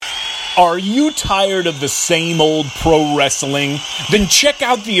Are you tired of the same old pro wrestling? Then check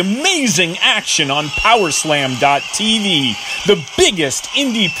out the amazing action on Powerslam.tv, the biggest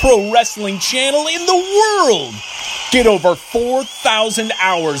indie pro wrestling channel in the world. Get over 4,000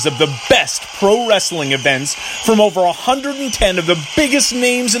 hours of the best pro wrestling events from over 110 of the biggest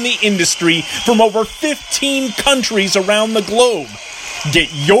names in the industry from over 15 countries around the globe. Get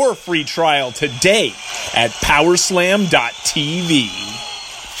your free trial today at Powerslam.tv.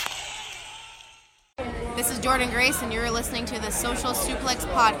 This is Jordan Grace, and you're listening to the Social Suplex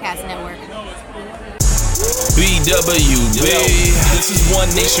Podcast Network. BWB, this is One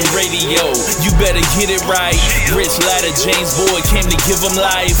Nation Radio. You better get it right. Rich Latta, James Boyd came to give them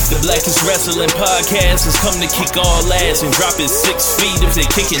life. The Blackest Wrestling Podcast has come to kick all ass and drop it 6 feet if they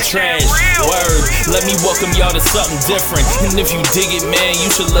kicking trash. Word, let me welcome y'all to something different. And if you dig it, man, you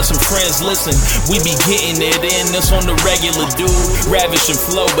should let some friends listen. We be getting it in, this on the regular, dude. Ravish and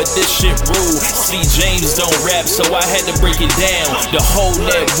flow, but this shit rude. See, James don't rap, so I had to break it down. The whole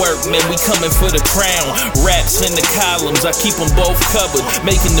network, man, we coming for the crown. Raps in the columns, I keep them both covered.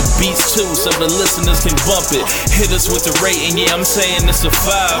 Making the beats too, so the listeners can bump it. Hit us with the rating, yeah, I'm saying it's a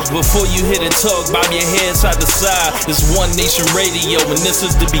 5. Before you hit it, talk, bob your head side to side. It's One Nation Radio, and this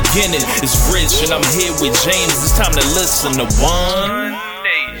is the beginning. It's Rich, and I'm here with James. It's time to listen to One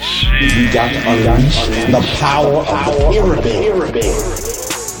Nation. We got to unleash the power of the pyramid.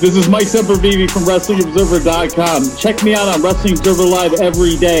 This is Mike Sempervive from WrestlingObserver.com. Check me out on Wrestling Observer Live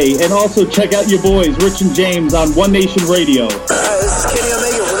every day. And also check out your boys, Rich and James, on One Nation Radio. This is Kenny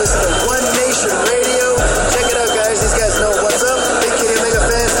Omega. We're listening to One Nation Radio. Check it out, guys. These guys know what's up. Big Kenny Omega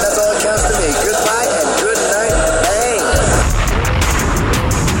fans, and that's all that counts to me. Goodbye and good night. Bang.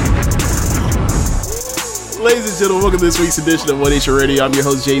 Ladies and gentlemen, welcome to this week's edition of One Nation Radio. I'm your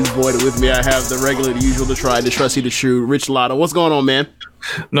host, James Boyd, and with me I have the regular, the usual, the tried, the trusty, the true, Rich Latta. What's going on, man?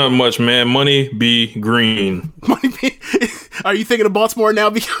 Not much, man. Money be green. Are you thinking of Baltimore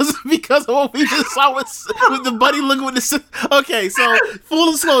now because of what we just saw with the buddy looking with the? Okay, so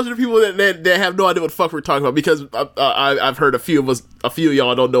full disclosure to people that have no idea what the fuck we're talking about, because I've heard a few of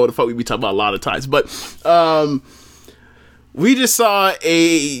y'all don't know what the fuck we be talking about a lot of times, but we just saw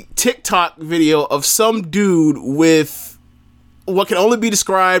a TikTok video of some dude with what can only be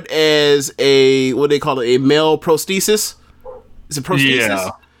described as a, what they call it, a male prosthesis. It's a prosthesis. Yeah.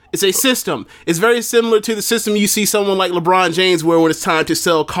 It's a system. It's very similar to the system you see someone like LeBron James wear when it's time to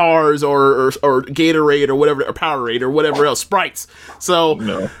sell cars or Gatorade or whatever, or Powerade or whatever else, Sprites.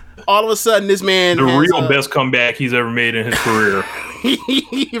 So all of a sudden, this man the real best comeback he's ever made in his career.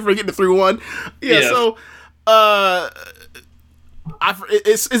 You forget the 3-1. Yeah. So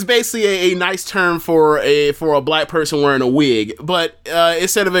it's basically a nice term for a black person wearing a wig, but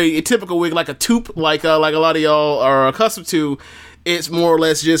instead of a typical wig like a toupee, like a lot of y'all are accustomed to, it's more or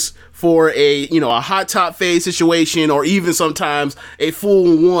less just for a hot top fade situation, or even sometimes a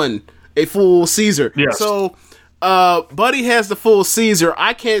full Caesar. Yes. So Buddy has the full Caesar.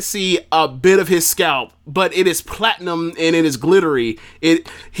 I can't see a bit of his scalp, but it is platinum and it is glittery.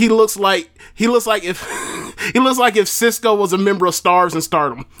 He looks like if Cisco was a member of Stars and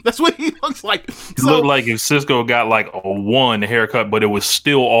Stardom. That's what he looks like. He looked like if Cisco got like a 1 haircut, but it was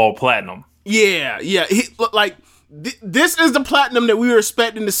still all platinum. Yeah. He looked like this is the platinum that we were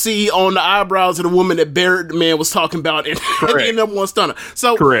expecting to see on the eyebrows of the woman that Barrett the Man was talking about in the number one stunner.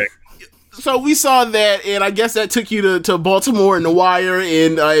 So correct. So we saw that, and I guess that took you to Baltimore and The Wire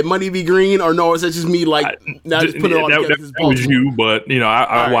and Money Be Green, or no, is that just me? Just put it all together. That was you, but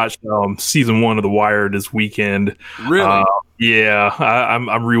I watched season 1 of The Wire this weekend. Really? I'm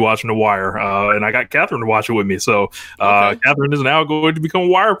rewatching The Wire, and I got Catherine to watch it with me. So Catherine is now going to become a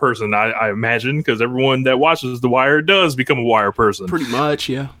Wire person, I imagine, because everyone that watches The Wire does become a Wire person. Pretty much,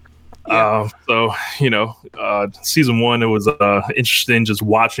 yeah. Season 1, it was interesting just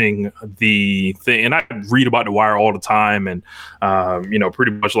watching the thing, and I read about The Wire all the time, and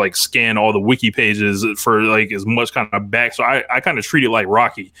pretty much like scan all the wiki pages for like as much kind of back. So I kind of treat it like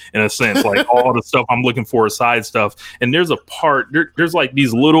Rocky in a sense, like all the stuff I'm looking for is side stuff. And there's a part there's like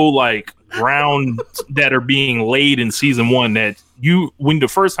these little like ground that are being laid in season 1 that when the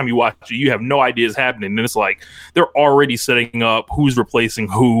first time you watch it, you have no idea is happening. And it's like they're already setting up who's replacing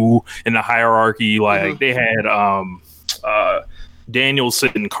who in the hierarchy. Like they had Daniel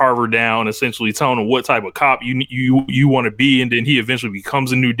sitting Carver down, essentially telling him what type of cop you want to be, and then he eventually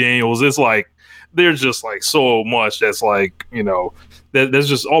becomes a new Daniels. It's like there's just like so much that's like there's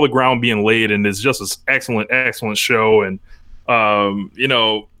just all the ground being laid, and it's just an excellent show, and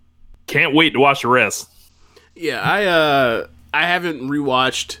can't wait to watch the rest. Yeah, I haven't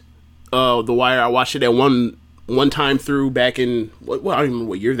rewatched The Wire. I watched it at one one time through back in, well, I don't even remember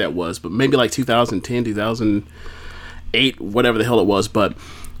what year that was, but maybe like 2010, 2008, whatever the hell it was. But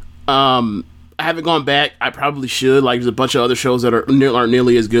I haven't gone back. I probably should. Like, there's a bunch of other shows that aren't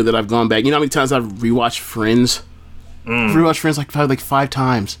nearly as good that I've gone back. You know how many times I've rewatched Friends? I've rewatched Friends probably like 5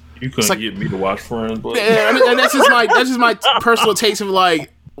 times. You couldn't get me to watch Friends, but I mean, and that's just my personal taste of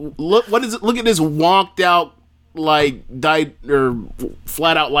like, look at this wonked out, like, dyed or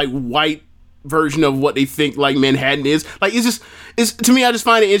flat out like white version of what they think like Manhattan is. Like, it's to me, I just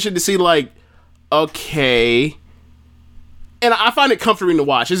find it interesting to see, like, okay, and I find it comforting to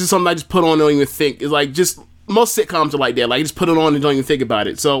watch. This is something I just put on and don't even think. It's like, just most sitcoms are like that. Like, you just put it on and don't even think about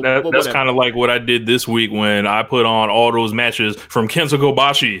it. So that's kind of like what I did this week when I put on all those matches from Kenta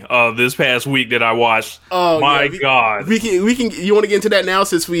Kobashi this past week that I watched. Oh my god! We can. You want to get into that now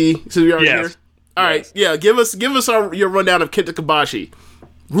since we already here? All right, yeah. Give us your rundown of Kenta Kobashi.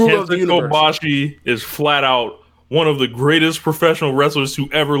 Ruler of the universe. Kobashi is flat out one of the greatest professional wrestlers to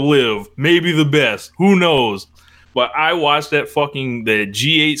ever live. Maybe the best. Who knows? But I watched the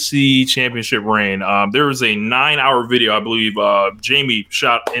GHC championship reign. There was a 9-hour video, I believe. Jamie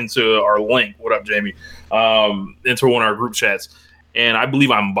shot into our link. What up, Jamie? Into one of our group chats. And I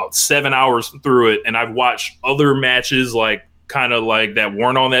believe I'm about 7 hours through it. And I've watched other matches like kind of like that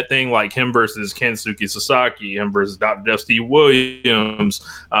weren't on that thing, like him versus Kensuke Sasaki, him versus Dr. Dusty Williams,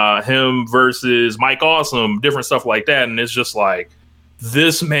 him versus Mike Awesome, different stuff like that. And it's just like,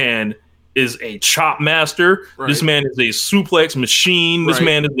 this man is a chop master. Right. This man is a suplex machine. This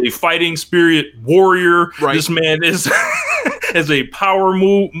man is a fighting spirit warrior. Right. This man is a power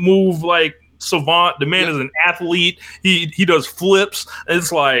move like savant. The man is an athlete. He does flips.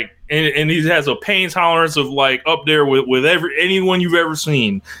 It's like, and he has a pain tolerance of like up there with anyone you've ever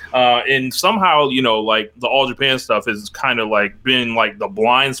seen. And somehow, you know, like the All Japan stuff has kind of like been like the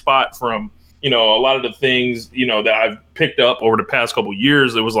blind spot from, you know, a lot of the things, you know, that I've picked up over the past couple of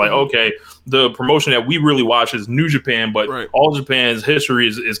years. It was like, okay, the promotion that we really watch is New Japan, but All Japan's history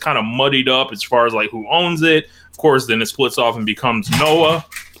is kind of muddied up as far as like who owns it. Of course, then it splits off and becomes Noah.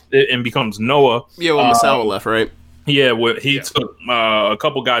 Yeah, when Misawa left, right? Yeah, he took a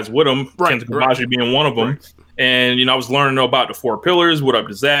couple guys with him, Kenta Kobashi being one of them. Right. And, you know, I was learning about the 4 pillars. What up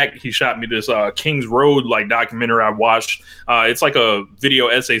to Zach? He shot me this King's Road like documentary I watched. It's like a video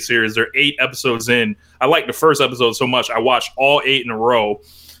essay series. There are 8 episodes in. I liked the first episode so much. I watched all 8 in a row.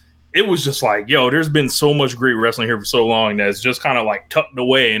 It was just like, yo, there's been so much great wrestling here for so long that's just kind of like tucked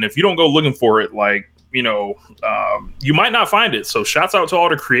away. And if you don't go looking for it, like, you know, you might not find it. So shouts out to all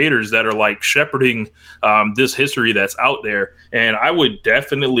the creators that are like shepherding this history that's out there. And I would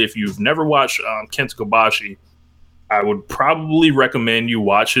definitely, if you've never watched Kenta Kobashi, I would probably recommend you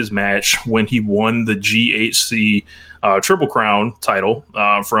watch his match when he won the GHC Triple Crown title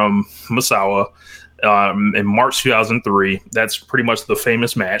from Misawa in March 2003. That's pretty much the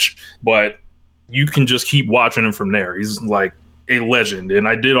famous match, but you can just keep watching him from there. He's like a legend. And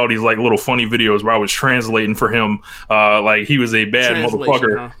I did all these like little funny videos where I was translating for him. Like he was a bad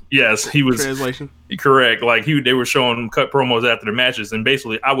motherfucker. Huh? Yes, he was. Translation. Correct. Like they were showing cut promos after the matches, and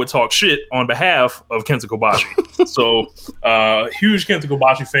basically I would talk shit on behalf of Kenta Kobashi. So huge Kenta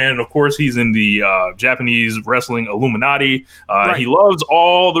Kobashi fan. And of course he's in the Japanese wrestling Illuminati. He loves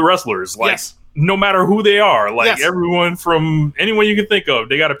all the wrestlers. Like no matter who they are, like everyone from anyone you can think of,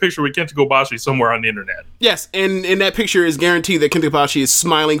 they got a picture with Kenta Kobashi somewhere on the internet. Yes, and in that picture is guaranteed that Kenta Kobashi is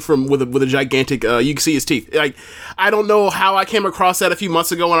smiling with a gigantic. You can see his teeth. Like I don't know how I came across that a few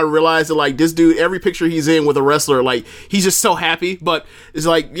months ago when I realized that like this dude, every picture he's in with a wrestler, like he's just so happy. But it's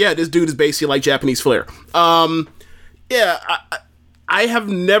like, yeah, this dude is basically like Japanese flair. I have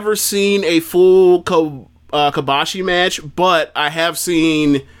never seen a full Kobashi match, but I have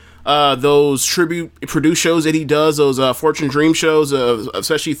seen those tribute produce shows that he does, those Fortune Dream shows,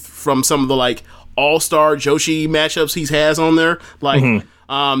 especially from some of the like all-star Joshi matchups he has on there. Like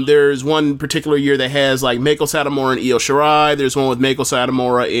there's one particular year that has like Meiko Satomura and Io Shirai. There's one with Meiko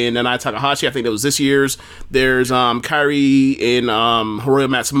Satomura and Nanae Takahashi. I think that was this year's. There's Kairi and Hiroyo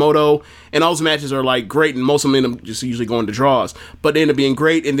Matsumoto, and all those matches are like great, and most of them end up just usually going to draws, but they end up being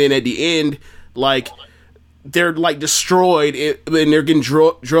great. And then at the end, like they're like destroyed and they're getting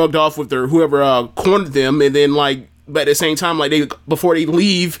drugged off with their whoever cornered them, and then like but at the same time, like they before they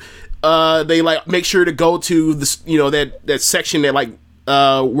leave, they like make sure to go to this, you know, that section that like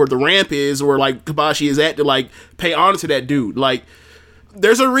where the ramp is, or like Kobashi is at, to like pay honor to that dude. Like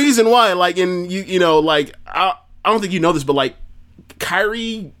there's a reason why, like, and you know, like I don't think you know this, but like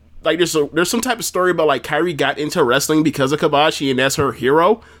Kairi, like there's some type of story about like Kairi got into wrestling because of Kobashi, and that's her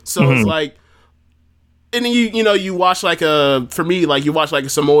hero. So it's like, And then you watch like for me, like you watch like a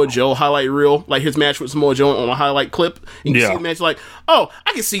Samoa Joe highlight reel, like his match with Samoa Joe on a highlight clip, and you see the match like, oh,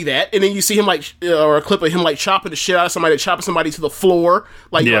 I can see that. And then you see him like, or a clip of him like chopping the shit out of somebody, chopping somebody to the floor.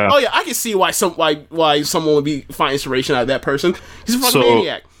 Like, oh yeah, I can see why someone would find inspiration out of that person. He's a fucking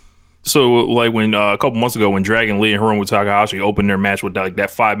maniac. So, like when a couple months ago, when Dragon Lee and Hiromu Takahashi opened their match with like that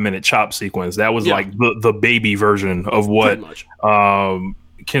 5-minute chop sequence, that was like the baby version of what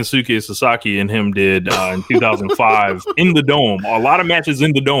Kensuke Sasaki and him did in 2005 in the Dome. A lot of matches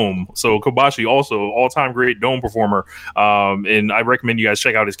in the Dome. So Kobashi also all-time great Dome performer. And I recommend you guys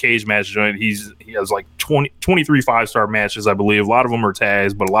check out his cage match joint. He has like 23 5-star matches, I believe. A lot of them are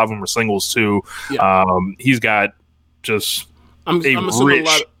tags, but a lot of them are singles too. He's got just I'm assuming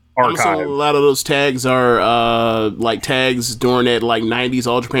a lot of those tags are like tags during that like 90s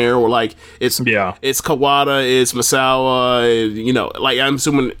All Japan, or like it's Kawada, it's Misawa, like I'm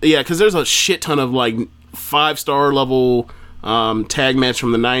assuming, because there's a shit ton of like 5-star level tag match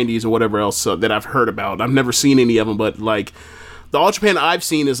from the 90s or whatever else that I've heard about. I've never seen any of them, but like the All Japan I've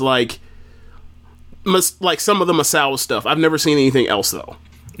seen is like some of the Misawa stuff. I've never seen anything else though.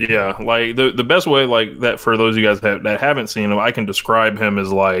 Yeah, like the best way like that for those of you guys that haven't seen him, I can describe him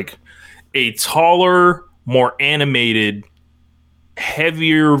as like a taller, more animated,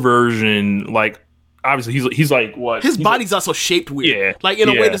 heavier version. Like obviously he's like what his body's also shaped weird. Yeah, like in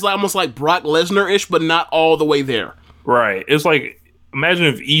a way that's like almost like Brock Lesnar-ish, but not all the way there. Right. It's like, imagine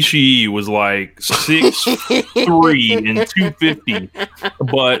if Ishii was like 6'3" and 250,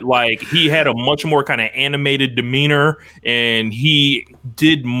 but like he had a much more kind of animated demeanor, and he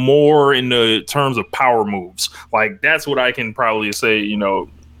did more in the terms of power moves. Like that's what I can probably say.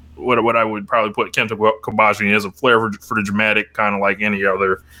 What I would probably put Kenta Kobashi in. He has a flair for the dramatic, kind of like any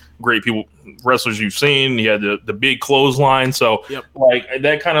other great wrestlers you've seen. He had the big clothesline, so like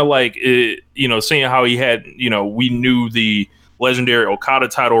that kind of like seeing how he had we knew the legendary Okada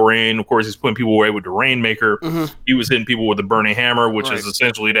title reign. Of course, he's putting people away with the Rainmaker. He was hitting people with the Burning Hammer, which is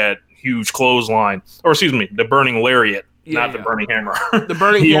essentially that huge clothesline, or excuse me, the Burning Lariat, not the Burning Hammer. The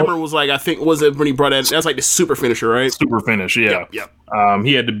Burning Hammer was like, I think, was it when he brought that? That's like the super finisher, right? Super finish, yeah.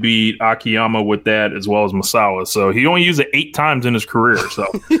 He had to beat Akiyama with that as well as Misawa. So he only used it 8 times in his career. So,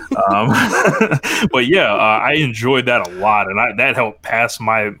 but yeah, I enjoyed that a lot, and that helped pass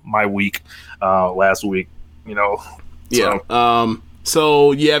my week last week.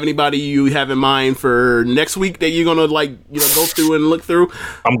 So you have anybody you have in mind for next week that you're gonna go through and look through?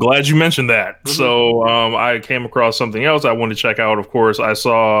 I'm glad you mentioned that. So I came across something else I wanted to check out. Of course, I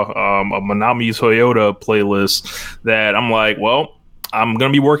saw a Manami Toyota playlist that I'm like, well, I'm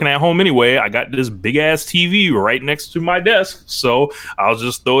gonna be working at home anyway. I got this big ass TV right next to my desk, so I'll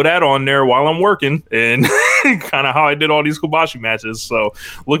just throw that on there while I'm working, and kind of how I did all these Kobashi matches. So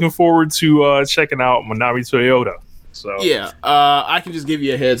looking forward to checking out Manami Toyota. So I can just give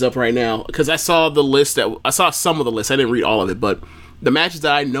you a heads up right now, because I saw I saw some of the list. I didn't read all of it, but the matches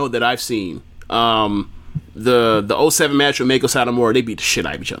that I know that I've seen, the 07 match with Meiko Satomura, they beat the shit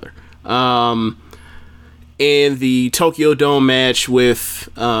out of each other. And the Tokyo Dome match with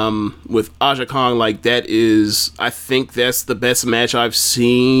Aja Kong, like that is, I think that's the best match I've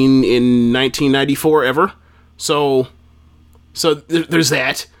seen in 1994 ever. So there's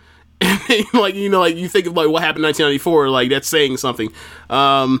that. Like you think of like what happened in 1994, like that's saying something.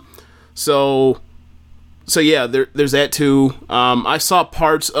 So yeah, there's that too. I saw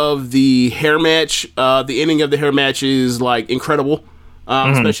parts of the hair match. The ending of the hair match is like incredible,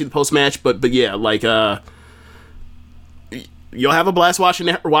 especially the post match. But yeah, like you'll have a blast watching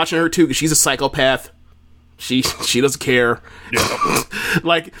her too, because she's a psychopath. She doesn't care.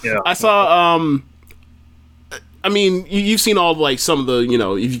 I saw. I mean, you've seen all like some of the,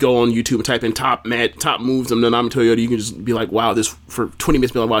 if you go on YouTube and type in top moves of Manami Toyota, you can just be like, wow, this for 20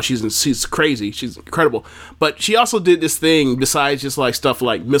 minutes, be like, wow, she's crazy, she's incredible. But she also did this thing besides just like stuff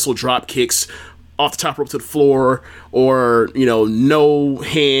like missile drop kicks off the top rope to the floor, or no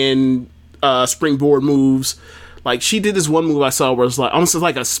hand springboard moves. Like she did this one move I saw where it's like almost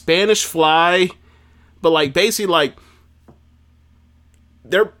like a Spanish fly, but like basically like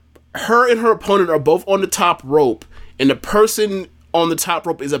her and her opponent are both on the top rope, and the person on the top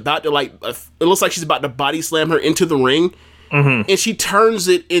rope is about to it looks like she's about to body slam her into the ring, and she turns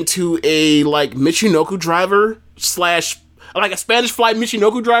it into a like Michinoku driver / like a Spanish fly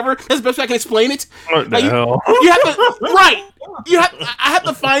Michinoku driver. That's the best way I can explain it. What the hell? You have to I have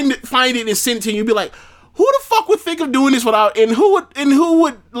to find it and send it to you. You'd be like, who the fuck would think of doing this without? And who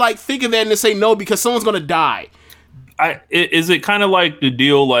would like think of that and say no because someone's gonna die? Is it kind of like the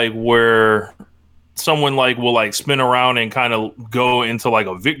deal like where someone like will like spin around and kind of go into like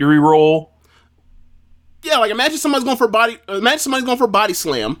a victory roll? Yeah, like imagine somebody's going for a body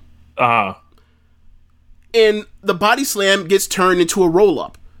slam. And the body slam gets turned into a roll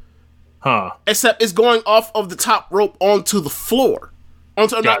up. Except it's going off of the top rope onto the floor.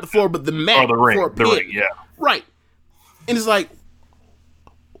 Not the floor, but the mat. The ring. The ring, yeah. Right. And it's like,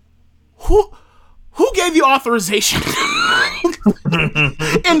 who gave you authorization?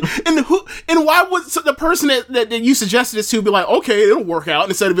 and why would the person that you suggested this to be like, okay, it'll work out,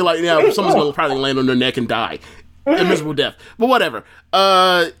 instead of be like, yeah, someone's gonna probably land on their neck and die a miserable death. But whatever.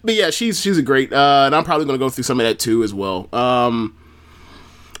 But yeah, she's a great, and I'm probably gonna go through some of that too as well.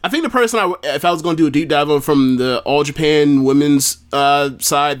 I think the person if I was gonna do a deep dive on from the All Japan women's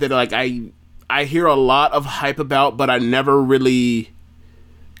side that like I hear a lot of hype about, but I never really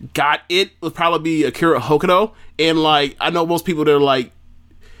got it, would probably be Akira Hokuto. And like, I know most people that are like,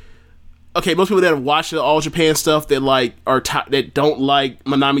 okay, most people that have watched the All Japan stuff that like that don't like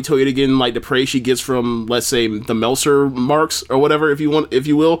Manami Toyota getting like the praise she gets from, let's say, the Meltzer marks or whatever, if you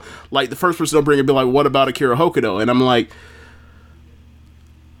will. Like the first person they'll bring it be like, what about Akira Hokuto? And I'm like,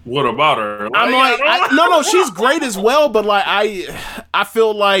 what about her? I'm like, no, she's great as well, but like I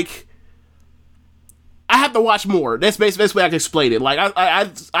feel like I have to watch more. That's the best way I can explain it. Like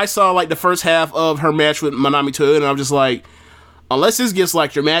I saw like the first half of her match with Manami Toyota, and I'm just like, unless this gets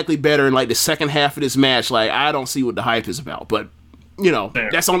like dramatically better in like the second half of this match, like I don't see what the hype is about. But you know,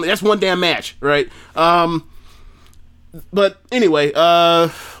 that's one damn match, right? But anyway,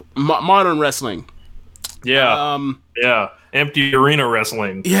 modern wrestling. Yeah. Yeah. Empty arena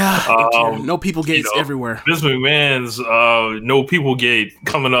wrestling. Yeah. No people gates everywhere. Vince McMahon's No People Gate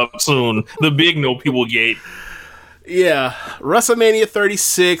coming up soon. The big No People Gate. Yeah. WrestleMania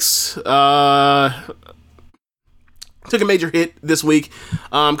 36 took a major hit this week.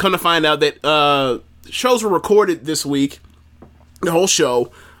 Come to find out that shows were recorded this week. The whole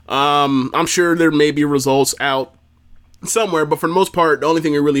show. I'm sure there may be results out somewhere, but for the most part, the only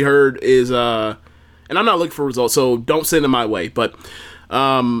thing I really heard is and I'm not looking for results, so don't send them my way. But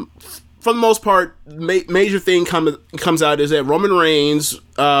for the most part, major thing comes out is that Roman Reigns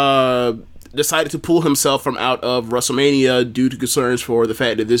decided to pull himself from out of WrestleMania due to concerns for the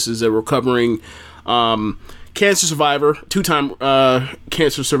fact that this is a recovering cancer survivor, two-time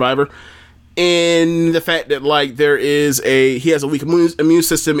cancer survivor, and the fact that like he has a weak immune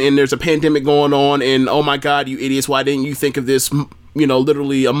system and there's a pandemic going on, and oh my God, you idiots, why didn't you think of this,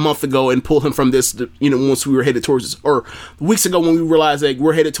 literally a month ago and pull him from this, once we were headed towards this, or weeks ago when we realized that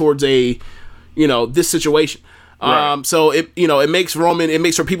we're headed towards this situation. Right. So it makes Roman, it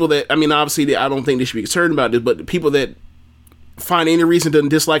makes for people that, obviously I don't think they should be concerned about this, but the people that find any reason to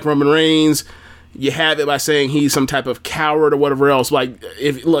dislike Roman Reigns, you have it by saying he's some type of coward or whatever else. Like,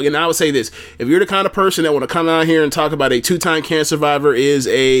 and I would say this, if you're the kind of person that want to come out here and talk about a two-time cancer survivor is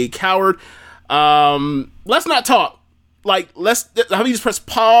a coward, let's not talk. Like, how about you just press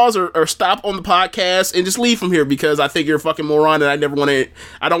pause or stop on the podcast and just leave from here, because I think you're a fucking moron, and I don't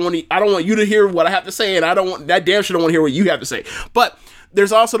want you to hear what I have to say, and that damn sure don't want to hear what you have to say. But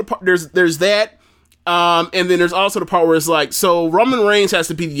there's also there's that. And then there's also the part where it's like, so Roman Reigns has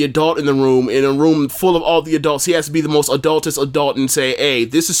to be the adult in the room, in a room full of all the adults. He has to be the most adultest adult and say, hey,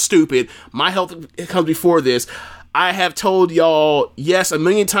 this is stupid. My health comes before this. I have told y'all yes a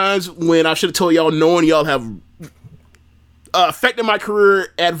million times when I should have told y'all no, and y'all have affected my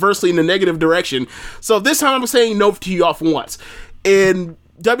career adversely in the negative direction. So this time I'm saying no to you off once. And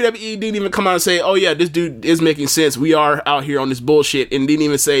WWE didn't even come out and say, oh yeah, this dude is making sense, we are out here on this bullshit, and didn't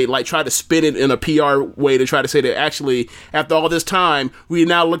even say, like, try to spin it in a PR way to try to say that actually, after all this time, we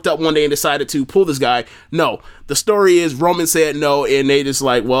now looked up one day and decided to pull this guy. No, the story is Roman said no, and they just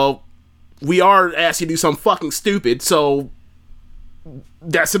like, well, we are asking you to do something fucking stupid, so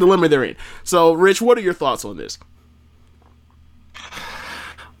that's the dilemma they're in. So, Rich, what are your thoughts on this?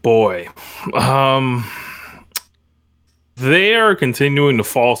 Boy, they are continuing to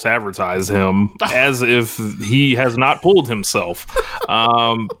false advertise him as if he has not pulled himself.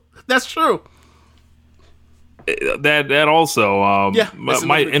 That's true. That also,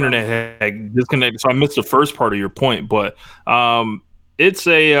 my internet had disconnected, so I missed the first part of your point. But it's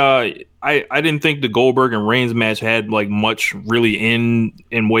I didn't think the Goldberg and Reigns match had like much really in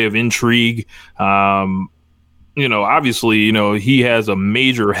way of intrigue. Obviously, he has a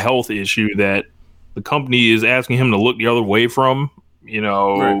major health issue that the company is asking him to look the other way from.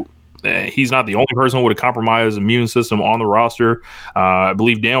 Right. He's not the only person with a compromised immune system on the roster. I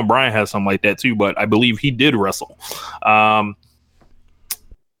believe Daniel Bryan has something like that too, but I believe he did wrestle.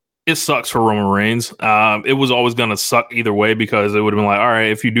 it sucks for Roman Reigns. It was always going to suck either way because it would have been like, all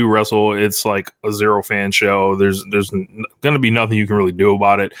right, if you do wrestle, it's like a 0 fan show. There's going to be nothing you can really do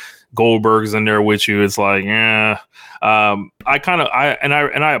about it. Goldberg's in there with you. It's like, yeah. I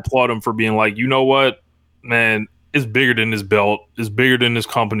applaud him for being like, you know what, man, it's bigger than this belt. It's bigger than this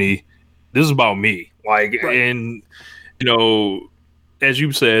company. This is about me. Like, right. And you know, as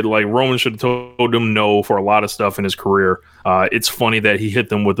you said, like Roman should have told him no for a lot of stuff in his career. It's funny that he hit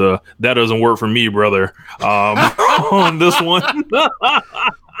them with that doesn't work for me, brother, on this one.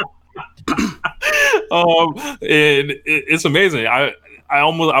 And it's amazing. I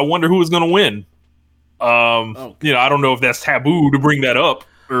wonder who is going to win. You know, I don't know if that's taboo to bring that up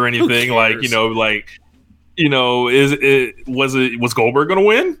or anything. Was Goldberg going to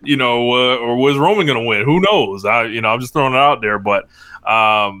win? You know, or was Roman going to win? Who knows? I'm just throwing it out there. But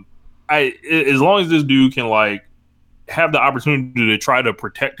as long as this dude can like have the opportunity to try to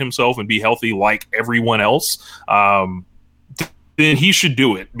protect himself and be healthy like everyone else, then he should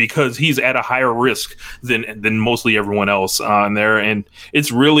do it because he's at a higher risk than mostly everyone else on there. And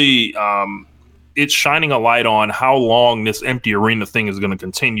it's really it's shining a light on how long this empty arena thing is going to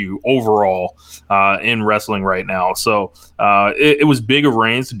continue overall in wrestling right now. So it was big of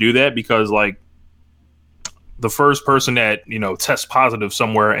Reigns to do that because like the first person that, you know, tests positive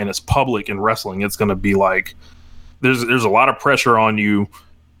somewhere and it's public in wrestling, it's going to be like, there's a lot of pressure on you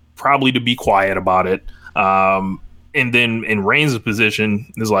probably to be quiet about it. And then in Reigns' position,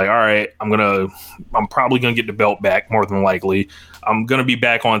 it's like, all right, I'm probably gonna get the belt back more than likely. I'm gonna be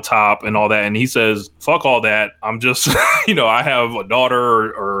back on top and all that. And he says, fuck all that. I'm just, you know, I have a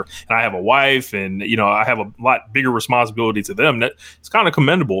daughter and I have a wife, and you know, I have a lot bigger responsibility to them. That it's kind of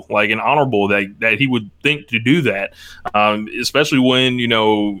commendable, like, and honorable that he would think to do that, especially when, you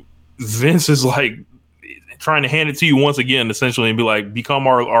know, Vince is like trying to hand it to you once again, essentially, and be like, become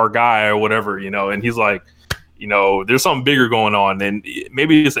our guy or whatever, you know. And he's like, you know, there's something bigger going on, and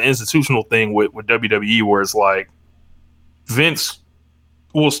maybe it's an institutional thing with WWE where it's like Vince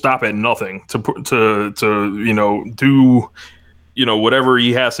will stop at nothing to you know, do, you know, whatever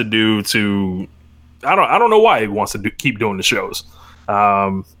he has to do to. I don't know why he wants to keep doing the shows.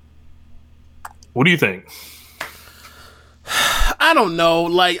 What do you think? I don't know.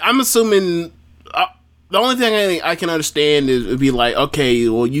 Like, I'm assuming the only thing I can understand is it'd be like, okay,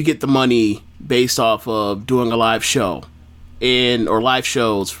 well, you get the money based off of doing a live show or live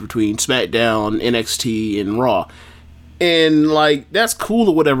shows between SmackDown, NXT, and Raw. And like, that's cool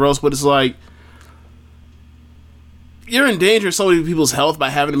or whatever else, but it's like, you're endangering so many people's health by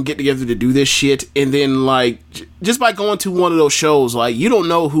having them get together to do this shit. And then like, just by going to one of those shows, like, you don't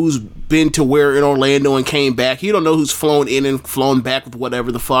know who's been to where in Orlando and came back. You don't know who's flown in and flown back with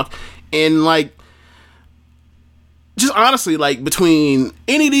whatever the fuck. And like, just honestly, like, between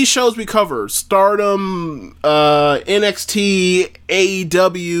any of these shows we cover, Stardom, NXT,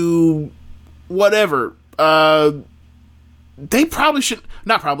 AEW, whatever, they should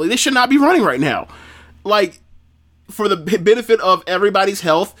not be running right now. Like, for the benefit of everybody's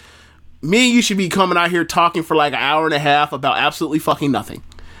health, me and you should be coming out here talking for like an hour and a half about absolutely fucking nothing.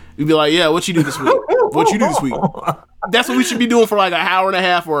 You'd be like, yeah, what you do this week? What you do this week? That's what we should be doing for like an hour and a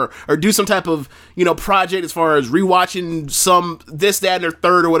half, or do some type of, you know, project as far as rewatching some this, that, and their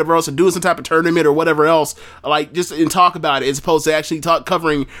third or whatever else, and doing some type of tournament or whatever else, like, just and talk about it as opposed to actually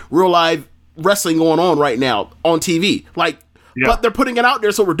covering real live wrestling going on right now on TV. Like, yeah. But they're putting it out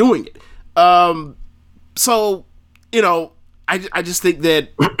there, so we're doing it. So, you know, I just think that,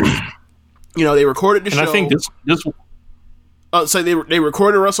 you know, they recorded the show. And I think this. So they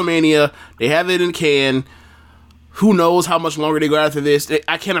recorded WrestleMania. They have it in the can. Who knows how much longer they go after this?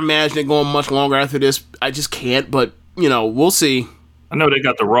 I can't imagine it going much longer after this. I just can't. But, you know, we'll see. I know they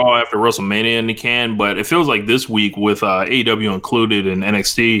got the Raw after WrestleMania in the can, but it feels like this week with AEW included and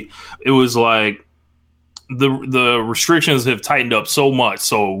NXT, it was like the restrictions have tightened up so much.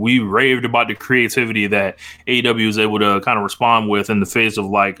 So we raved about the creativity that AEW is able to kind of respond with in the face of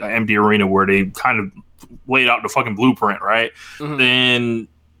like an empty arena where they kind of laid out the fucking blueprint, right? Mm-hmm. Then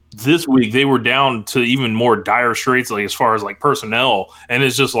this week they were down to even more dire straits, like as far as like personnel, and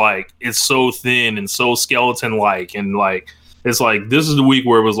it's just like it's so thin and so skeleton like, and like it's like this is the week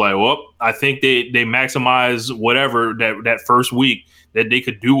where it was like, well, I think they maximized whatever that first week that they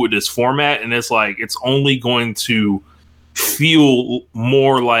could do with this format, and it's like it's only going to feel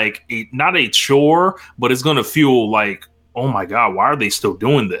more like not a chore, but it's going to feel like, oh my God, why are they still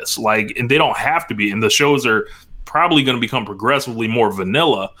doing this? Like, and they don't have to be. And the shows are probably going to become progressively more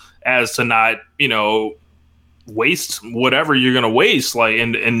vanilla as to not, you know, waste whatever you're going to waste. Like,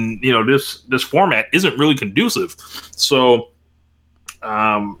 and, you know, this format isn't really conducive. So,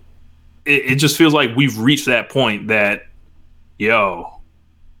 it just feels like we've reached that point that,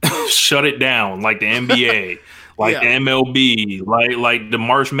 shut it down, like the NBA, like the MLB, like the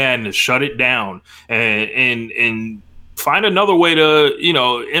March Madness, shut it down and find another way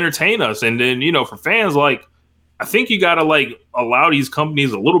to, entertain us. And then, for fans, like, I think you got to like allow these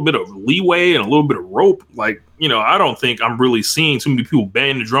companies a little bit of leeway and a little bit of rope. Like, I don't think I'm really seeing too many people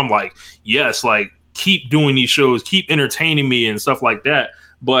banging the drum like, yes, like keep doing these shows, keep entertaining me and stuff like that.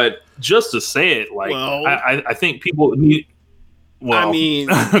 But just to say it, like, I think people need. Well, I mean,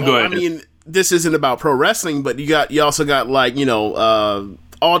 go ahead. I mean, this isn't about pro wrestling, but you also got like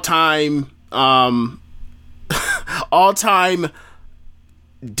all time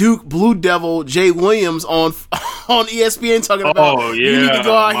Duke Blue Devil Jay Williams on ESPN talking about you need to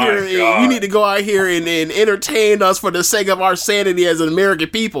go out here. You need to go out here and entertain us for the sake of our sanity as an American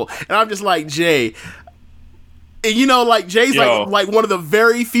people. And I'm just like, Jay. And like Jay's like one of the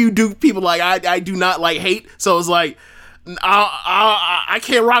very few Duke people like I do not like hate. So it's like I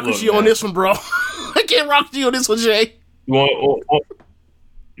can't rock with you on this one, bro. I can't rock with you on this one, Jay.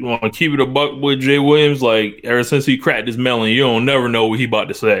 You want to keep it a buck with Jay Williams? Like, ever since he cracked his melon, you don't never know what he about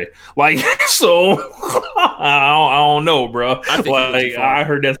to say. Like, so I don't know, bro. I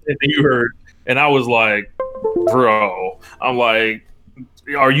heard that thing you heard, and I was like, bro. I'm like,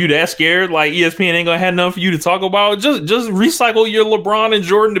 are you that scared? Like, ESPN ain't gonna have nothing for you to talk about? Just recycle your LeBron and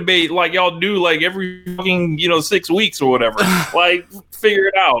Jordan debate like y'all do like every fucking 6 weeks or whatever. Like, figure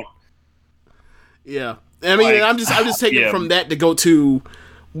it out. Yeah, I mean, like, I'm just taking from that to go to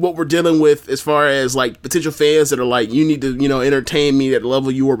what we're dealing with as far as like potential fans that are like, you need to entertain me at the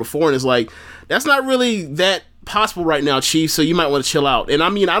level you were before, and it's like that's not really that possible right now, Chief, so you might want to chill out. And I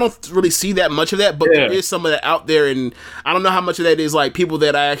mean, I don't really see that much of that, but there is some of that out there, and I don't know how much of that is like people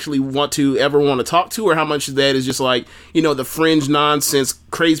that I actually want to talk to, or how much of that is just like the fringe nonsense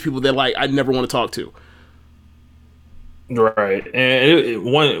crazy people that like I never want to talk to. Right, and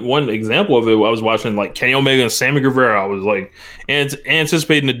one example of it, I was watching like Kenny Omega and Sammy Guevara. I was like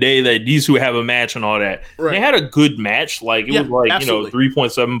anticipating the day that these two have a match and all that. Right. They had a good match, like it was like absolutely.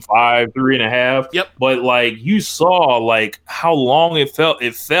 3.75, 3.5. Yep. But like you saw like how long it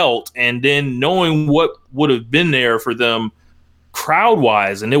felt, and then knowing what would have been there for them crowd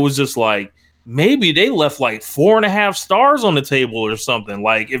wise, and it was just like maybe they left like 4.5 stars on the table or something.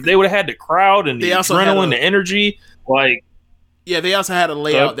 Like if they would have had the crowd and the adrenaline, the energy. Like, yeah, they also had a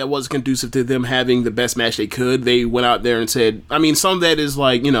layout that was conducive to them having the best match they could. They went out there and said, I mean, some of that is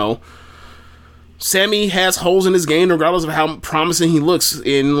like, Sammy has holes in his game regardless of how promising he looks.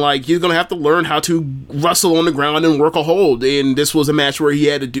 And like, he's going to have to learn how to wrestle on the ground and work a hold. And this was a match where he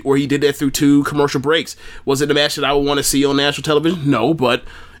did that through 2 commercial breaks. Was it a match that I would want to see on national television? No, but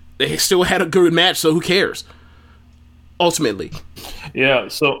they still had a good match, so who cares? Ultimately. Yeah,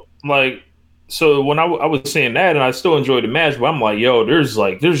 so like, so when I was saying that, and I still enjoyed the match, but I'm like, yo, there's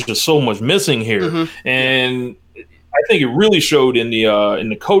just so much missing here, and I think it really showed in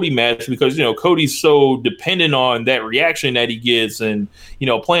the Cody match because Cody's so dependent on that reaction that he gets, and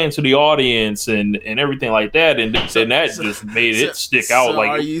playing to the audience and everything like that, and that just made it stick out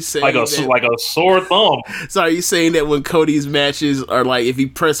like a sore thumb. So are you saying that when Cody's matches are like, if he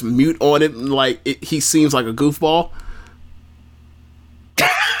press mute on it, like he seems like a goofball?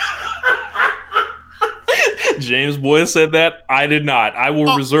 James Boyd said that. I did not. I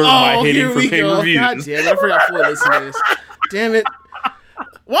will reserve my hating for pay-per-views. God damn it. I forgot Floyd listened to this. Damn it.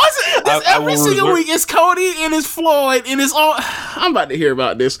 Why is it this every single week? It's Cody and it's Floyd and it's all. I'm about to hear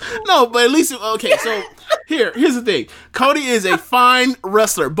about this. No, but at least okay. So here's the thing. Cody is a fine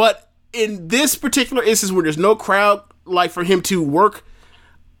wrestler, but in this particular instance where there's no crowd, like for him to work,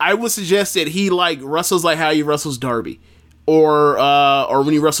 I would suggest that he like wrestles like how he wrestles Darby, or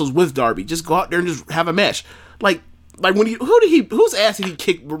when he wrestles with Darby. Just go out there and just have a match. Like when whose ass did he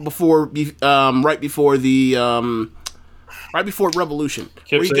kick before right before Revolution?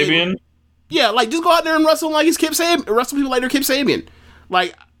 Kip Sabian? Yeah, like just go out there and wrestle like he's Kip Sabian. Wrestle people like they're Kip Sabian.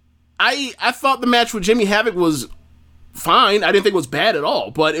 Like I thought the match with Jimmy Havoc was fine. I didn't think it was bad at all,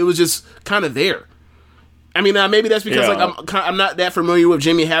 but it was just kind of there. I mean, maybe that's because I'm not that familiar with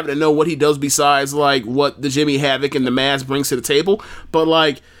Jimmy Havoc to know what he does besides like what the Jimmy Havoc and the Mask brings to the table. But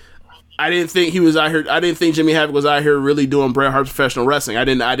like, I didn't think he was out here. I didn't think Jimmy Havoc was out here really doing Bret Hart's professional wrestling. I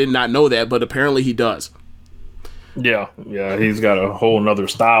did not know that, but apparently he does. Yeah, he's got a whole nother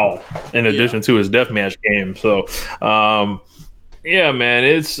style in addition to his deathmatch game. So, yeah, man,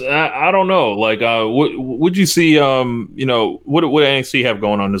 it's I don't know. Like, what would you see? What NXT have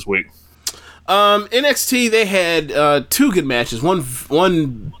going on this week? NXT, they had 2 good matches.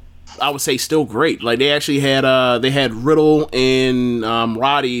 One I would say still great. Like they actually had Riddle and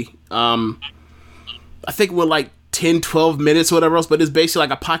Roddy I think with like 10, 12 minutes or whatever else, but it's basically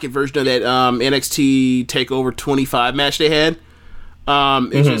like a pocket version of that NXT TakeOver 25 match they had.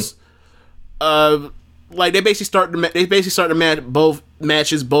 It's just like they basically start both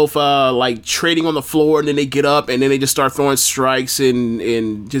matches like trading on the floor, and then they get up and then they just start throwing strikes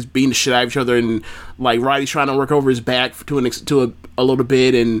and just beating the shit out of each other, and like Roddy's trying to work over his back to a little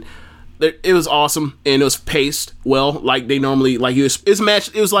bit, and it was awesome, and it was paced well, like they normally like. It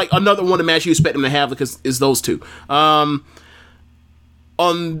was like another one of the matches you expect them to have because it's those two. I'm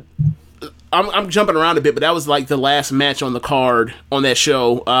jumping around a bit, but that was like the last match on the card on that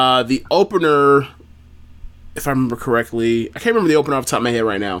show. The opener, if I remember correctly, I can't remember the opener off the top of my head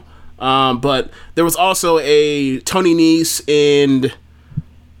right now. But there was also a Tony Nese and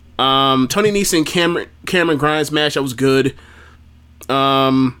Cameron Grimes match that was good.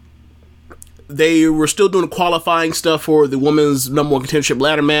 They were still doing qualifying stuff for the women's number one contendership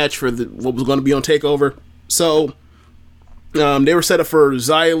ladder match for what was going to be on TakeOver. So they were set up for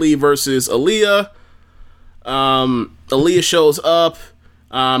Xia Li versus Aaliyah. Aaliyah shows up.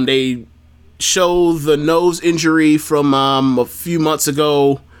 They show the nose injury from a few months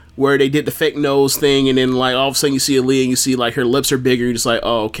ago where they did the fake nose thing, and then like all of a sudden you see Aaliyah and you see like her lips are bigger. You're just like,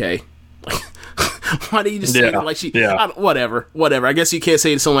 oh, okay. Why do you just say that? Like whatever. I guess you can't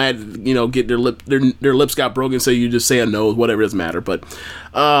say someone had get their lips got broken, so you just say a nose. Whatever, it doesn't matter. But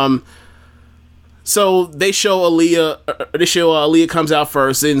so they show Aaliyah. Aaliyah comes out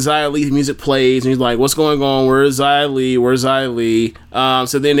first, then Xia Li's music plays, and he's like, "What's going on? Where's Xia Li? Where's Xia Li?"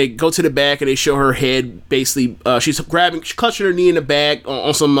 So then they go to the back and they show her head. Basically, she's clutching her knee in the back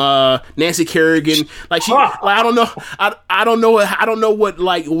on some Nancy Kerrigan. Like I don't know. I don't know what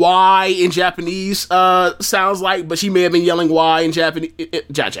like "why" in Japanese sounds like, but she may have been yelling "why" in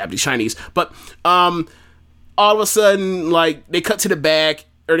Chinese. But all of a sudden, like they cut to the back.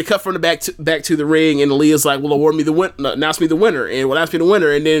 Or they cut from the back to the ring, and Aaliyah's like, "Well, announce me the winner," and announce me the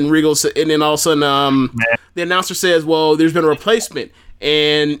winner, and then and then all of a sudden, the announcer says, "Well, there's been a replacement,"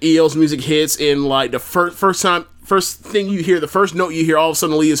 and EO's music hits, and like the first thing you hear, the first note you hear, all of a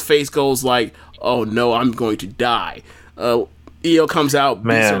sudden Aaliyah's face goes like, "Oh no, I'm going to die." EO comes out,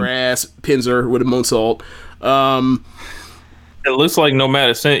 beats her ass, pins her with a moonsault. It looks like no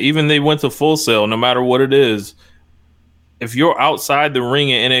matter, even they went to Full Sail, no matter what it is. If you're outside the ring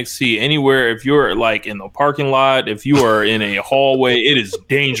in NXT, anywhere, if you're like in the parking lot, if you are in a hallway, it is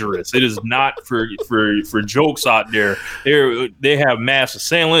dangerous. It is not for jokes out there. They have mass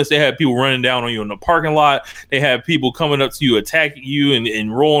assailants. They have people running down on you in the parking lot. They have people coming up to you, attacking you,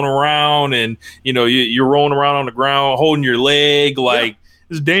 and rolling around, and you're rolling around on the ground, holding your leg. Like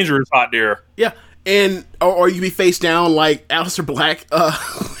it's dangerous out there. Yeah. And or you be face down like Aleister Black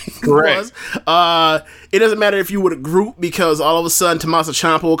correct. was. It doesn't matter if you were a group, because all of a sudden Tommaso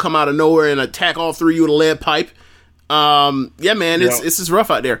Ciampa will come out of nowhere and attack all three of you with a lead pipe. Yeah, man, it's just rough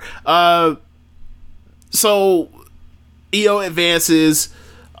out there. So EO advances.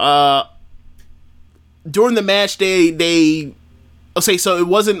 During the match, they okay. So it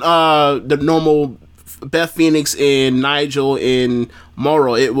wasn't the normal Beth Phoenix and Nigel and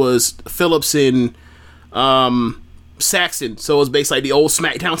Morrow. It was Phillips and Saxton. So it was basically like the old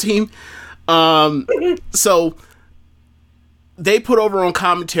SmackDown team. So they put over on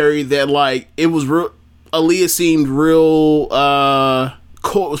commentary that like it was real. Aaliyah seemed real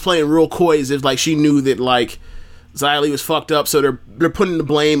was playing real coy, as if like she knew that like Xia Li was fucked up, so they're putting the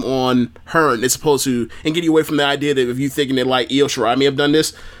blame on her, and it's supposed to and get you away from the idea that if you thinking that like Io Shirai may have done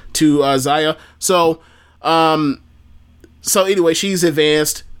this to Xia. So anyway, she's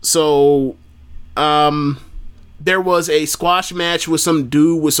advanced. So there was a squash match with some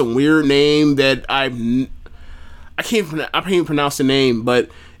dude with some weird name that I can't even pronounce the name, but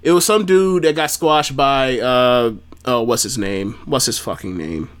it was some dude that got squashed by what's his name? What's his fucking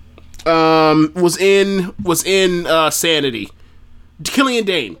name? Was in Sanity. Killian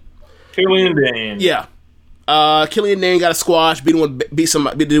Dane. Yeah. Killian Dane got a squash, beat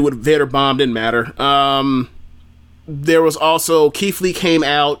it with Vader bomb, didn't matter. There was also Keith Lee came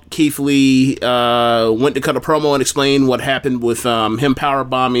out. Keith Lee went to cut a promo and explain what happened with him power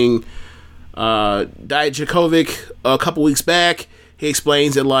bombing Dijakovic a couple weeks back. He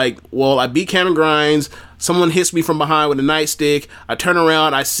explains that like, well, I beat Cameron Grimes. Someone hits me from behind with a nightstick. I turn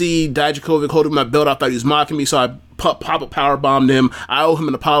around. I see Dijakovic holding my belt. I thought he was mocking me, so I pop a power bombed him. I owe him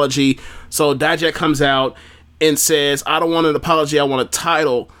an apology. So Dijak comes out and says, "I don't want an apology. I want a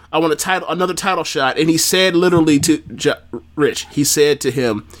title. I want another title shot." And he said literally to Rich, he said to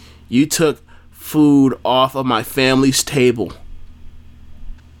him, "You took food off of my family's table."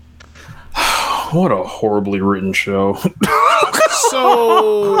 What a horribly written show.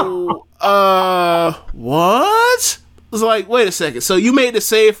 So, what? It's like, wait a second. So you made the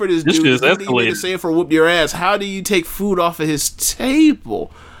save for this dude. You made the save for whoop your ass. How do you take food off of his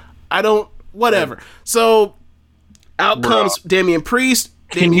table? I don't. Whatever. So out comes Damian Priest.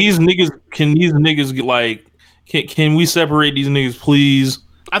 Can these niggas get like? Can we separate these niggas, please?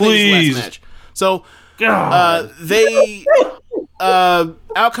 I think it's the last match. So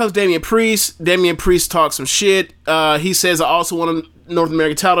out comes Damian Priest. Damian Priest talks some shit. He says, I also want a North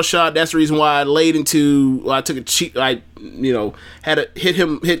American title shot. That's the reason why I took a cheap, had to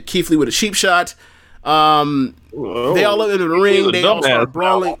hit Keith Lee with a cheap shot. They all look into the ring. They all start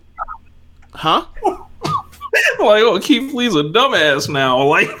brawling. Huh? Like, Keith Lee's a dumbass now.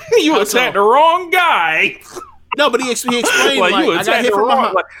 Like, you attacked the wrong guy. No, but he explained, like I got hit from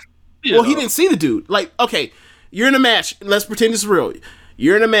behind. Well, he didn't see the dude. Like, okay, you're in a match. Let's pretend it's real.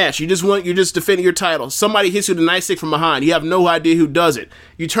 You're in a match. You're just defending your title. Somebody hits you with a nice stick from behind. You have no idea who does it.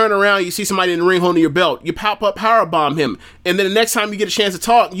 You turn around. You see somebody in the ring holding your belt. You pop up, powerbomb him, and then the next time you get a chance to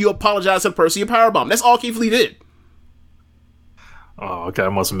talk, you apologize to the person you powerbomb. That's all Keith Lee did. Oh, okay. I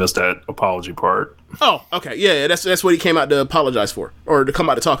must have missed that apology part. Oh, okay. Yeah, that's what he came out to apologize for, or to come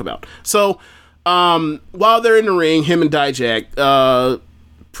out to talk about. So, while they're in the ring, him and Dijak,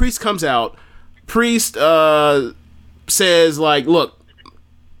 Priest comes out. Priest says, like, look,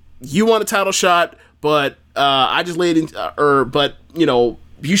 you want a title shot, but I just laid in, but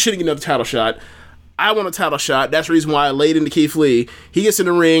you shouldn't get another title shot. I want a title shot. That's the reason why I laid into Keith Lee. He gets in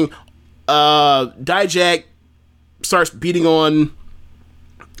the ring. Dijak starts beating on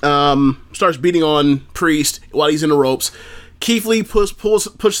Priest while he's in the ropes. Keith Lee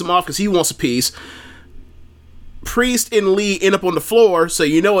pushes him off because he wants a piece. Priest and Lee end up on the floor, so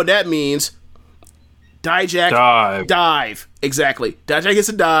you know what that means. Dijak dive. Exactly. Dijak gets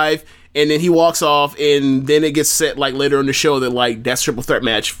a dive, and then he walks off, and then it gets set like later in the show that like that's triple threat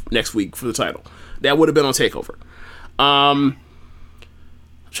match next week for the title. That would have been on TakeOver. I'm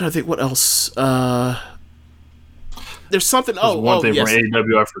trying to think what else. There's something. One thing from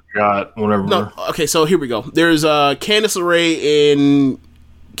AEW I forgot. Whatever. No. Okay, so here we go. There's Candice LeRae and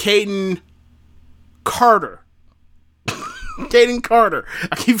Caden Carter. Caden Carter.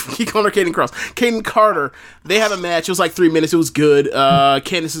 I keep calling her Caden Cross. Caden Carter. They have a match. It was like 3 minutes. It was good.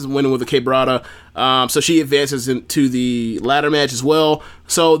 Candice is winning with a K-Brada. So she advances into the ladder match as well.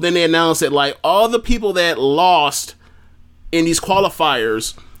 So then they announced that like all the people that lost in these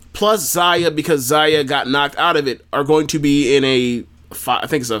qualifiers, plus Zaya, because Zaya got knocked out of it, are going to be in I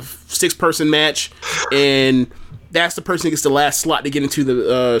think it's a 6-person match, and that's the person who gets the last slot to get into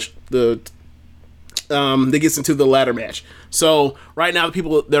that gets into the ladder match. So right now the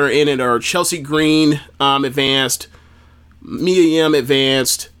people that are in it are Chelsea Green advanced, Mia Yim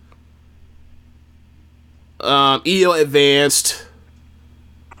advanced, Io advanced.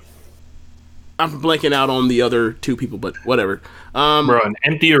 I'm blanking out on the other 2 people, but whatever. Bro, an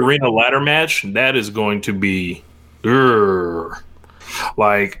empty arena ladder match, that is going to be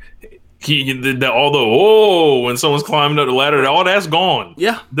like when someone's climbing up the ladder, all that's gone.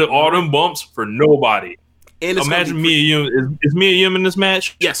 Yeah. All them bumps for nobody. And imagine Mia Yim. Is Mia Yim in this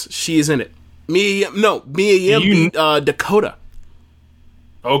match? Yes, she is in it. Mia Yim beat Dakota.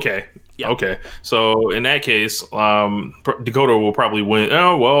 Okay. Yeah. Okay. So in that case, Dakota will probably win.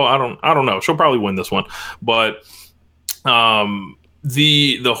 Oh well, I don't know. She'll probably win this one, but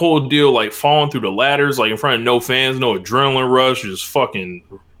the whole deal, like falling through the ladders, like in front of no fans, no adrenaline rush, just fucking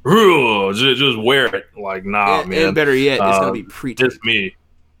just wear it. Like man. And better yet, it's gonna be preached. It's me.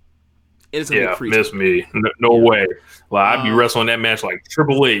 It's gonna be preached. Miss me. No way. Like I'd be wrestling that match like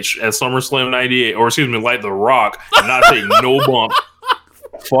Triple H at SummerSlam '98, or excuse me, like The Rock, and not take no bump.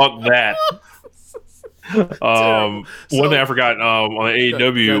 Fuck that. One thing I forgot on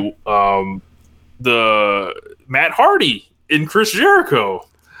AEW, the Matt Hardy and Chris Jericho.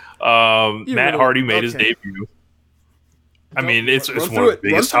 Matt Hardy made his debut. I mean, it's one of the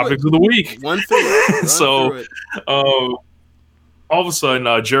biggest topics of the week. So, all of a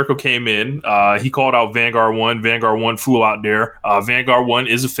sudden, Jericho came in. He called out Vanguard One. Vanguard One flew out there. Vanguard One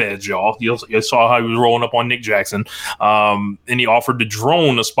is a Fed, y'all. You saw how he was rolling up on Nick Jackson. And he offered the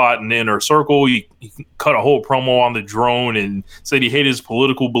drone a spot in the inner circle. He cut a whole promo on the drone and said he hated his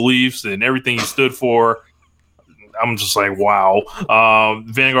political beliefs and everything he stood for. I'm just like, wow.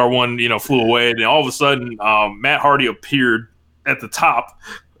 Vanguard One, flew away. And all of a sudden, Matt Hardy appeared at the top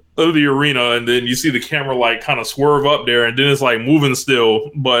of the arena, and then you see the camera like kind of swerve up there, and then it's like moving still,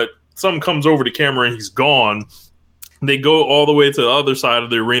 but something comes over the camera and he's gone. They go all the way to the other side of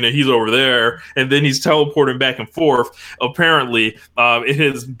the arena. He's over there, and then he's teleporting back and forth. Apparently, it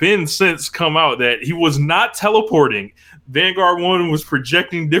has been since come out that he was not teleporting. Vanguard 1 was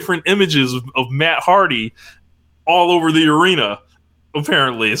projecting different images of Matt Hardy all over the arena,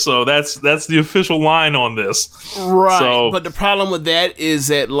 apparently. So that's the official line on this. Right. So, but the problem with that is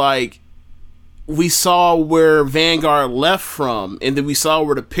that, like, we saw where Vanguard left from, and then we saw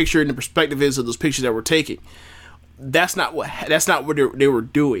where the picture and the perspective is of those pictures that we're taking. That's not what they were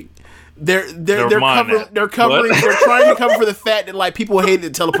doing. They're trying to cover for the fact that, like, people hated the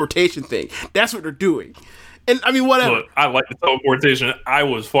teleportation thing. That's what they're doing. And I mean, whatever. Look, I like the teleportation. I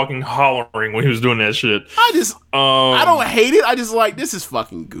was fucking hollering when he was doing that shit. I don't hate it. I just like, this is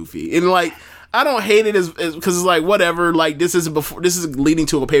fucking goofy. And, like, I don't hate it as because it's like, whatever. Like, this is leading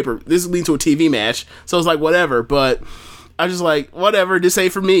to a TV match. So it's like, whatever. But I'm just like, whatever. This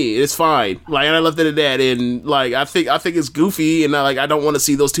ain't for me. It's fine. Like, and I left it at that. And, like, I think it's goofy. And I don't want to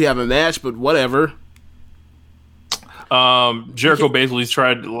see those two have a match. But whatever. Jericho basically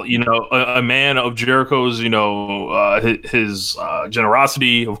tried, a man of Jericho's, his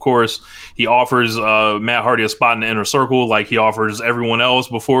generosity. Of course, he offers Matt Hardy a spot in the inner circle, like he offers everyone else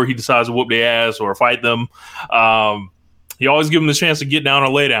before he decides to whoop their ass or fight them. He always gives them the chance to get down or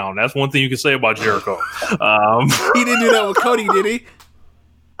lay down. That's one thing you can say about Jericho. He didn't do that with Cody, did he?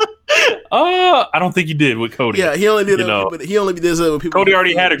 I don't think he did with Cody. Yeah, he only did that. But he only did that with people. Cody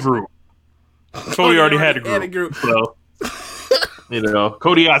already had a group. Cody already had a group. So,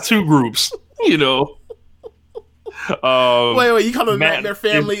 Cody got two groups. Wait, you calling the Nightmare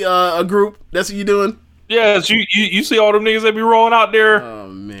Family a group? That's what you doing? Yes, you see all them niggas that be rolling out there. Oh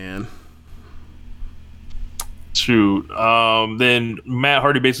man. Shoot. Then Matt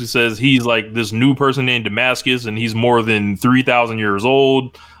Hardy basically says he's like this new person named Damascus, and he's more than 3,000 years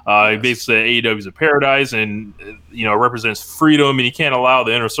old. He basically said AEW is a paradise, and represents freedom, and he can't allow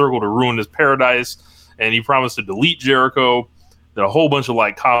the inner circle to ruin this paradise. And he promised to delete Jericho. There are a whole bunch of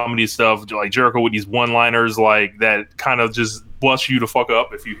like comedy stuff, like Jericho with these one-liners, like that kind of just bust you to fuck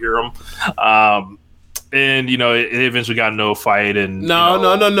up if you hear them. And it eventually got into a fight. And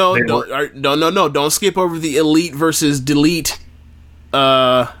no, don't skip over the Elite versus Delete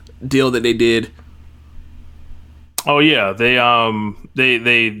deal that they did. Oh yeah, they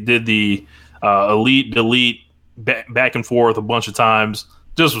did the Elite Delete back and forth a bunch of times.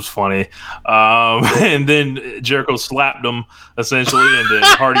 Just was funny. And then Jericho slapped him essentially, and then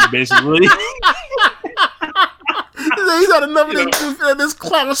Hardy basically. He's had enough of this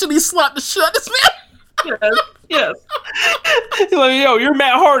clown shit. He slapped the shit out of this man. Yes. He's like, yo, you're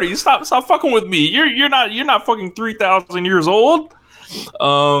Matt Hardy. Stop fucking with me. You're not fucking 3,000 years old.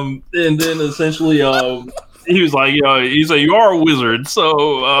 And then essentially, he was like, you are a wizard.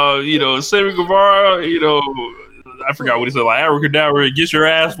 So, Sammy Guevara, I forgot what he said, like abracadabra, get your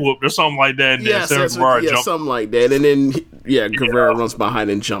ass whooped or something like that. And then Sammy Guevara jumped. Something like that. And then Guevara runs behind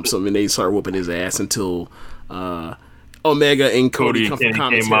and jumps him, and they start whooping his ass until Omega and Cody come from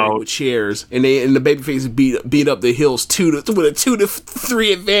commentary with chairs, and the babyface beat up the Hills with a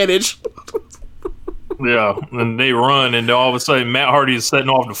 2-3 advantage. Yeah, and they run, and all of a sudden Matt Hardy is setting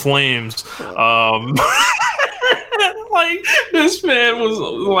off the flames. Like, this man was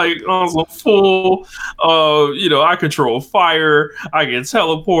like on some full, I control fire, I can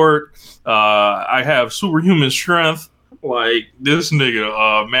teleport, I have superhuman strength. Like, this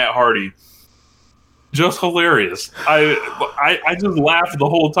nigga, Matt Hardy, just hilarious. I just laughed the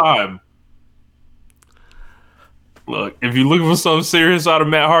whole time. Look, if you're looking for something serious out of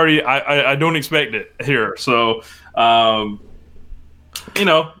Matt Hardy, I don't expect it here. So, we'll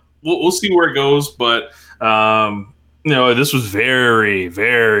see where it goes. But, this was very,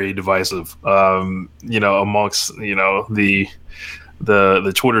 very divisive, amongst, the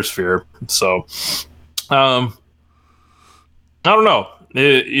Twitter sphere. So, I don't know.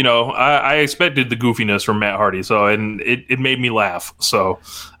 I expected the goofiness from Matt Hardy, so and it made me laugh, so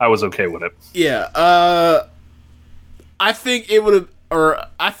I was okay with it. Yeah, I think it would have, or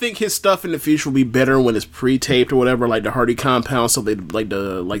I think his stuff in the future will be better when it's pre-taped or whatever, like the Hardy Compound, so they like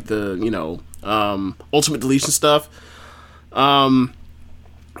the Ultimate Deletion stuff.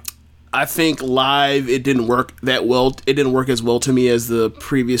 I think live it didn't work that well. It didn't work as well to me as the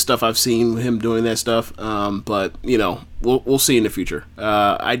previous stuff I've seen him doing that stuff. But we'll see in the future.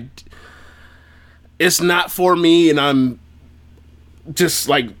 It's not for me, and I'm just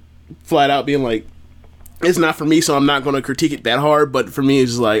like flat out being like, it's not for me, so I'm not going to critique it that hard. But for me,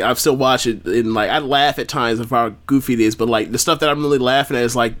 it's just like I've still watched it, and like I laugh at times of how goofy it is. But like the stuff that I'm really laughing at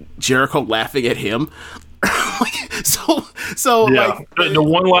is like Jericho laughing at him. So yeah, like the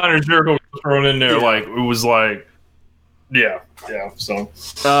one-liner Jericho was thrown in there, like it was like Yeah. So,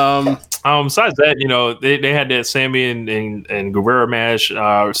 besides that, they had that Sammy and Guevara match.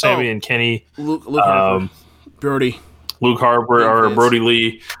 Sammy and Kenny, Luke Harper, Brody. Luke Harper or Brody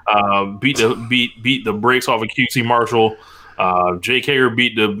Lee beat the brakes off of QT Marshall. Jake Hager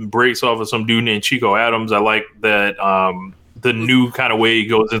beat the brakes off of some dude named Chico Adams. I like that. The new kind of way he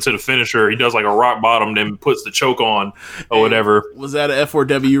goes into the finisher. He does like a rock bottom, then puts the choke on or whatever. Was that an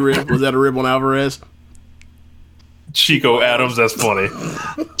F4W rib? Was that a rib on Alvarez? Chico Adams, that's funny.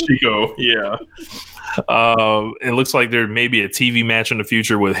 Chico, yeah. It looks like there may be a TV match in the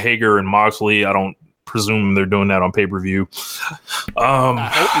future with Hager and Moxley. I don't presume they're doing that on pay-per-view.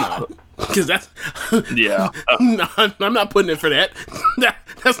 I hope not. Because that's no, I'm not putting it for that.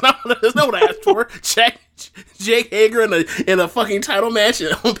 That's not what I asked for. Jake Hager in a fucking title match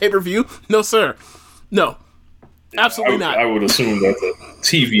on pay-per-view? No, sir. No, absolutely not. I would assume that's a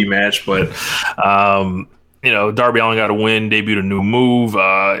TV match, but Darby Allin got a win, debuted a new move.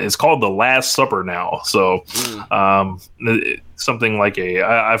 It's called the Last Supper now. So something like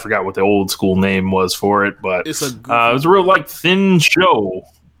I forgot what the old school name was for it, but it was a real thin show.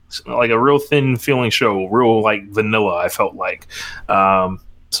 Like a real thin feeling show, real vanilla, I felt like.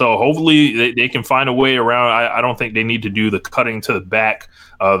 So hopefully they can find a way around. I don't think they need to do the cutting to the back.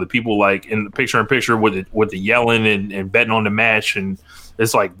 The people in the picture with the yelling and betting on the match, and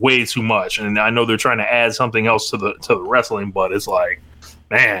it's way too much. And I know they're trying to add something else to the wrestling, but it's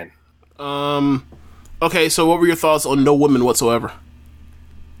man. Okay, so what were your thoughts on no women whatsoever?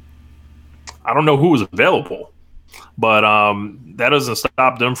 I don't know who was available. But that doesn't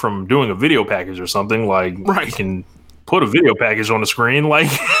stop them from doing a video package or something. You can put a video package on the screen.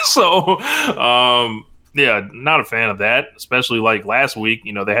 So, not a fan of that. Especially last week,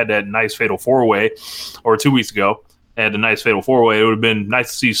 they had that nice Fatal 4-Way, or 2 weeks ago, they had the nice Fatal 4-Way. It would have been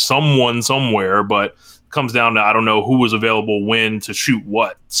nice to see someone somewhere, but it comes down to I don't know who was available when to shoot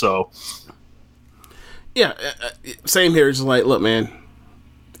what. So, yeah, same here. It's look, man.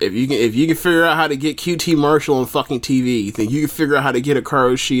 If you can figure out how to get QT Marshall on fucking TV, then you can figure out how to get a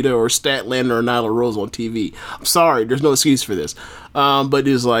Hikaru Shida or Statlander or Nyla Rose on TV. I'm sorry, there's no excuse for this. But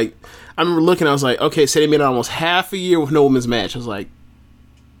it's I remember looking, I was like, okay, so they made almost half a year with no women's match. I was like,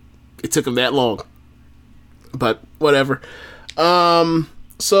 it took them that long. But whatever.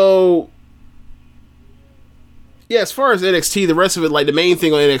 So yeah, as far as NXT, the rest of it, the main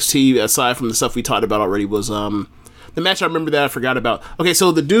thing on NXT, aside from the stuff we talked about already, was the match I remember that I forgot about. Okay,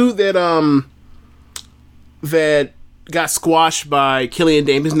 so the dude that got squashed by Killian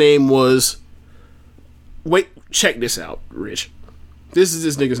Dane, his name was... Wait, check this out, Rich. This is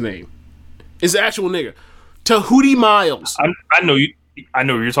this nigga's name. It's the actual nigga. Tahuti Miles. I know what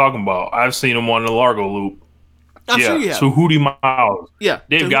you're talking about. I've seen him on the Largo Loop. I'm sure you have. Tahuti Miles. Yeah.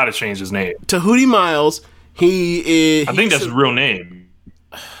 They've got to change his name. Tahuti Miles, I think that's his real name.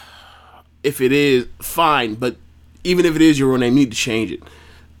 If it is, fine, but even if it is your real name, you need to change it.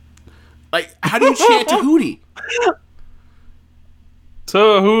 How do you chant Tahuti?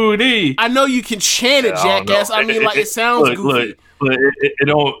 Tahuti. I know you can chant it, jackass. I mean, it sounds goofy. Look,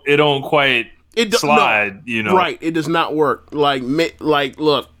 it don't quite slide, Right, it does not work. Look,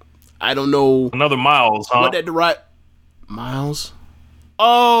 I don't know. Another Miles, huh? What that Miles?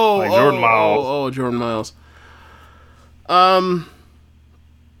 Oh, Jordan Miles. Oh, Jordan Miles.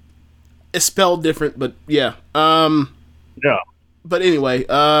 It's spelled different, but yeah. Yeah. But anyway,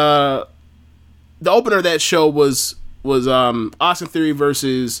 the opener of that show was Austin Theory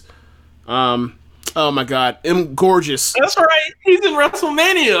versus oh my god, Gorgeous. That's right. He's in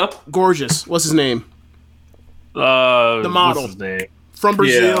WrestleMania. Gorgeous. What's his name? The model. What's his name? From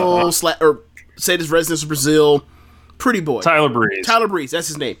Brazil, or said his residence in Brazil. Pretty boy. Tyler Breeze. Tyler Breeze, that's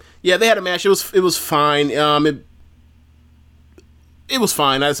his name. Yeah, they had a match. It was fine. It was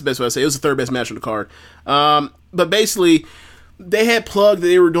fine. That's the best way to say it. It was the third best match on the card. But basically, they had plugged that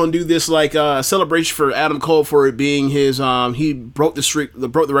they were going to do this celebration for Adam Cole for it being his. He broke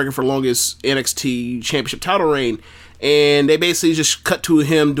the record for longest NXT Championship title reign, and they basically just cut to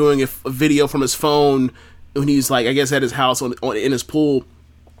him doing a video from his phone when he's I guess at his house in his pool.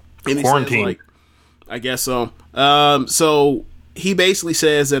 And he quarantine. Says, I guess so. So he basically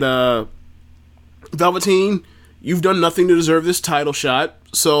says that Velveteen, you've done nothing to deserve this title shot.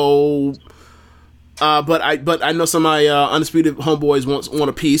 So, but I know some of my undisputed homeboys want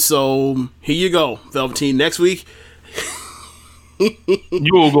a piece. So here you go, Velveteen. Next week, you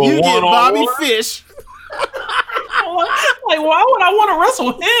will go you get Bobby one. Fish. Why would I want to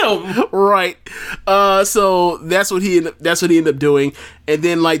wrestle him? Right. So that's what he ended up doing. And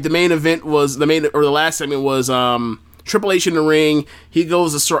then the main event was the last segment was Triple H in the ring. He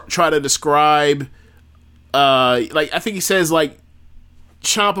goes to try to describe like I think he says like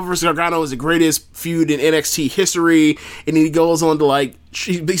Ciampa versus Gargano is the greatest feud in NXT history, and then he goes on to like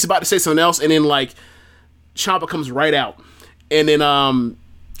he's about to say something else, and then like Ciampa comes right out, and then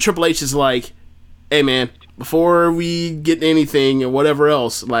Triple H is like, "Hey man, before we get anything or whatever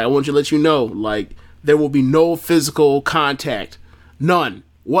else, like I want to let you know, like there will be no physical contact, none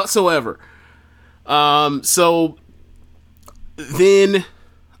whatsoever." So then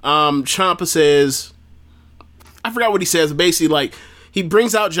Ciampa says, I forgot what he says. Basically, like he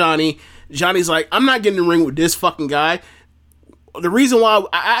brings out Johnny. Johnny's like, "I'm not getting in the ring with this fucking guy. The reason why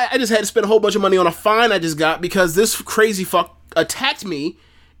I just had to spend a whole bunch of money on a fine I just got because this crazy fuck attacked me,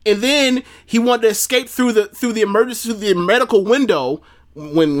 and then he wanted to escape through the medical window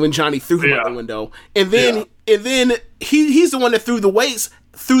when Johnny threw him out the window, and then he's the one that threw the weights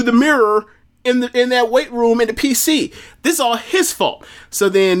through the mirror in that weight room in the PC. This is all his fault." So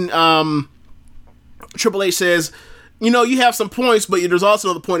then Triple H says, "You have some points, but there's also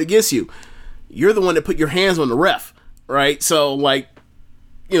another point against you. You're the one that put your hands on the ref, right?" So like,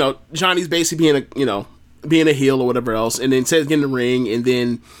 Johnny's basically being a heel or whatever else, and then says get in the ring, and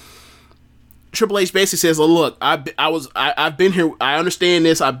then Triple H basically says, "Oh, look, I've been here. I understand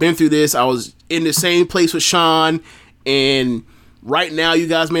this. I've been through this. I was in the same place with Shawn, and right now you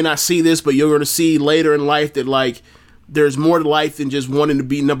guys may not see this, but you're going to see later in life that like there's more to life than just wanting to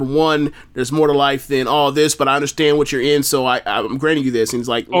be number one. There's more to life than all this, but I understand what you're in, so I'm granting you this." And he's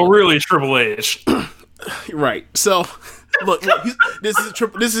like, "Oh, really, Triple H?" Right. So look, this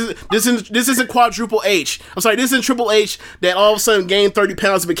isn't quadruple H. I'm sorry, this isn't Triple H that all of a sudden gained 30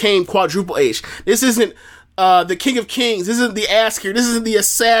 pounds and became quadruple H. This isn't the King of Kings. This isn't the ass kicker. This isn't the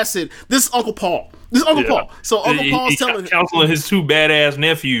assassin. This is Uncle Paul. This is Uncle Paul. So Uncle Paul's telling counseling his two badass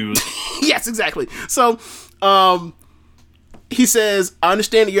nephews. Yes, exactly. So he says, "I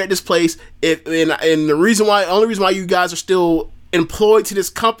understand that you're at this place, and the only reason why you guys are still employed to this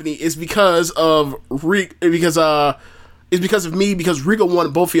company is because of me, because Rico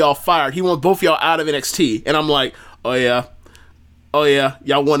wanted both of y'all fired. He wants both of y'all out of NXT." And I'm like, oh yeah,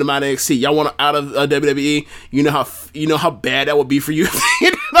 y'all want him out of NXT. Y'all want him out of WWE. You know how bad that would be for you if they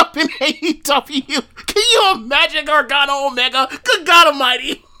ended up in AEW. Can you imagine Gargano Omega? Good God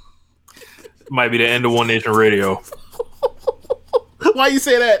Almighty! Might be the end of One Nation Radio. Why you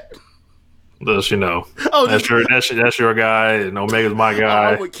say that? Does that's your guy, and Omega's my guy.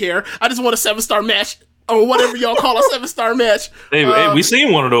 I wouldn't care. I just want a 7-star match, or whatever y'all call a 7-star match. Hey, we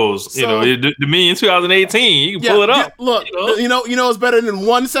seen one of those. The me in 2018. You can pull it up. Look, it's better than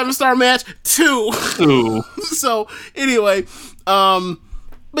 1 7-star match. 2. So anyway,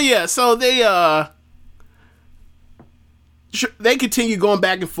 but yeah, so they continue going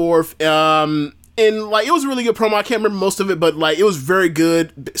back and forth. And like it was a really good promo. I can't remember most of it, but like it was very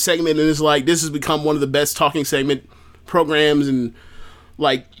good segment, and it's like this has become one of the best talking segment programs, and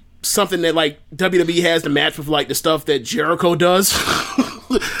like something that like WWE has to match with like the stuff that Jericho does.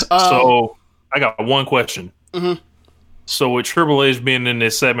 So I got one question. Mm-hmm. So with Triple H being in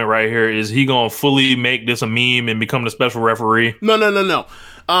this segment right here, is he gonna fully make this a meme and become the special referee? No.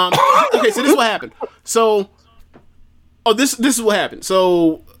 Okay, so this is what happened. So, this is what happened.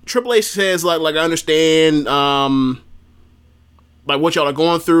 So Triple H says like I understand like what y'all are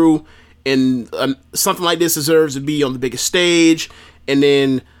going through, and something like this deserves to be on the biggest stage. And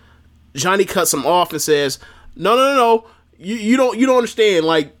then Johnny cuts him off and says, "No, you don't understand.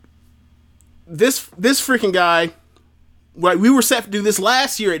 Like this freaking guy. Right, we were set to do this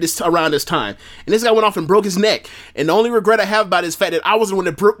last year around this time, and this guy went off and broke his neck. And the only regret I have about it is the fact that I was the one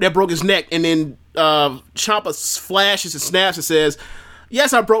that broke his neck." And then Ciampa flashes and snaps and says,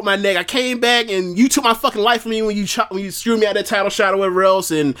 "Yes, I broke my neck. I came back, and you took my fucking life from me when you screwed me out of that title shot or whatever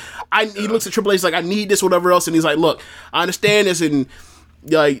else." And he looks at Triple H like, "I need this, whatever else." And he's like, "Look, I understand this, and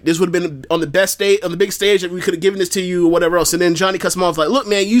like this would have been on the best stage, on the big stage, that we could have given this to you or whatever else." And then Johnny cuts him off like, "Look,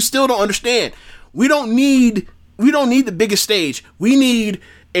 man, you still don't understand. We don't need the biggest stage. We need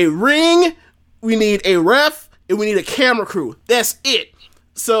a ring, we need a ref, and we need a camera crew. That's it."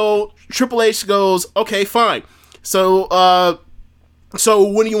 So Triple H goes, "Okay, fine. So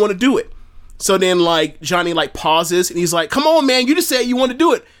when do you want to do it?" So then like Johnny like pauses, and he's like, "Come on, man, you just said you want to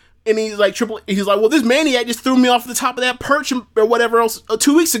do it." And he's like, "Well, this maniac just threw me off the top of that perch or whatever else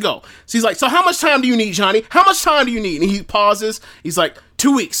 2 weeks ago." So he's like, "So how much time do you need, Johnny? How much time do you need?" And he pauses. He's like,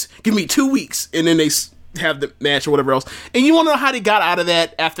 2 weeks. Give me 2 weeks. And then they have the match or whatever else. And you want to know how they got out of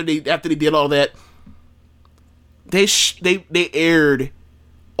that after they did all that? They aired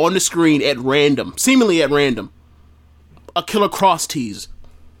on the screen at random, seemingly at random, a Killer Cross tease.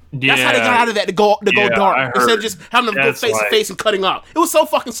 That's how they got out of that to go dark instead of just having them go face to face and cutting off. It was so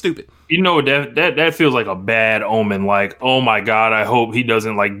fucking stupid. You know, that feels like a bad omen. Like, oh my god, I hope he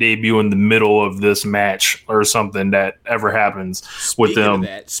doesn't like debut in the middle of this match or something that ever happens with them.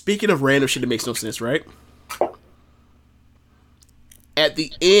 Speaking of random shit that makes no sense, right? At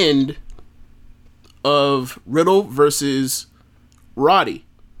the end of Riddle versus Roddy,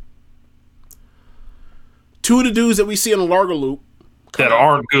 two of the dudes that we see in the Largo Loop that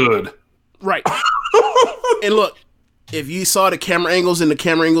aren't good. Right. And look, if you saw the camera angles,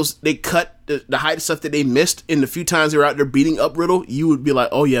 they cut the height of stuff that they missed in the few times they were out there beating up Riddle, you would be like,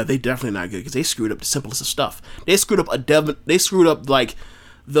 oh yeah, they definitely not good because they screwed up the simplest of stuff. They screwed up like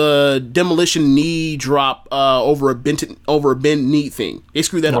the demolition knee drop over a bent knee thing. They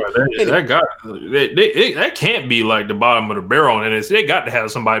screwed that up. That can't be like the bottom of the barrel, and they got to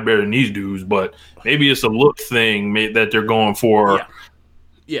have somebody better than these dudes. But maybe it's a look thing that they're going for.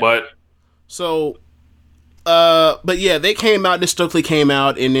 Yeah. But so, but yeah, they came out. This Stokely came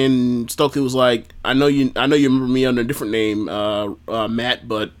out, and then Stokely was like, "I know you remember me under a different name, Matt,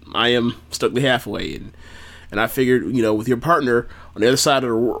 but I am Stokely Hathaway." And I figured, with your partner on the other side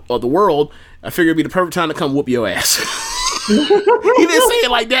of the world, I figured it'd be the perfect time to come whoop your ass. He didn't say it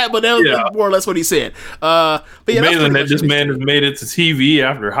like that, but that was more or less what he said. But yeah, amazing that this man has made it to TV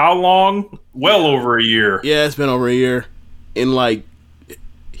after how long? Well over a year. Yeah, it's been over a year. And like,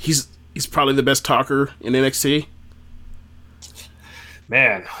 he's probably the best talker in NXT.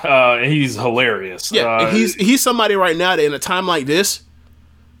 Man, he's hilarious. Yeah, and he's somebody right now that in a time like this,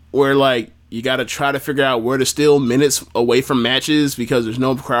 where like, you got to try to figure out where to steal minutes away from matches because there's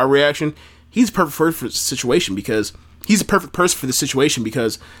no crowd reaction. He's perfect for the situation because he's a perfect person for the situation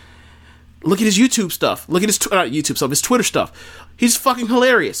because look at his YouTube stuff. Look at his not YouTube stuff, his Twitter stuff. He's fucking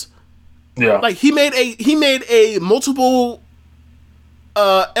hilarious. Yeah, like he made a multiple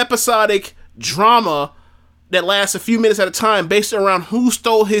episodic drama that lasts a few minutes at a time based around who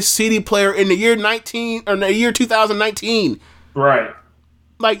stole his CD player in the year 2019. Right.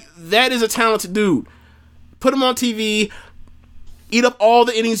 Like, that is a talented dude. Put him on TV, eat up all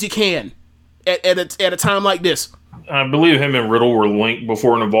the innings you can at a time like this. I believe him and Riddle were linked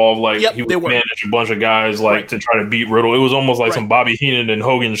before and involved. Like, he would manage a bunch of guys to try to beat Riddle. It was almost like some Bobby Heenan and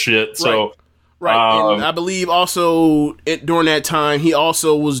Hogan shit. So, right. And I believe also during that time, he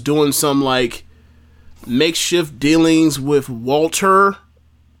also was doing some like makeshift dealings with Walter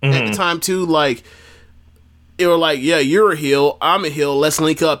at the time too. Like, they were like, yeah, you're a heel, I'm a heel, let's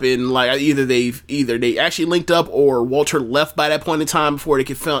link up. And like either they actually linked up or Walter left by that point in time before they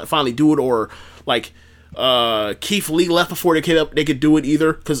could finally do it, or like Keith Lee left before they could do it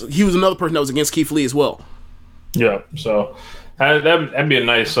either, because he was another person that was against Keith Lee as well. Yeah, so that'd be a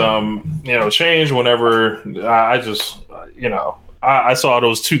nice change. Whenever I saw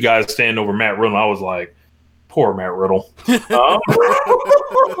those two guys stand over Matt Riddle, I was like, poor Matt Riddle.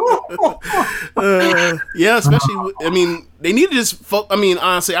 Yeah, especially, I mean, they need to just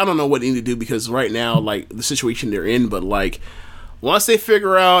honestly, I don't know what they need to do, because right now, like, the situation they're in, but like, once they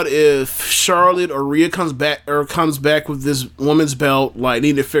figure out if Charlotte or Rhea comes back with this woman's belt, like, they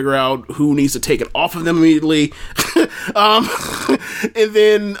need to figure out who needs to take it off of them immediately. And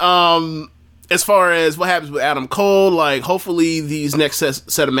then, as far as what happens with Adam Cole, like, hopefully these next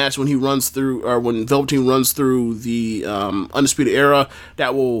set of matches when he runs through, or when Velveteen runs through the Undisputed Era,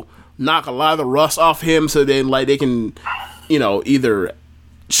 that will knock a lot of the rust off him, so then like they can, either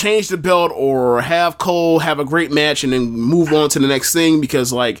change the belt or have Cole have a great match and then move on to the next thing.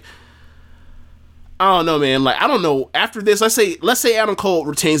 Because like, I don't know, man. Like, I don't know. After this, let's say Adam Cole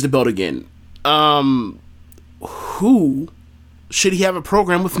retains the belt again. Who should he have a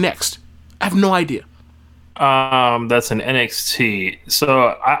program with next? I have no idea. That's an NXT.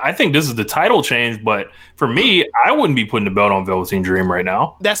 So I think this is the title change, but for me, I wouldn't be putting the belt on Velveteen Dream right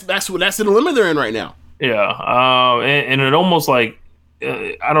now. That's the dilemma they're in right now. Yeah. And it almost like,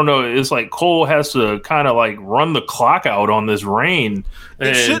 I don't know, it's like Cole has to kind of like run the clock out on this reign.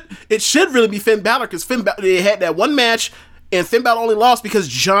 It should really be Finn Balor, because they had that one match and Finn Balor only lost because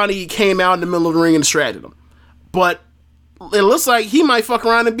Johnny came out in the middle of the ring and distracted him. But it looks like he might fuck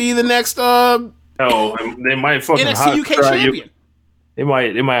around and be the next they might fucking NXT UK champion. They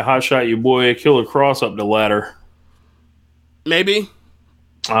might hot shot your boy Killer Cross up the ladder. Maybe.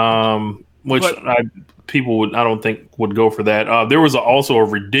 People I don't think would go for that. There was also a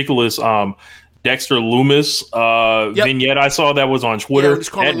ridiculous Dexter Lumis vignette I saw that was on Twitter.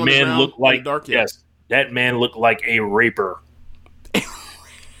 That man looked like that man looked like a raper.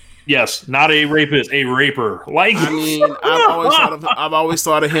 Yes, not a rapist, a raper. Like, I mean, I've always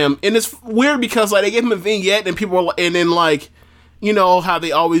thought of him, and it's weird because like they gave him a vignette, and people were, and then like you know how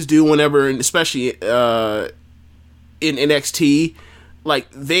they always do whenever, and especially in NXT, like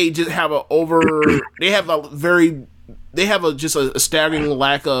they just have just a staggering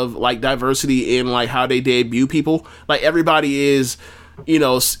lack of like diversity in like how they debut people. Like everybody is, you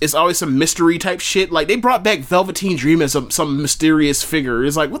know, it's always some mystery type shit. Like they brought back Velveteen Dream as some mysterious figure.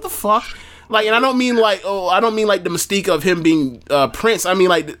 It's like, what the fuck? Like, and I don't mean like the mystique of him being Prince. I mean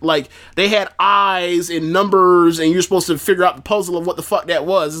like they had eyes and numbers, and you're supposed to figure out the puzzle of what the fuck that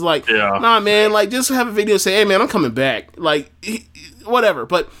was. It's like, nah, man. Like, just have a video say, hey, man, I'm coming back. Like, whatever.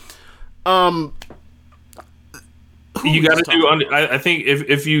 But, you got to do. I think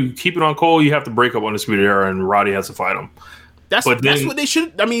if you keep it on Cole, you have to break up Undisputed Era, and Roddy has to fight him. That's what they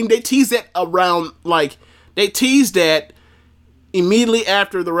should. I mean, they teased that around. Like, they teased that immediately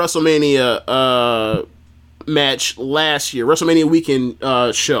after the WrestleMania match last year, WrestleMania weekend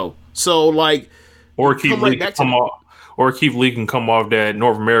show. So like, or Keith Lee can come off, that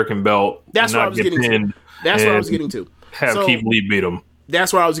North American belt. That's what I was getting to. That's what I was getting to. Have Keith Lee beat him.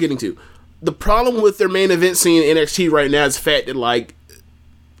 That's what I was getting to. The problem with their main event scene in NXT right now is the fact that like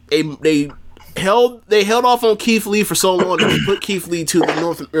they held off on Keith Lee for so long that they put Keith Lee to the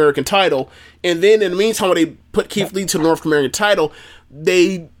North American title, and then in the meantime when they put Keith Lee to the North American title,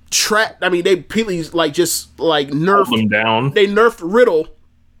 they completely like just like nerfed him down. They nerfed Riddle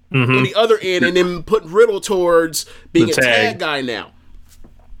on the other end, and then put Riddle towards being a tag guy now.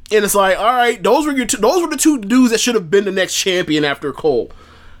 And it's like, all right, those were the two dudes that should have been the next champion after Cole.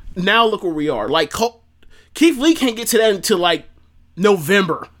 Now look where we are. Like Keith Lee can't get to that until like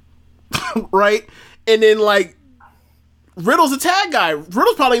November. Right? And then like Riddle's a tag guy.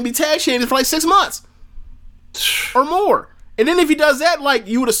 Riddle's probably gonna be tag champion for like 6 months or more. And then if he does that, like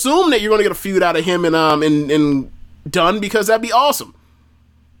you would assume that you're gonna get a feud out of him and Dunn, because that'd be awesome.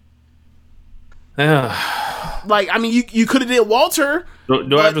 Yeah. Like, I mean, you could have did Walter.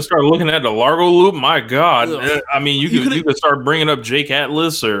 Do I have to start looking at the Largo loop? My God. I mean, you could start bringing up Jake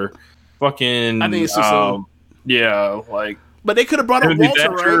Atlas or fucking. I think it's too yeah, like. But they could have brought up Walter,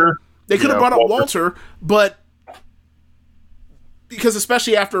 right? They could have brought up Walter, but because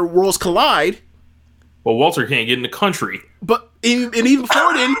especially after Worlds Collide. Well, Walter can't get in the country. But even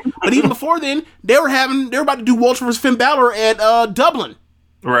before then, they were about to do Walter versus Finn Balor at Dublin.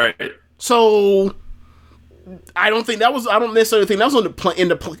 Right. So I don't necessarily think that was in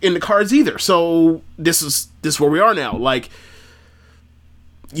the cards either. So this is where we are now. Like,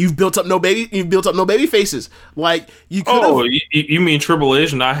 you've built up no baby faces. Like, you could. Oh, you mean Triple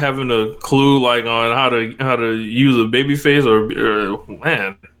H not having a clue like on how to use a baby face or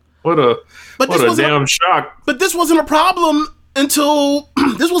man, what a damn shock. But this wasn't a problem until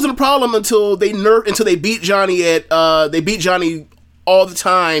they beat Johnny all the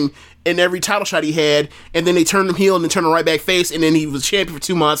time in every title shot he had, and then they turned him heel and then turned him right back face, and then he was champion for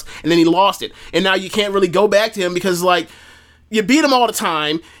 2 months, and then he lost it. And now you can't really go back to him because, like, you beat him all the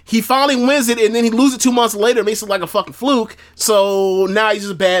time. He finally wins it, and then he loses it 2 months later. It makes it like a fucking fluke. So now he's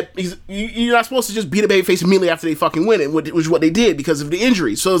just bad. You're not supposed to just beat a babyface immediately after they fucking win it, which is what they did because of the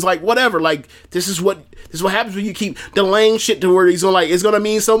injury. So it's like, whatever. Like, this is what happens when you keep delaying shit to where he's like, it's gonna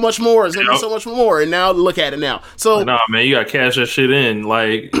mean so much more. It's gonna mean so much more. And now look at it now. So nah, man, you gotta cash that shit in.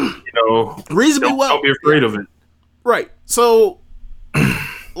 Like, reasonably well. Don't be afraid of it. Right. So.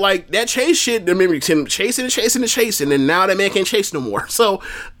 Like, that chase shit, I remember him chasing, and now that man can't chase no more. So,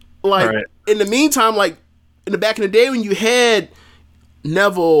 like, in the meantime, like, in the back in the day when you had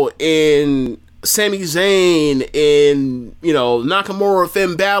Neville and Sami Zayn and, Nakamura,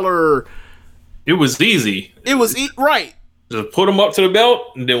 Finn Balor. It was easy. Right. Just put them up to the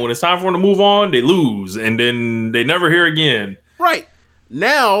belt, and then when it's time for them to move on, they lose, and then they never hear again. Right.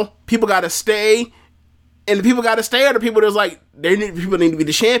 Now, people gotta stay. And the people got to stay, or the people that's like, people need to be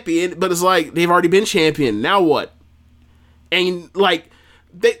the champion, but it's like, they've already been champion. Now what? And like,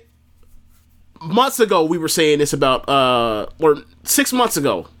 months ago, we were saying this about, or 7 months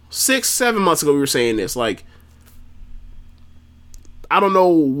ago, we were saying this. Like, I don't know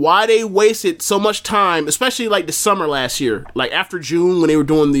why they wasted so much time, especially like the summer last year, like after June when they were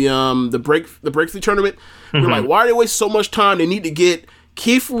doing the breakthrough tournament. We're like, why are they waste so much time? They need to get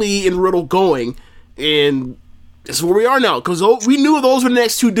Keith Lee and Riddle going. And this is where we are now, because we knew those were the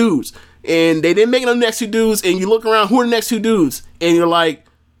next two dudes, and they didn't make them the next two dudes. And you look around, who are the next two dudes? And you're like,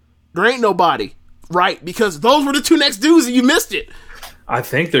 there ain't nobody, right? Because those were the two next dudes, and you missed it. I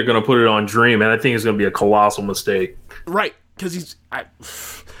think they're gonna put it on Dream, and I think it's gonna be a colossal mistake. Right? Because I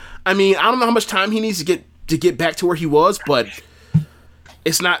mean, I don't know how much time he needs to get back to where he was, but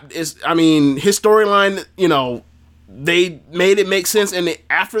it's not. I mean, his storyline, they made it make sense, and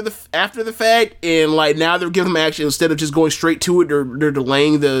after the fact, and like now they're giving them action instead of just going straight to it. They're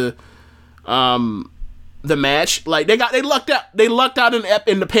delaying the match. Like they lucked out. They lucked out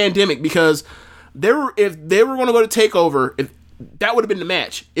in the pandemic because if they were going to go to TakeOver, if that would have been the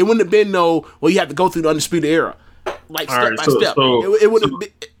match. It wouldn't have been you have to go through the Undisputed Era, like step by step. It would have been.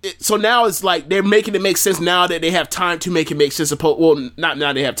 So now it's like they're making it make sense now that they have time to make it make sense. Well, not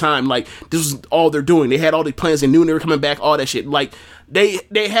now they have time. Like this was all they're doing. They had all these plans. They knew they were coming back. All that shit. Like they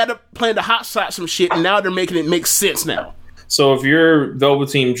had a plan to hot shot some shit, and now they're making it make sense now. So if you're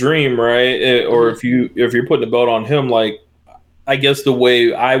Velveteen Dream, right, or if you're putting the belt on him, like I guess the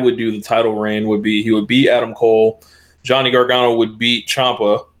way I would do the title reign would be he would beat Adam Cole, Johnny Gargano would beat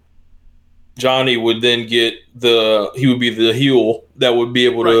Ciampa. Johnny would then he would be the heel that would be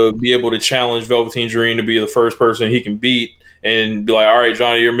able to challenge Velveteen Dream to be the first person he can beat and be like, all right,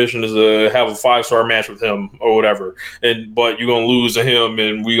 Johnny, your mission is to have a 5-star match with him or whatever. But you're going to lose to him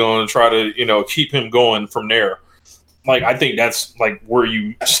and we're going to try to, keep him going from there. Like, I think that's like where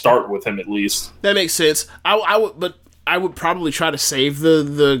you start with him at least. That makes sense. I would probably try to save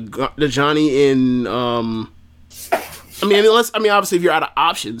the Johnny in, obviously if you're out of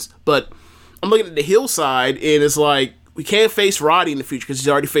options, but I'm looking at the heel side, and it's like we can't face Roddy in the future because he's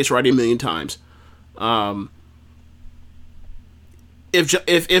already faced Roddy a million times. If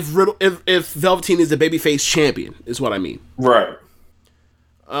Velveteen is the babyface champion, is what I mean. Right.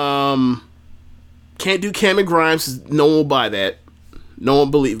 Can't do Cameron Grimes. No one will buy that. No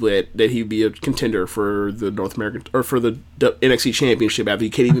one believe that he'd be a contender for the North American or for the NXT Championship after he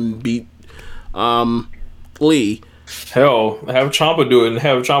can't even beat Lee. Hell, have Ciampa do it and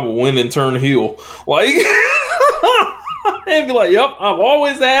have Ciampa win and turn heel. Like, and be like, yep, I'm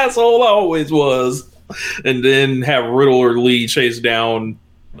always the asshole I always was. And then have Riddle or Lee chase down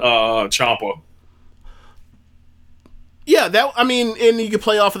Ciampa. Yeah, and you could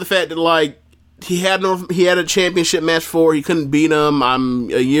play off of the fact that, like, he had a championship match he couldn't beat him.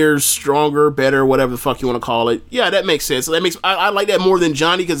 I'm a year stronger, better, whatever the fuck you want to call it. Yeah, that makes sense. I like that more than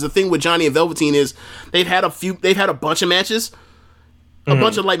Johnny, because the thing with Johnny and Velveteen is they've had a bunch of matches, a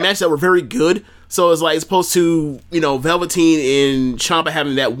bunch of like matches that were very good. So it's like, as opposed to Velveteen and Ciampa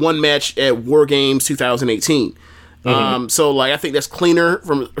having that one match at War Games 2018. So like I think that's cleaner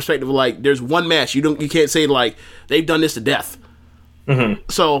from the perspective of like there's one match. You can't say like they've done this to death.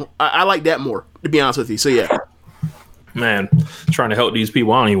 So I like that more, to be honest with you. So yeah, man, trying to help these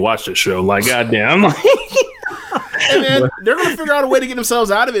people. I don't even watch this show. Like, goddamn. And then they're gonna figure out a way to get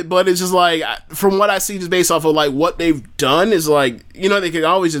themselves out of it. But it's just like, from what I see, just based off of like what they've done, is like, they could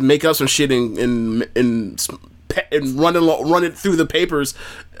always just make up some shit and run it through the papers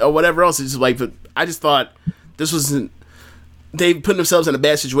or whatever else. It's just like, but I just thought this wasn't. They put themselves in a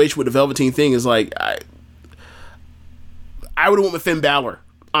bad situation with the Velveteen thing. Is like I would have went with Finn Balor,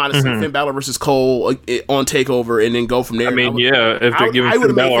 honestly. Finn Balor versus Cole on TakeOver, and then go from there. I mean, if they're giving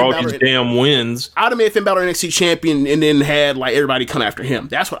Finn Balor all these damn wins. I would have made Finn Balor NXT champion and then had like everybody come after him.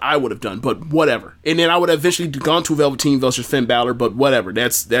 That's what I would have done, but whatever. And then I would have eventually gone to Velveteen versus Finn Balor, but whatever.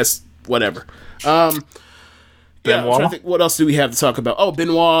 That's whatever. I'm trying to think, what else do we have to talk about? Oh,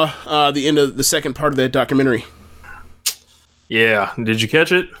 Benoit, the end of the second part of that documentary. Yeah. Did you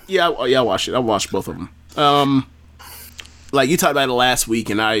catch it? Yeah, I watched it. I watched both of them. Like, you talked about it last week,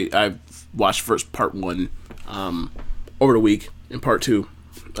 and I watched first part 1 over the week, and part 2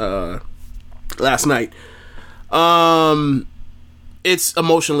 last night. It's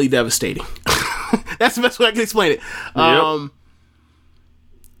emotionally devastating. That's the best way I can explain it. Yep.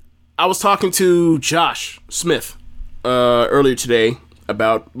 I was talking to Josh Smith earlier today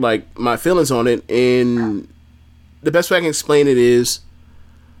about like my feelings on it, and the best way I can explain it is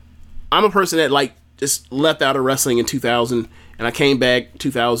I'm a person that like just left out of wrestling in 2000, and I came back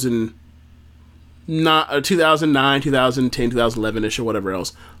 2009, 2010, 2011ish or whatever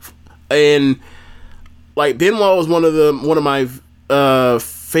else. And like Benoit was one of my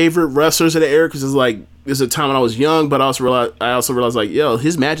favorite wrestlers of the era, because it's like this is a time when I was young, but I also realized like, yo,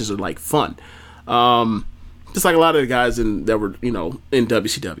 his matches are like fun, just like a lot of the guys that were in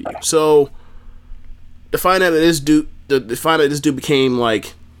WCW. So to find out that this dude became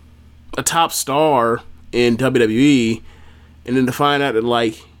like a top star in WWE, and then to find out that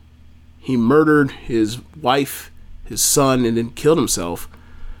like he murdered his wife, his son, and then killed himself,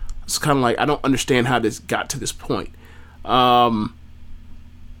 it's kind of like, I don't understand how this got to this point. I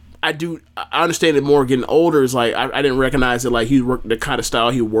understand it more getting older. Is like I didn't recognize that like he worked the kind of style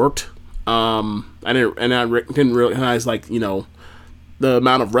he worked. I didn't recognize like the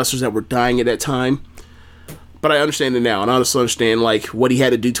amount of wrestlers that were dying at that time. But I understand it now, and I also understand like what he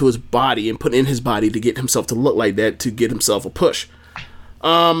had to do to his body and put in his body to get himself to look like that, to get himself a push.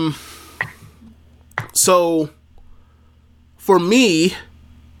 So for me,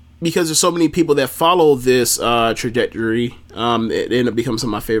 because there's so many people that follow this trajectory, it ended up becoming some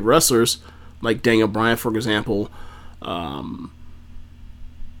of my favorite wrestlers, like Daniel Bryan, for example. Some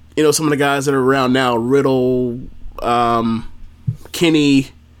of the guys that are around now, Riddle, Kenny,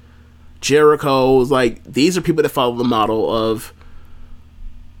 Jericho, like, these are people that follow the model of,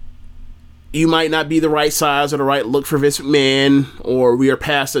 you might not be the right size or the right look for Vince McMahon, or we are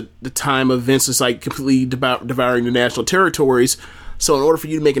past the time of Vince is like completely devouring the national territories. So in order for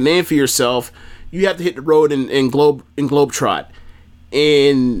you to make a name for yourself, you have to hit the road and globetrot.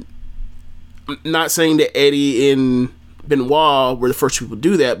 And I'm not saying that Eddie and Benoit were the first people to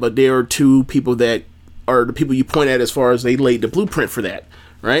do that, but they are two people that are the people you point at as far as they laid the blueprint for that,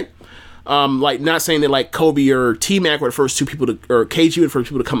 right? Like, not saying that like Kobe or T-Mac were the first two people to, or KG were the first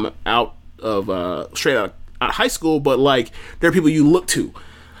people to come out of straight out of high school, but like they're people you look to.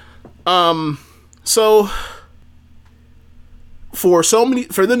 So for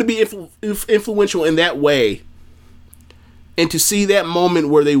them to be influential in that way, and to see that moment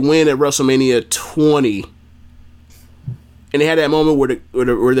where they win at WrestleMania 20, and they had that moment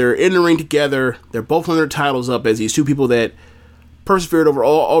where they're in the ring together, they're both holding their titles up as these two people that persevered over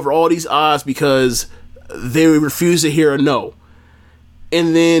all these odds because they refused to hear a no.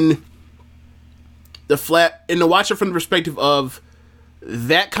 And then to watch it from the perspective of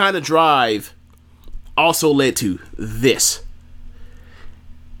that kind of drive also led to this.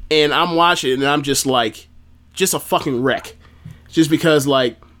 And I'm watching and I'm just like, just a fucking wreck. Just because,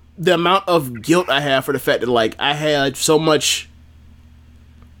 like, the amount of guilt I have for the fact that, like, I had so much.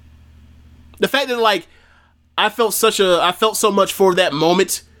 The fact that, like, I felt so much for that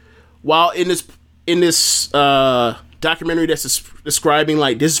moment while in this documentary that's describing,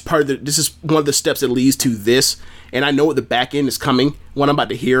 like, this is one of the steps that leads to this, and I know what the back end is coming, what I'm about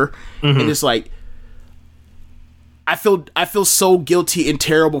to hear, and it's like, I feel so guilty and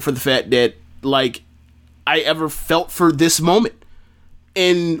terrible for the fact that, like, I ever felt for this moment.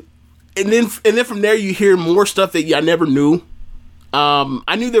 And then from there you hear more stuff that I never knew.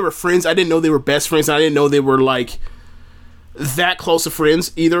 I knew they were friends. I didn't know they were best friends. I didn't know they were like that close of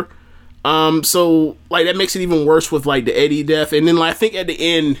friends either. So like that makes it even worse with like the Eddie death. And then like, I think at the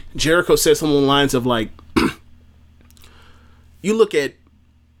end Jericho said something along the lines of like, you look at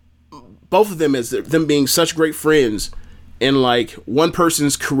both of them as them being such great friends, and like one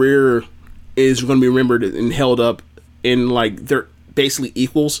person's career is going to be remembered and held up in like they're basically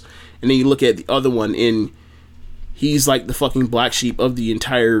equals, and then you look at the other one and he's like the fucking black sheep of the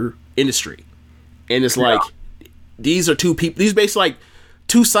entire industry, and it's like these are two people, these basically like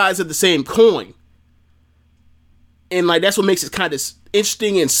two sides of the same coin, and like that's what makes it kind of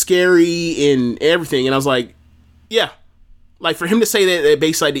interesting and scary and everything. And I was like, yeah, like for him to say that at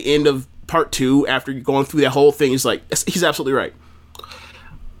basically like the end of part 2 after going through that whole thing, is like, he's absolutely right.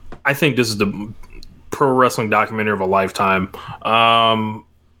 I think this is the pro wrestling documentary of a lifetime.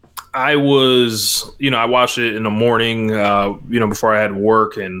 I was, I watched it in the morning, before I had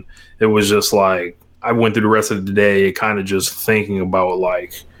work, and it was just like, I went through the rest of the day kind of just thinking about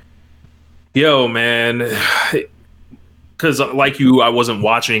like, yo, man, because like you, I wasn't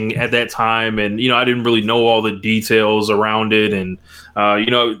watching at that time, and, I didn't really know all the details around it. And,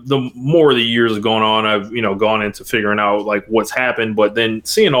 the more the years have gone on, I've, gone into figuring out like what's happened, but then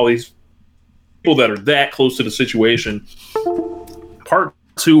seeing all these people that are that close to the situation, part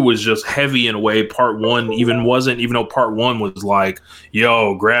 2 was just heavy in a way part 1 even wasn't, even though part 1 was like,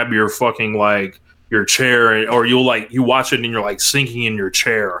 yo, grab your fucking like your chair, or you watch it and you're like sinking in your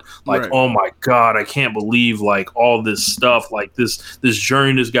chair, like, right. Oh my God, I can't believe like all this stuff, like this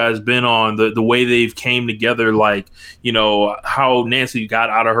journey this guy's been on, the way they've came together, like, how Nancy got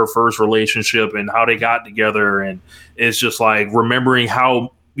out of her first relationship and how they got together, and it's just like remembering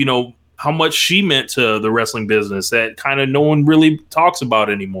how much she meant to the wrestling business that kind of no one really talks about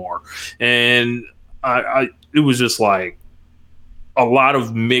anymore. And it was just like a lot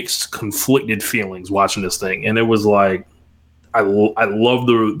of mixed, conflicted feelings watching this thing. And it was like, I love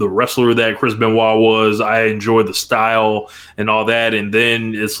the wrestler that Chris Benoit was. I enjoy the style and all that. And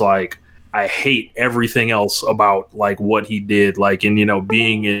then it's like, I hate everything else about like what he did. Like, and,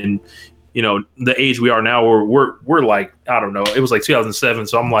 being in, the age we are now, we're like, I don't know, it was like 2007.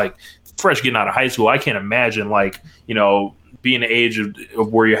 So I'm like fresh getting out of high school. I can't imagine like, be in the age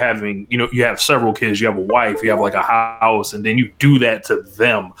of where you're having, you know, you have several kids, you have a wife, you have like a house, and then you do that to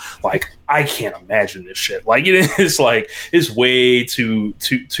them. Like, I can't imagine this shit. Like, it's like, it's way too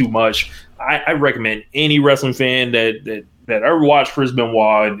much. I recommend any wrestling fan that ever watched Chris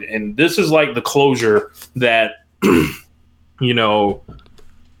Benoit, and this is like the closure that, you know,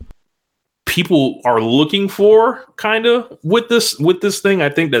 people are looking for, kind of, with this thing. I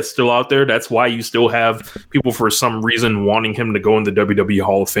think that's still out there. That's why you still have people for some reason wanting him to go in the WWE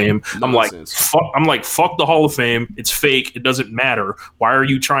Hall of Fame. I'm like, fuck the Hall of Fame. It's fake. It doesn't matter. Why are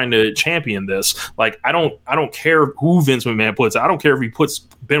you trying to champion this? Like, I don't care who Vince McMahon puts. I don't care if he puts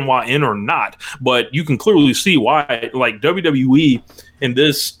Benoit in or not. But you can clearly see why. Like, WWE in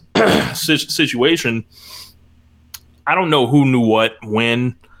this situation, I don't know who knew what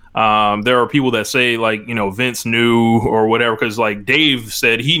when. There are people that say, like, you know, Vince knew or whatever, because like Dave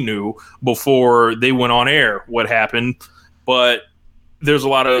said he knew before they went on air what happened, but there's a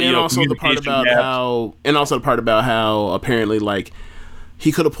lot of, you know, also the part about how apparently, like,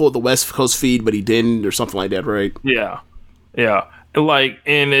 he could have pulled the West Coast feed but he didn't, or something like that, right? Yeah Like,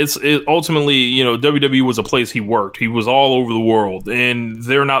 and it ultimately, you know, WWE was a place he worked. He was all over the world, and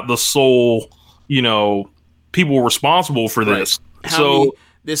they're not the sole, you know, people responsible for this. Right.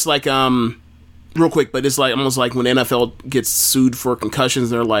 This, like, real quick, but it's like almost like when NFL gets sued for concussions,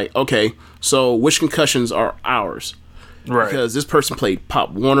 they're like, okay, so which concussions are ours? Right. Because this person played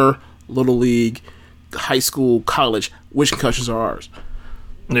Pop Warner, Little League, high school, college. Which concussions are ours?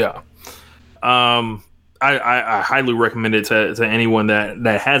 Yeah. I highly recommend it to anyone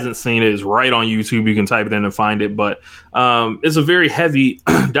that hasn't seen it. It's right on YouTube. You can type it in and find it. But it's a very heavy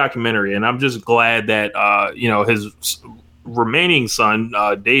documentary, and I'm just glad that you know, his remaining son,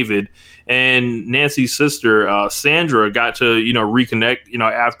 David, and Nancy's sister, Sandra, got to, you know, reconnect, you know,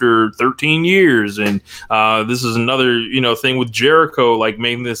 after 13 years. And this is another, you know, thing with Jericho, like,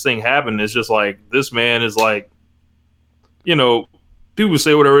 making this thing happen. It's just like, this man is like, you know, people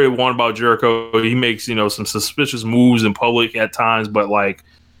say whatever they want about Jericho. He makes, you know, some suspicious moves in public at times, but like,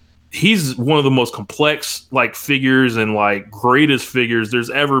 he's one of the most complex, like, figures and like greatest figures there's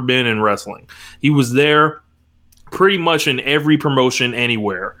ever been in wrestling. He was there pretty much in every promotion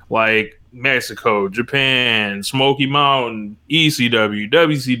anywhere, like Mexico, Japan, Smoky Mountain, ECW,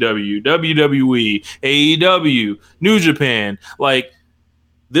 WCW, WWE, AEW, New Japan. Like,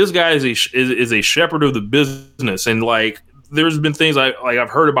 this guy is a shepherd of the business, and like, there's been things I've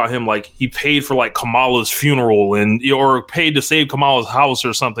heard about him, like he paid for like Kamala's funeral, and or paid to save Kamala's house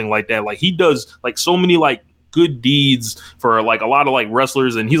or something like that. Like, he does like so many like good deeds for like a lot of like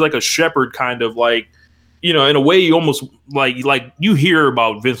wrestlers, and he's like a shepherd, kind of like, you know, in a way, you almost like you hear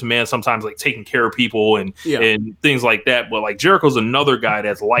about Vince McMahon sometimes, like, taking care of people and things like that. But like, Jericho's another guy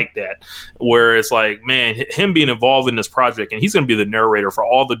that's like that, where it's like, man, him being involved in this project, and he's going to be the narrator for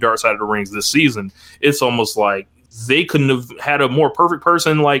all the Dark Side of the Rings this season. It's almost like they couldn't have had a more perfect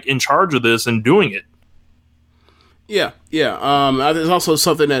person like in charge of this and doing it. Yeah. There's also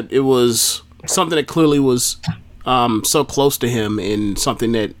something that clearly was so close to him, and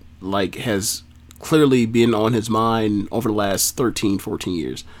something that like has clearly been on his mind over the last 13, 14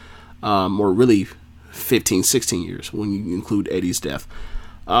 years, or really 15, 16 years when you include Eddie's death.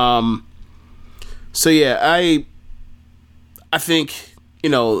 So yeah, I think, you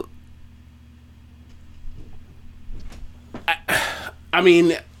know, I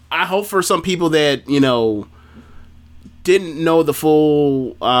mean, I hope for some people that, you know, didn't know the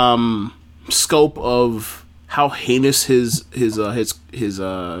full scope of how heinous his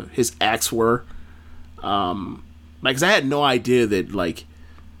acts were. Like, 'cause I had no idea that, like,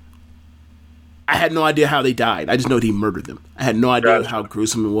 I had no idea how they died. I just know that he murdered them. I had no idea how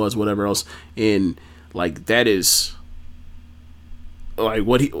gruesome it was, whatever else. And like, that is like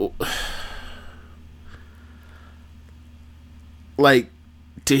what he, like,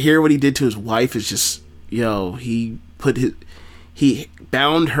 to hear what he did to his wife is just, yo, he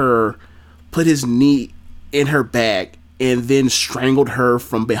bound her, put his knee in her back, and then strangled her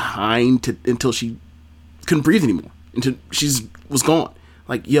from behind until she couldn't breathe anymore, until she was gone.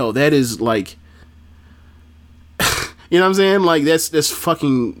 Like, yo, that is like, you know what I'm saying? Like, that's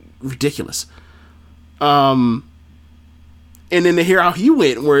fucking ridiculous. And then to hear how he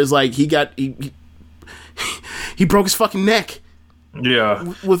went, where it's like he broke his fucking neck. Yeah,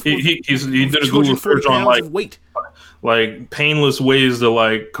 he did a Google search on like painless ways to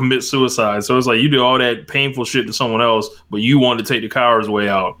like commit suicide. So it's like, you do all that painful shit to someone else, but you want to take the coward's way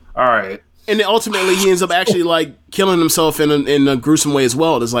out. All right. And then ultimately he ends up actually like killing himself in a gruesome way as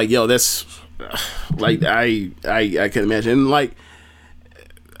well. It's like, yo, that's like, I can imagine. And like,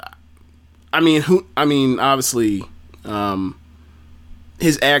 I mean, obviously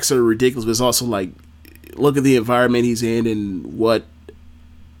his acts are ridiculous, but it's also like, look at the environment he's in and what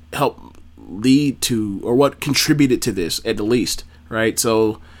helped lead to, or what contributed to this, at the least, right?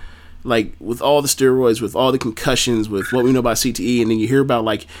 So, like, with all the steroids, with all the concussions, with what we know about CTE, and then you hear about,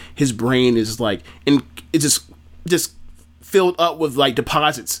 like, his brain is, like, and it's just filled up with, like,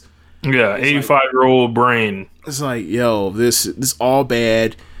 deposits. Yeah, 85-year-old brain. It's like, yo, this all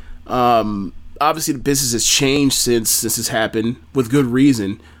bad. Obviously, the business has changed since this has happened, with good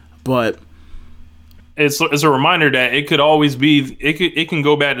reason, but it's a reminder that it could always be, it can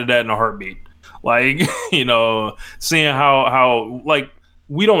go back to that in a heartbeat. Like, you know, seeing how like,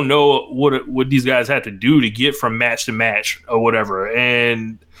 we don't know what these guys had to do to get from match to match or whatever,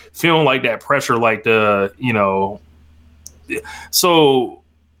 and feeling like that pressure, like you know, so.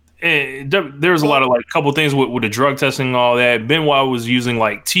 And there's a lot of like couple things with the drug testing and all that. Benoit was using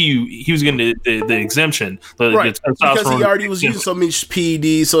like he was getting the exemption, right? The because he already was using so many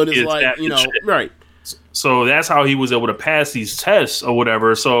PEDs, so it's like, you know, right. So that's how he was able to pass these tests or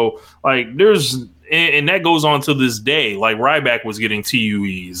whatever. So like and that goes on to this day. Like Ryback was getting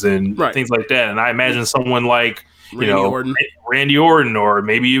TUEs and things like that. And I imagine someone like Randy Orton, or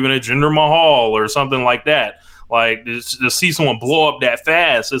maybe even a Jinder Mahal or something like that. Like, to see someone blow up that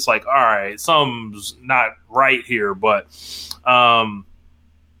fast, it's like, all right, something's not right here. But,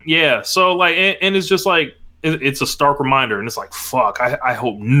 yeah. So, like, and it's just like, it's a stark reminder. And it's like, fuck, I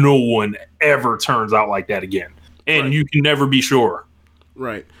hope no one ever turns out like that again. And you can never be sure.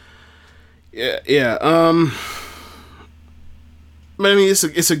 Right. Yeah. But I mean,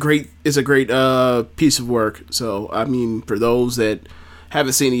 it's a great piece of work. So, I mean, for those that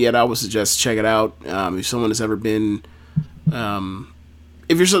haven't seen it yet, I would suggest check it out. If someone has ever been,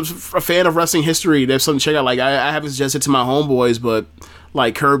 if you're a fan of wrestling history, there's something to check out. Like, I haven't suggested to my homeboys, but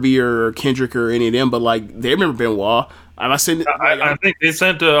like Kirby or Kendrick or any of them, but like they remember Benoit. I think they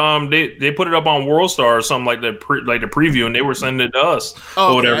sent they put it up on World Star or something like that, like the preview, and they were sending it to us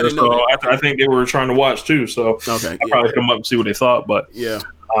or whatever. So I think they were trying to watch too. So I'll probably come up and see what they thought. But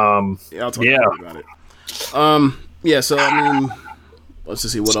I'll talk about it. So I mean. Let's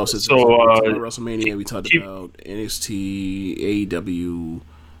just see what else is WrestleMania. We talked about NXT, AEW.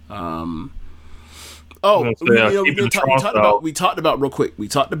 We talked about real quick. We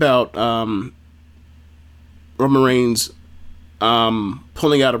talked about Roman Reigns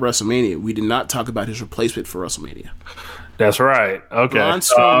pulling out of WrestleMania. We did not talk about his replacement for WrestleMania. That's right. Okay. Braun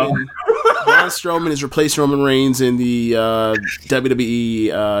Strowman is replacing Roman Reigns in the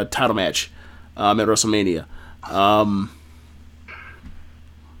WWE title match at WrestleMania.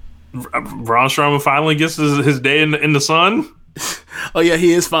 Braun Strowman finally gets his day in the sun. Oh yeah,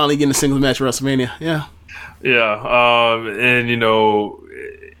 he is finally getting a singles match at WrestleMania. Yeah. And you know,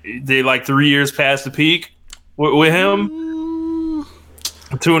 they like 3 years past the peak with him.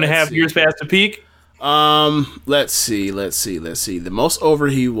 2.5 years past the peak. Let's see. The most over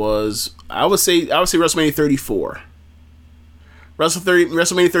he was, I would say WrestleMania 34.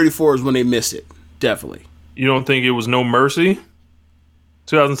 WrestleMania 34 is when they missed it. Definitely. You don't think it was No Mercy?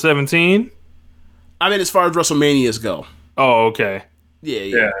 2017? I mean, as far as WrestleManias go. Oh, okay.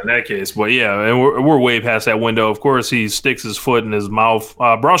 Yeah, in that case. But yeah, and we're way past that window. Of course, he sticks his foot in his mouth.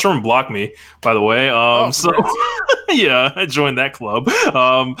 Braun Strowman blocked me, by the way. So yeah, I joined that club.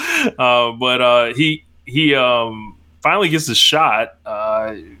 But he finally gets his shot.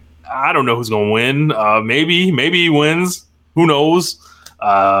 I don't know who's going to win. Maybe he wins. Who knows?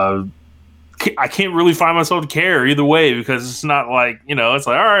 I can't really find myself to care either way, because it's not like, you know, it's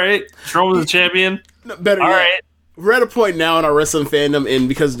like, all right, Strowman's the champion. All right. We're at a point now in our wrestling fandom, and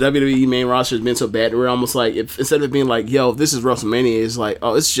because WWE main roster has been so bad, we're almost like, instead of being like, yo, this is WrestleMania, it's like,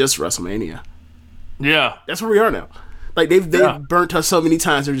 oh, it's just WrestleMania. Yeah. That's where we are now. Like, they've burnt us so many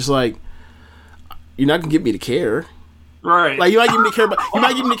times, they're just like, you're not going to get me to care. Right. Like, you might get me to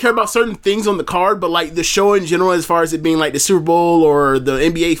care about certain things on the card, but like the show in general, as far as it being like the Super Bowl or the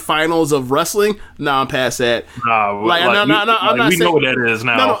NBA Finals of wrestling, I'm past that. We know what that is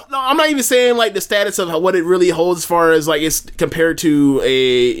now. No, I'm not even saying like the status of what it really holds as far as like it's compared to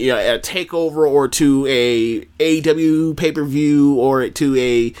a takeover or to a AEW pay-per-view or to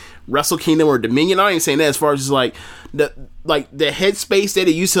a Wrestle Kingdom or Dominion. I'm not even saying that as far as just like the headspace that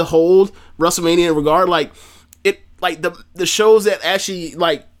it used to hold WrestleMania in regard, like the shows that actually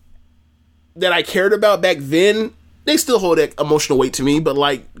like that I cared about back then, they still hold that emotional weight to me. But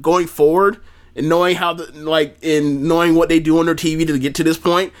like going forward and knowing knowing what they do on their TV to get to this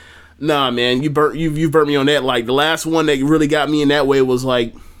point, nah, man, you burnt me on that. Like the last one that really got me in that way was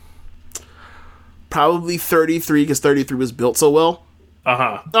like probably 33, because 33 was built so well.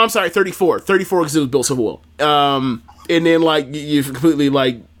 Uh-huh. No, I'm sorry, 34. 34 because it was Bill Civil. And then like you completely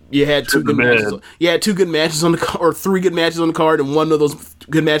like you had two good matches. You had 2 good matches on the card, or 3 good matches on the card, and one of those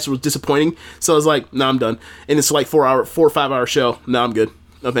good matches was disappointing. So I was like, "No, I'm done." And it's like 4 or 5 hour show. No, I'm good.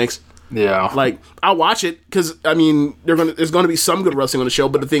 No thanks. Yeah. Like I'll watch it because I mean there's gonna be some good wrestling on the show,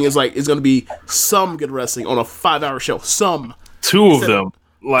 but the thing is like it's gonna be some good wrestling on a 5 hour show. Some 2 of them.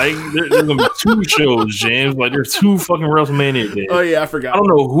 Like there's gonna be 2 shows, James. Like there's 2 fucking WrestleMania days. Oh yeah, I forgot. I don't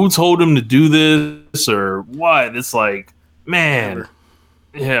know who told him to do this or what. It's like, man.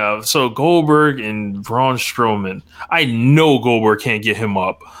 Yeah, so Goldberg and Braun Strowman. I know Goldberg can't get him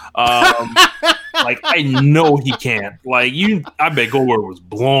up. Like I know he can't. Like I bet Goldberg was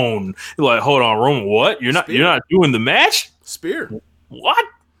blown. Like, hold on, Roman, what? You're not doing the match? Spear. What?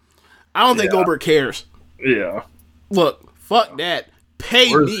 I don't think Goldberg cares. Yeah. Look, fuck that.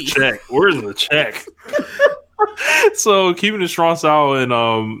 Pay Where's me. the check? Where's the check? So keeping it strong style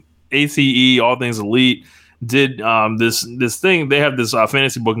and ACE, All Things Elite, did this thing. They have this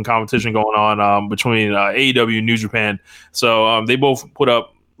fantasy booking competition going on between AEW and New Japan. So they both put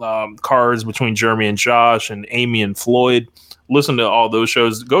up cards between Jeremy and Josh and Amy and Floyd. Listen to all those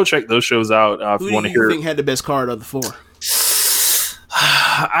shows. Go check those shows out if you want to hear. Who do you think had the best card of the 4?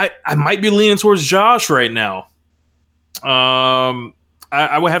 I might be leaning towards Josh right now.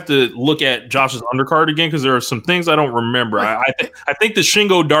 I would have to look at Josh's undercard again because there are some things I don't remember. I think the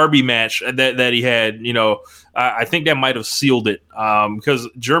Shingo Darby match that he had, I think that might have sealed it because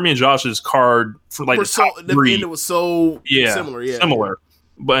Jeremy and Josh's card for like the end was so similar.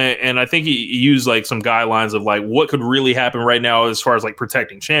 But I think he used like some guidelines of like what could really happen right now as far as like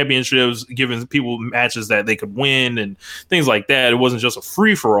protecting championships, giving people matches that they could win and things like that. It wasn't just a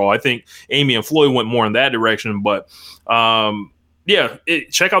free for all. I think Amy and Floyd went more in that direction, but.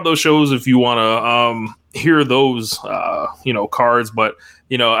 Check out those shows if you want to hear those, cards. But,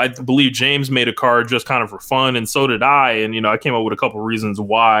 I believe James made a card just kind of for fun, and so did I. And, I came up with a couple of reasons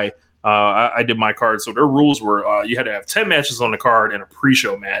why I did my card. So their rules were you had to have 10 matches on the card and a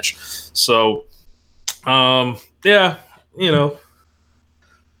pre-show match. So, Do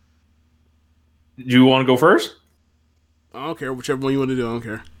you want to go first? I don't care. Whichever one you want to do, I don't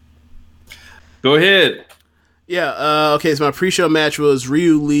care. Go ahead. Yeah, okay, so my pre-show match was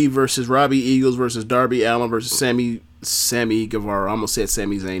Ryu Lee versus Robbie Eagles versus Darby Allin versus Sammy Guevara. I almost said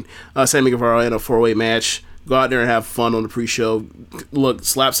Sami Zayn. Sammy Guevara in a 4-way match. Go out there and have fun on the pre-show. Look,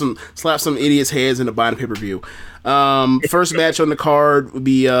 slap some idiots' heads in the bottom pay-per-view. First match on the card would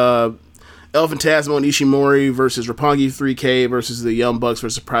be El Phantasmo and Ishimori versus Roppongi 3K versus the Young Bucks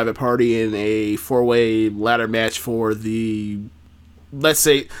versus Private Party in a 4-way ladder match for the... Let's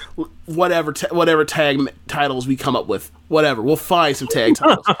say whatever tag titles we come up with. Whatever. We'll find some tag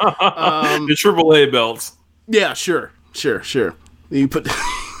titles. The AAA belts. Yeah, sure. You put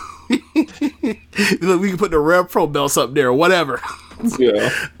look, we can put the Rev Pro belts up there. Whatever. Yeah.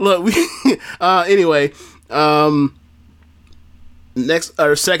 Look, anyway. Next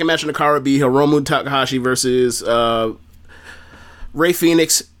or second match on the card would be Hiromu Takahashi versus Ray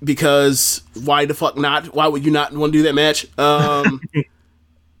Phoenix, because why the fuck not? Why would you not want to do that match?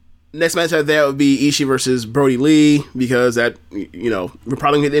 Next match after that would be Ishii versus Brody Lee, because that, we're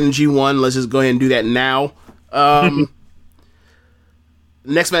probably going to get in G1. Let's just go ahead and do that now.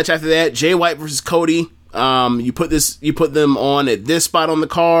 Next match after that, Jay White versus Cody. You put them on at this spot on the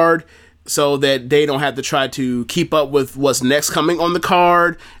card so that they don't have to try to keep up with what's next coming on the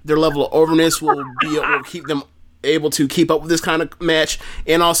card. Their level of overness will keep them able to keep up with this kind of match,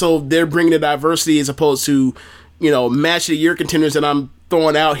 and also they're bringing the diversity as opposed to match of the year contenders that I'm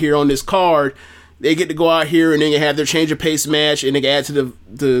throwing out here on this card. They get to go out here and then have their change of pace match, and they can add to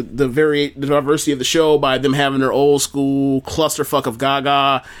the diversity of the show by them having their old school clusterfuck of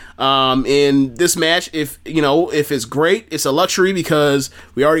Gaga. In this match, if it's great, it's a luxury because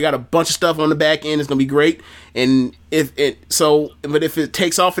we already got a bunch of stuff on the back end. It's gonna be great, and if it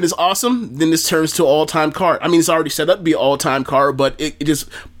takes off and is awesome, then this turns to an all-time card. I mean, it's already set up to be an all-time card, but it just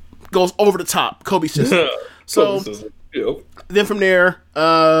goes over the top. Kobe system. So then from there,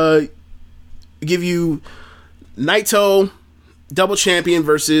 give you Naito, double champion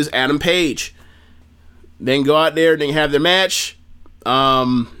versus Adam Page. Then go out there and then have their match.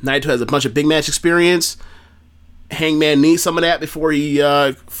 Naito has a bunch of big match experience. Hangman needs some of that before he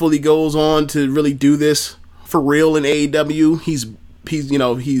fully goes on to really do this for real in AEW.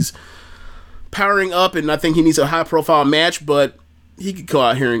 He's powering up, and I think he needs a high profile match, but he can go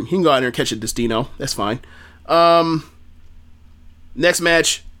out here and catch a Destino. That's fine. Next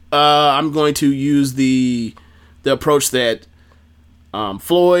match, I'm going to use the approach that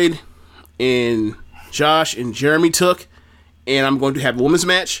Floyd and Josh and Jeremy took, and I'm going to have a women's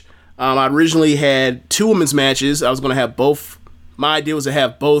match. I originally had 2 women's matches. I was going to have both. My idea was to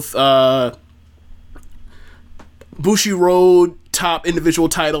have both Bushiroad top individual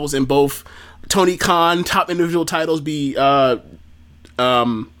titles and both Tony Khan top individual titles be on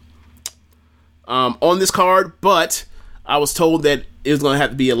this card, but I was told that it was going to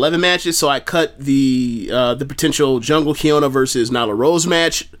have to be 11 matches, so I cut the potential Jungle Kiona versus Nyla Rose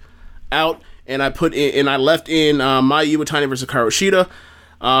match out, and I put in, and I left in Mayu Iwatani versus Hikaru Shida.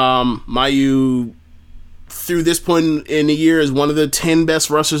 Mayu, through this point in the year, is one of the 10 best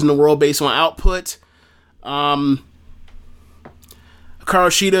wrestlers in the world based on output. Hikaru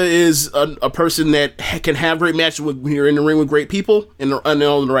Shida is a person that can have great matches when you're in the ring with great people and in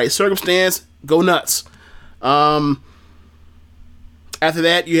the right circumstance. Go nuts. After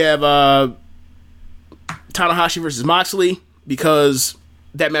that, you have Tanahashi versus Moxley, because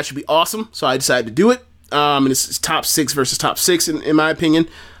that match would be awesome, so I decided to do it. And it's top 6 versus top 6, in my opinion.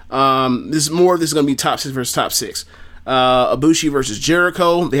 This is going to be top 6 versus top 6. Ibushi versus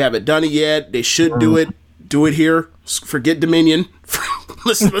Jericho. They haven't done it yet. They should do it. Do it here. Forget Dominion.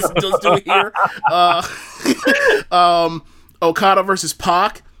 let's do it here. Okada versus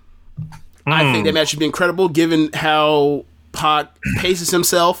Pac. I think that match should be incredible, given how Pac paces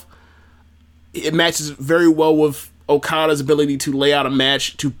himself. It matches very well with Okada's ability to lay out a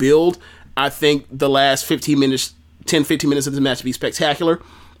match, to build. I think the last 15 minutes of the match would be spectacular.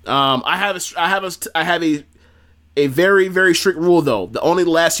 I have a very, very strict rule, though. The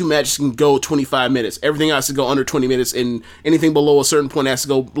last 2 matches can go 25 minutes. Everything has to go under 20 minutes, and anything below a certain point has to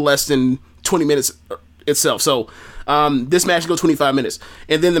go less than 20 minutes itself. So this match will go 25 minutes.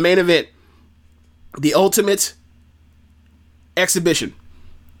 And then the main event, the ultimate exhibition.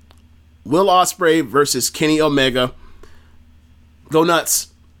 Will Ospreay versus Kenny Omega. Go nuts.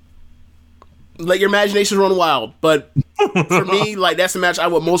 Let your imagination run wild. But for me, that's the match I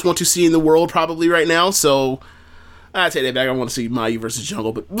would most want to see in the world probably right now. So I take that back. I want to see Mayu versus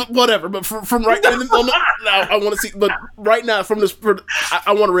Jungle, but whatever. But from right now, I want to see. But right now,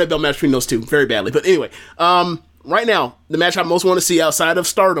 I want a red belt match between those two very badly. But anyway, right now, the match I most want to see outside of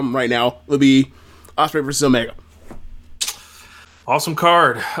Stardom right now would be Ospreay versus Omega. Awesome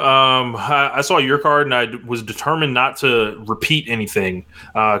card. I saw your card, and I was determined not to repeat anything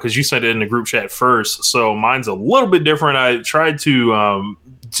because you said it in the group chat first. So mine's a little bit different. I tried to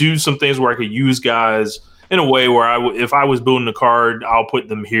do some things where I could use guys in a way where if I was building a card, I'll put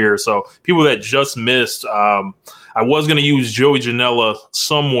them here. So people that just missed, I was going to use Joey Janela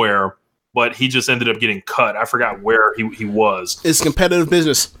somewhere, but he just ended up getting cut. I forgot where he was. It's competitive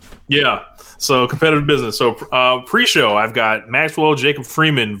business. Yeah. So competitive business. So pre-show, I've got Maxwell Jacob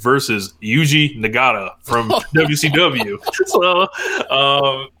Freeman versus Yuji Nagata from WCW. So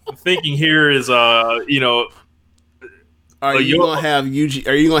thinking here is, Are you gonna have Yuji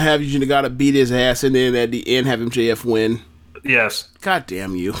Nagata beat his ass and then at the end have MJF win? Yes. God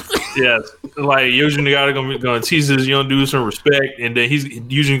damn you. Yes. Like Yuji Nagata gonna tease his young dude some respect, and then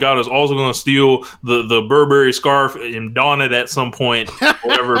Yuji Nagata is also gonna steal the Burberry scarf and don it at some point,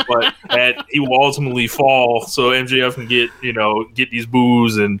 whatever. But he will ultimately fall, so MJF can get these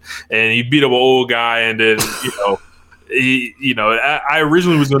boos, and he beat up an old guy, and then I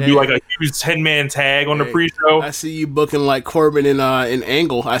originally was gonna do like a huge 10-man tag on the pre-show. I see you booking like Corbin in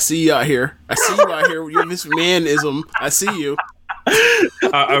Angle. I see you out here. You're Miss Manism. I see you.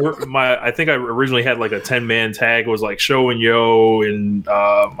 I think I originally had like a 10-man tag. It was like Show and Yo and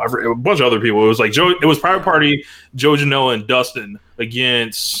a bunch of other people. It was like It was Private Party, Joe Janela, and Dustin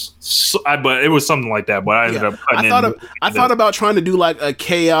against. But it was something like that. But I ended up cutting I thought about trying to do like a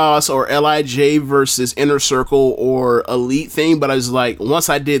Chaos or LIJ versus Inner Circle or Elite thing. But I was like, once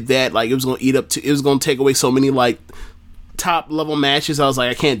I did that, like it was going to take away so many like top level matches. I was like,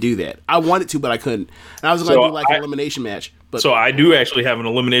 I can't do that. I wanted to, but I couldn't. And I was going to do like an elimination match. So I do actually have an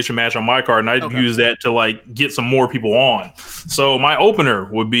elimination match on my card, and I use that to like get some more people on. So my opener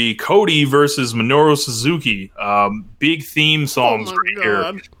would be Cody versus Minoru Suzuki. Big theme songs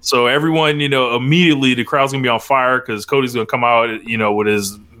here. So everyone, immediately the crowd's gonna be on fire because Cody's gonna come out, with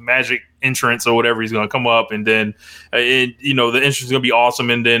his magic entrance or whatever. He's gonna come up, and then the entrance is gonna be awesome.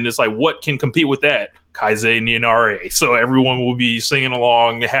 And then it's like, what can compete with that? Kaizei Nianare. So everyone will be singing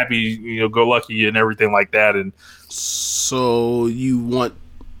along, happy, go lucky, and everything like that. And so you want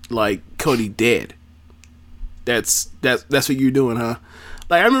like Cody dead? That's what you're doing, huh?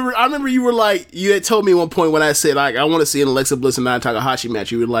 Like I remember you were like, you had told me at one point when I said like I want to see an Alexa Bliss and Nia Takahashi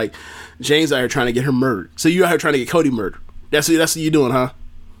match. You were like, James out here trying to get her murdered. So you out here trying to get Cody murdered. That's what you're doing, huh?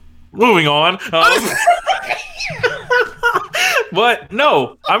 Moving on. But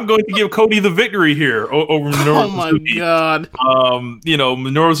no, I'm going to give Cody the victory here over Minoru Suzuki. God.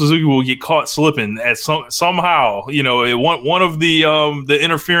 Minoru Suzuki will get caught slipping at somehow. One of the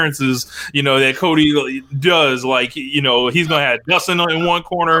interferences, that Cody does. Like, he's going to have Dustin in one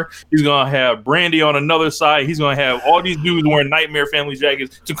corner. He's going to have Brandy on another side. He's going to have all these dudes wearing Nightmare Family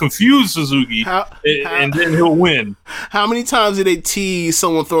jackets to confuse Suzuki, and then he'll win. How many times did they tease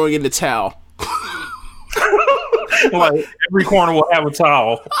someone throwing in the towel? Like, every corner will have a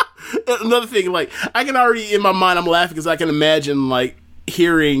towel. Another thing, like, I can already, in my mind, I'm laughing because I can imagine, like,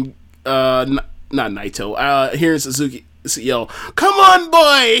 hearing, not Naito, hearing Suzuki yell, "Come on,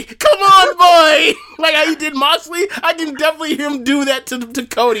 boy! Come on, boy!" Like how he did Moxley. I can definitely hear him do that to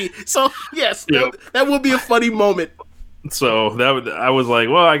Cody. So, yes, that would be a funny moment. So I was like,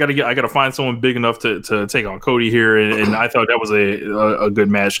 well, I gotta find someone big enough to take on Cody here, and I thought that was a good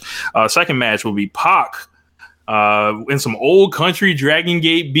match. Second match will be Pac in some old country Dragon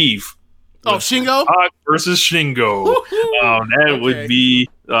Gate beef. Oh, Shingo Pac versus Shingo. That would be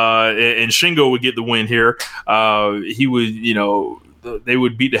and Shingo would get the win here. He would, they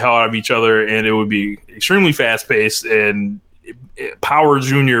would beat the hell out of each other, and it would be extremely fast paced and Power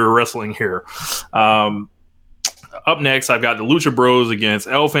Junior wrestling here. Up next, I've got the Lucha Bros against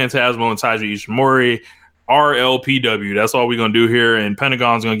El Phantasmo and Taiji Ishimori. RLPW. That's all we're going to do here. And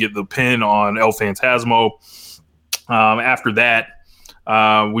Pentagon's going to get the pin on El Phantasmo. After that,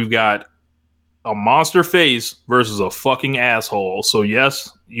 we've got a monster face versus a fucking asshole. So, yes,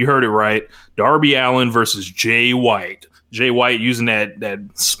 you heard it right. Darby Allin versus Jay White. Jay White using that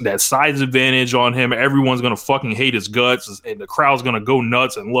size advantage on him. Everyone's going to fucking hate his guts, and the crowd's going to go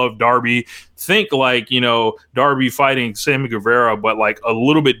nuts and love Darby. Think like, Darby fighting Sammy Guevara, but like a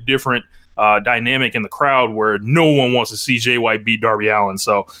little bit different dynamic in the crowd where no one wants to see Jay White beat Darby Allin.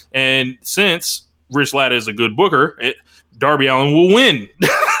 So, and since Rich Latta is a good booker, Darby Allin will win.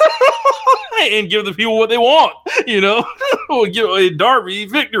 And give the people what they want, We'll give a Darby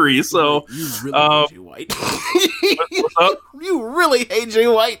victory. So you really hate Jay White. What's up? You really hate Jay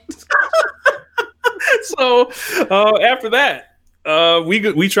White. So after that,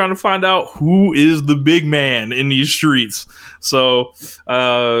 we trying to find out who is the big man in these streets. So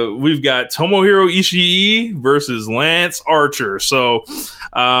we've got Tomohiro Ishii versus Lance Archer. So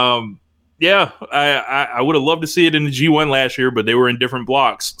yeah, I would have loved to see it in the G1 last year, but they were in different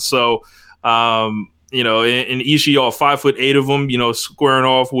blocks. So and Ishii, all 5'8" of them, squaring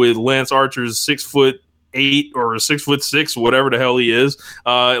off with Lance Archer's 6'8" or 6'6", whatever the hell he is,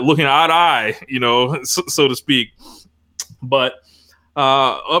 looking eye to eye, so to speak. But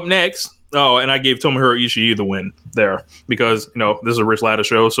up next, and I gave Tomohiro Ishii the win there because this is a Rich Latta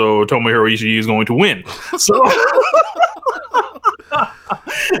show, so Tomohiro Ishii is going to win.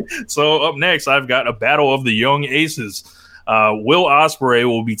 So up next, I've got a battle of the young aces. Will Ospreay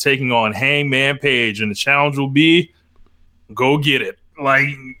will be taking on Hangman Page, and the challenge will be go get it. Like,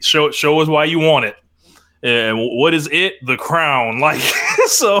 show us why you want it. And what is it? The crown. Like,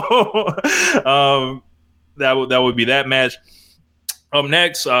 so that would be that match. Up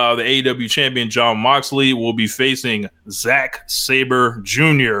next, the AEW champion Jon Moxley will be facing Zack Sabre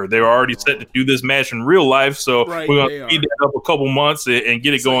Jr. They were already set to do this match in real life, so we're going to speed that up a couple months and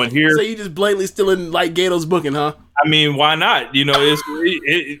get it going here. So you just blatantly stealing like Gato's booking, huh? I mean, why not?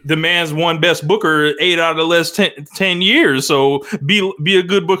 The man's won best booker 8 out of the last 10 years, so be a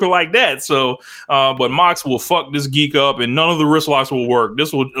good booker like that. So, but Mox will fuck this geek up, and none of the wrist locks will work.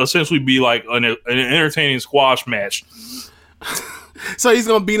 This will essentially be like an entertaining squash match. So he's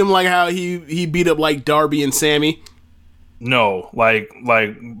gonna beat him like how he beat up like Darby and Sammy. No, like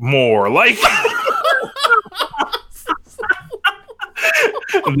more like.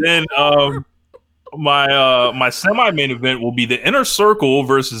 And then my semi-main event will be the Inner Circle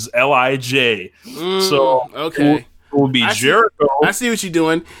versus LIJ. So okay, it will be Jericho. I see what you're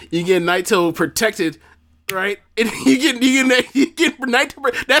doing. You get Naito protected. Right, and you get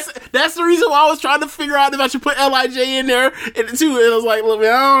Naito. That's the reason why I was trying to figure out if I should put LIJ in there, and too. And I was like, look,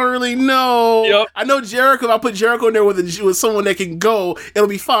 man, I don't really know. Yep. I know Jericho. If I put Jericho in there with someone that can go, it'll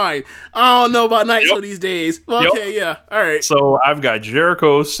be fine. I don't know about Naito these days. Okay, yeah, all right. So I've got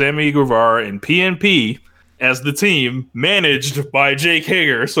Jericho, Sammy Guevara, and PNP as the team managed by Jake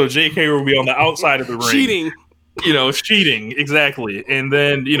Hager. So Jake Hager will be on the outside of the ring, cheating exactly, and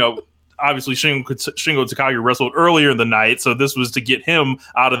then obviously, Shingo Takagi wrestled earlier in the night, so this was to get him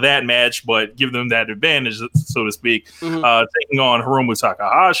out of that match, but give them that advantage, so to speak. Mm-hmm. Taking on Hiromu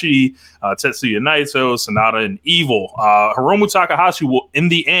Takahashi, Tetsuya Naito, Sonata, and Evil. Hiromu Takahashi in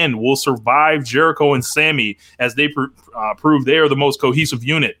the end, will survive Jericho and Sammy as they prove they are the most cohesive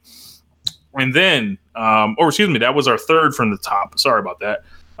unit. And then, that was our third from the top. Sorry about that.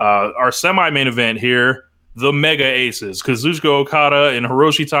 Our semi-main event here, the Mega Aces, Kazuchika Okada and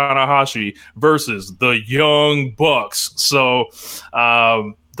Hiroshi Tanahashi versus the Young Bucks. So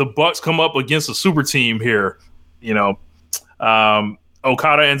the Bucks come up against a super team here. Okada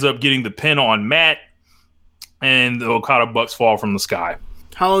ends up getting the pin on Matt, and the Okada Bucks fall from the sky.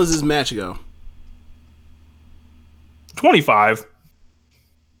 How long does this match go? 25.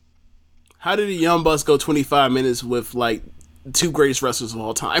 How did the Young Bucks go 25 minutes with like two greatest wrestlers of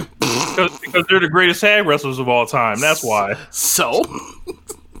all time? Because they're the greatest tag wrestlers of all time. That's why. So,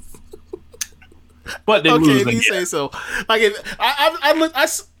 but they lose again. You say so. Like,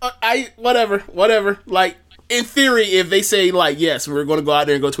 whatever. Like, in theory, if they say like, yes, we're going to go out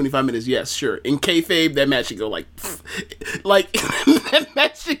there and go 25 minutes, yes, sure. In kayfabe, that match should go like that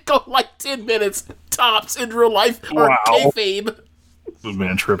match should go like 10 minutes tops in real life or kayfabe. This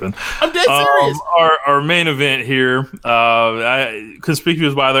man tripping. I'm dead serious. Our main event here,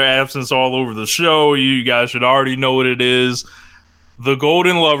 conspicuous by their absence all over the show. You guys should already know what it is. The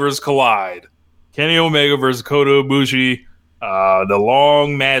Golden Lovers collide. Kenny Omega versus Kota Ibushi. The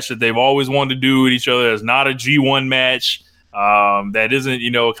long match that they've always wanted to do with each other. It's not a G1 match. That isn't,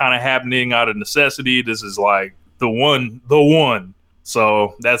 kind of happening out of necessity. This is like the one.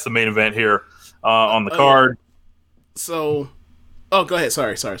 So that's the main event here on the card. So... Oh, go ahead.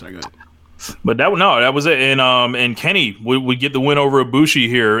 Sorry. Go ahead. But that was it. And Kenny would get the win over Ibushi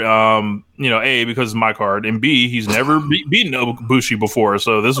here. A, because it's my card, and B, he's never beaten Ibushi before,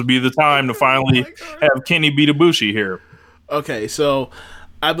 so this would be the time to finally have Kenny beat Ibushi here. Okay, so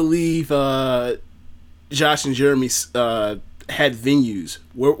I believe Josh and Jeremy had venues.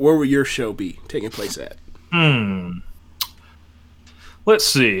 Where would your show be taking place at? Let's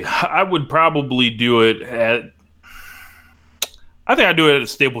see. I would probably do it at. I think I'd do it at the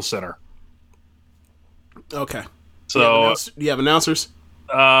Staples Center. Okay. So, do you have announcers?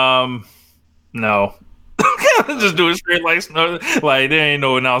 No. Just do it straight like there ain't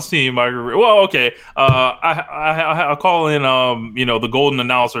no announce team. Well, okay. I'll call in the golden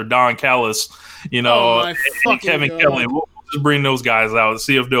announcer Don Callis. And Kevin Kelly. We'll just bring those guys out and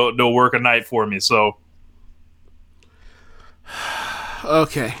see if they'll work a night for me. So.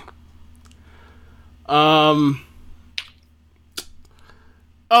 Okay.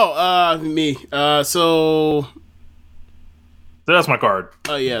 Me. So that's my card.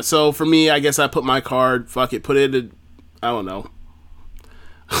 Oh, yeah. So for me, I guess I put my card. Fuck it. Put it in. I don't know.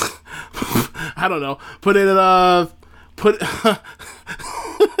 Put it in. Put it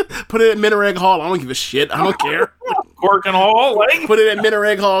at Minareg Hall. I don't give a shit. I don't care. Corkin Hall. Put it at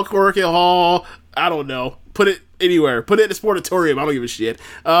Minareg Hall. Corkin Hall. I don't know. Put it anywhere. Put it at the Sportatorium. I don't give a shit.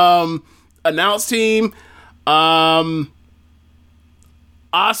 Announce team.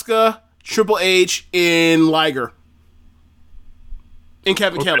 Asuka, Triple H, and Liger. And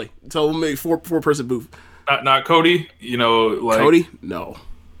Kevin Kelly. So we'll make four-person booth. Not Cody, Cody? No.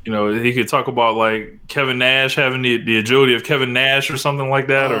 He could talk about like Kevin Nash having the agility of Kevin Nash or something like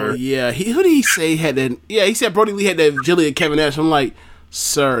that. Oh, yeah. Who did he say had that? Yeah, he said Brody Lee had the agility of Kevin Nash. I'm like,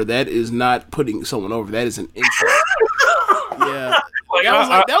 sir, that is not putting someone over. That is an insult. Yeah.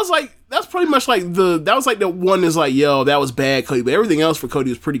 That's pretty much like the one is like, yo, that was bad, Cody. But everything else for Cody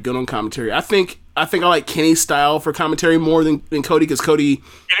was pretty good on commentary. I think I like Kenny's style for commentary more than Cody, because Cody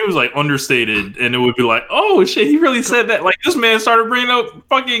was like understated, and it would be like, oh shit, he really said that. Like, this man started bringing up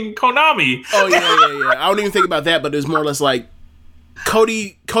fucking Konami. Oh yeah. I don't even think about that, but it's more or less like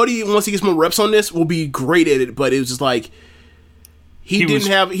Cody once he gets more reps on this will be great at it. But it was just like he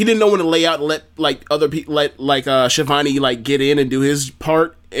didn't know when to lay out and let like other people Shivani like get in and do his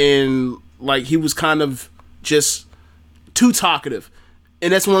part, and like he was kind of just too talkative.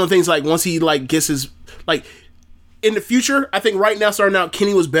 And that's one of the things, like, once he, like, gets his, like, in the future, I think right now, starting out,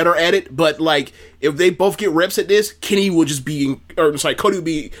 Kenny was better at it, but, like, if they both get reps at this, Kenny will just be, Cody will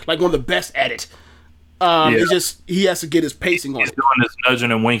be, like, one of the best at it. It's just, he has to get his pacing on it. He's doing this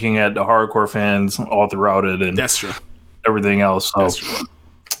nudging and winking at the hardcore fans all throughout it, and that's true. Everything else. So. That's true.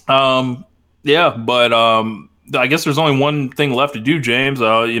 I guess there's only one thing left to do, James.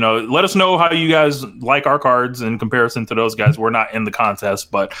 Let us know how you guys like our cards in comparison to those guys. We're not in the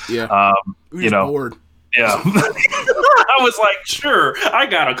contest, but bored. Yeah. I was like, sure, I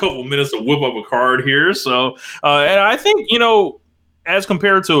got a couple minutes to whip up a card here. So, and I think, as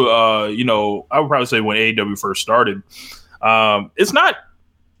compared to, I would probably say when AEW first started, it's not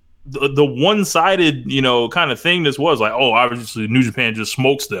the one-sided, kind of thing this was. Like, oh, obviously New Japan just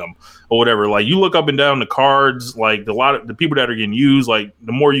smokes them or whatever. Like, you look up and down the cards, like a lot of the people that are getting used, like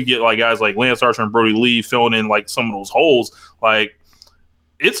the more you get like guys like Lance Archer and Brody Lee filling in like some of those holes, like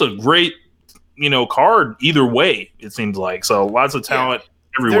it's a great card either way. It seems like so lots of talent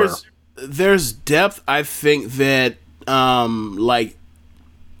everywhere. There's depth. I think that like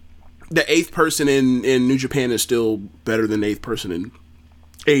the 8th person in New Japan is still better than the 8th person in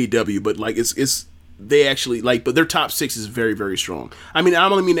AEW, but like it's they actually like, but their top 6 is very, very strong. I mean,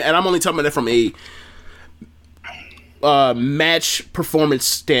 I'm only talking about that from a match performance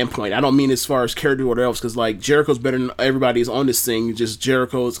standpoint. I don't mean as far as character or whatever else, because like Jericho's better than everybody's on this thing. Just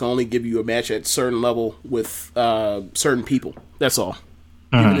Jericho's can only give you a match at certain level with certain people. That's all.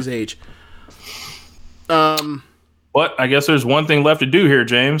 Given his age. But I guess there's one thing left to do here,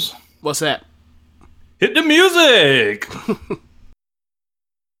 James. What's that? Hit the music.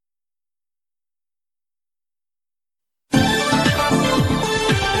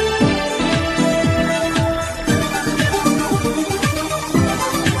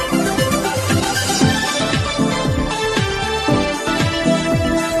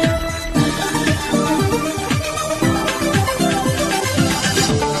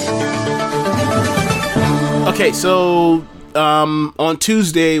 Okay, so on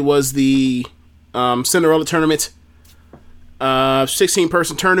Tuesday was the Cinderella tournament,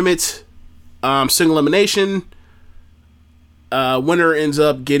 16-person tournament, single elimination. Winner ends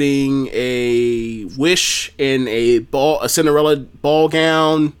up getting a wish in a Cinderella ball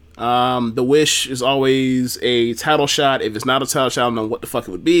gown. The wish is always a title shot. If it's not a title shot, I don't know what the fuck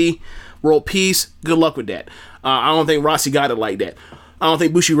it would be. World peace. Good luck with that. I don't think Rossi got it like that. I don't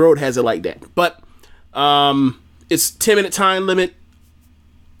think Bushi Road has it like that. But it's 10-minute time limit.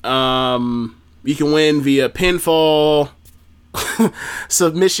 You can win via pinfall,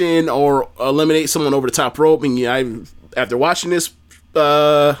 submission, or eliminate someone over the top rope. And after watching this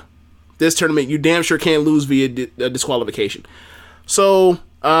tournament, you damn sure can't lose via disqualification. So,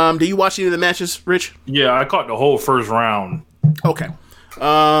 do you watch any of the matches, Rich? Yeah, I caught the whole first round. Okay.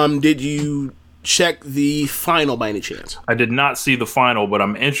 Did you check the final by any chance? I did not see the final, but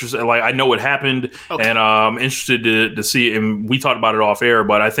I'm interested. Like, I know what happened, and I'm interested to see. And we talked about it off air,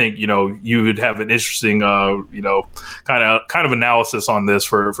 but I think you would have an interesting, kind of analysis on this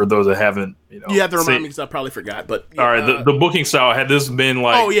for those that haven't. You have to remind me because I probably forgot. But all right, the booking style, had this been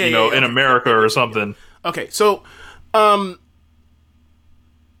like in America or something. Okay, so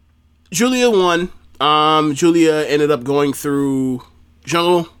Julia won. Julia ended up going through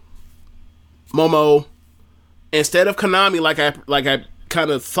Jungle, Momo, instead of Konami, like I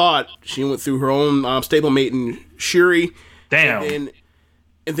kind of thought. She went through her own stablemate in Shuri. Damn. And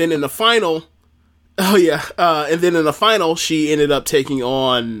then in the final, she ended up taking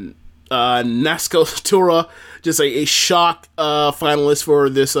on Natsuko Tora, just a shock finalist for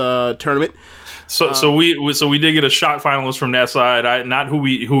this tournament. So we did get a shock finalist from that side. Not who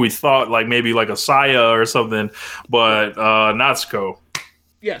we thought, like maybe like a Saya or something, but Natsuko.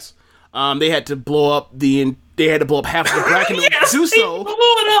 Yes. They had to blow up half of the bracket to do so. Blew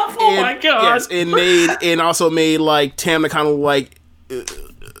it up. Oh my god! Yes, and also made like Tam to kind of like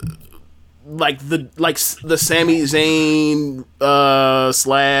the Sami Zayn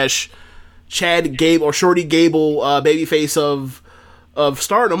 / Chad Gable or Shorty Gable babyface of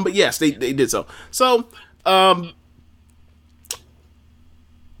Stardom. But yes, they did so. So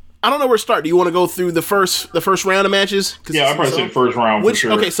I don't know where to start. Do you want to go through the first round of matches? Yeah, I'd probably say the first round for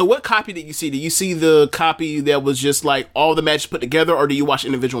sure. Okay, so what copy did you see? Did you see the copy that was just like all the matches put together, or do you watch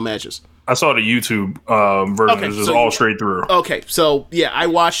individual matches? I saw the YouTube version. Okay, it was just all straight through. Okay, so yeah, I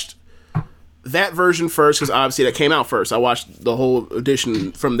watched that version first because obviously that came out first. I watched the whole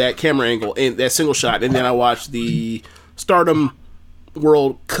edition from that camera angle and that single shot, and then I watched the Stardom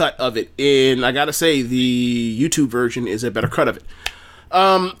World cut of it. And I gotta say, the YouTube version is a better cut of it.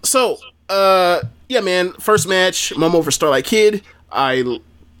 Yeah, man, first match, Momo for Starlight Kid. I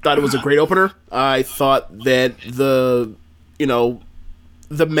thought it was a great opener. I thought that the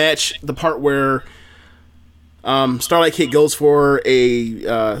match, the part where Starlight Kid goes for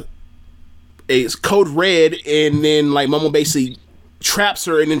a code red, and then like Momo basically traps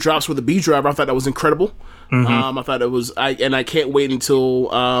her and then drops with a B driver. I thought that was incredible. Mm-hmm. I thought it was, I can't wait until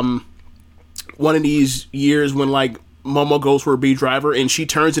one of these years when like Momo goes for a B driver and she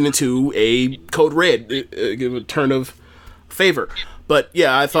turns it into a code red, give a turn of favor. But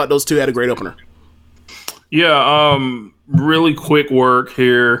yeah, I thought those two had a great opener. Yeah, really quick work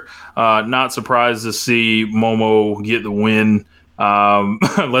here. Not surprised to see Momo get the win,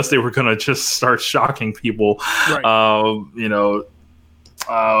 unless they were going to just start shocking people. Right.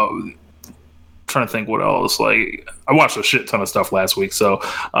 Trying to think what else. Like, I watched a shit ton of stuff last week, so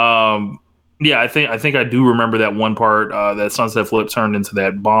yeah, I think I do remember that one part that Sunset Flip turned into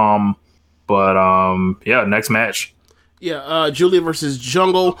that bomb. But yeah, next match. Yeah, Julia versus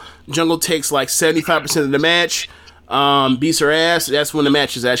Jungle. Jungle takes like 75% of the match, beats her ass. That's when the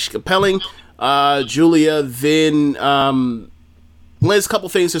match is actually compelling. Julia then learns a couple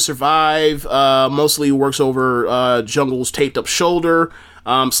things to survive. Mostly works over Jungle's taped up shoulder.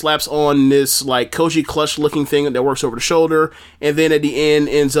 Slaps on this like Koji clutch looking thing that works over the shoulder, and then at the end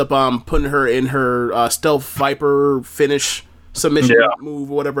ends up putting her in her stealth Viper finish submission move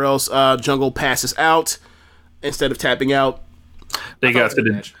or whatever else. Jungle passes out instead of tapping out. They got to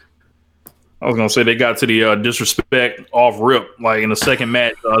the. I was gonna say they got to the disrespect off rip, like in the second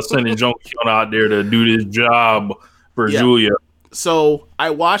match, sending Jungle out there to do this job for Julia. So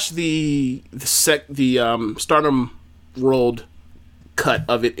I watched the Stardom World cut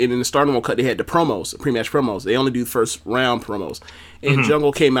of it, and in the Stardom World cut they had the promos, the pre-match promos. They only do first round promos, and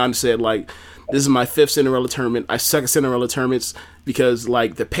Jungle came out and said like, "This is my 5th Cinderella tournament. I suck at Cinderella tournaments because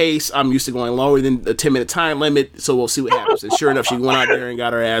like the pace, I'm used to going lower than the 10-minute time limit. So we'll see what happens." And sure enough, she went out there and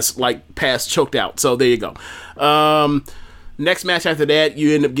got her ass like choked out. So there you go. Next match after that,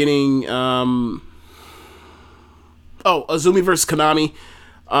 you end up getting Azumi versus Konami.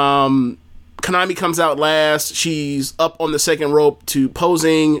 Konami comes out last. She's up on the second rope to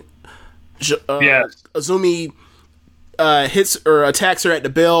posing. Azumi hits or attacks her at the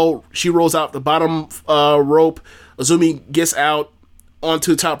bell. She rolls out the bottom rope. Azumi gets out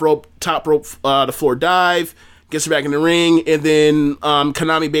onto the top rope, the floor dive, gets her back in the ring, and then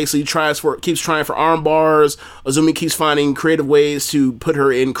Konami basically keeps trying for arm bars. Azumi keeps finding creative ways to put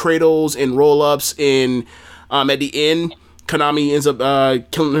her in cradles and roll ups. And at the end, Konami ends up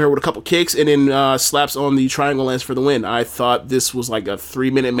killing her with a couple kicks and then slaps on the triangle lance for the win. I thought this was like a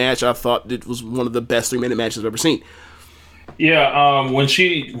 3-minute match. I thought it was one of the best 3-minute matches I've ever seen. Yeah, when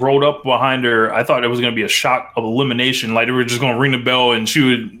she rolled up behind her, I thought it was going to be a shock of elimination. Like they were just going to ring the bell and she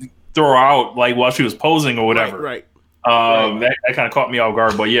would throw her out like while she was posing or whatever. Right. That kind of caught me off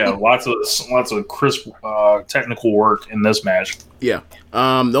guard. But yeah, lots of crisp technical work in this match. Yeah.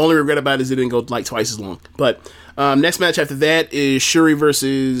 The only regret about it is it didn't go like twice as long. But next match after that is Shuri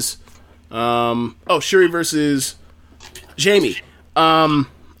versus Jamie. I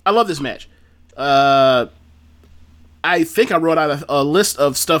love this match. I think I wrote out a list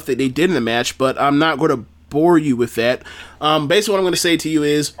of stuff that they did in the match, but I'm not going to bore you with that. Basically, what I'm going to say to you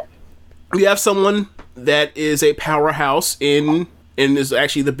is we have someone that is a powerhouse and is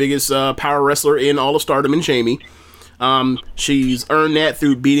actually the biggest power wrestler in all of Stardom in Jamie. She's earned that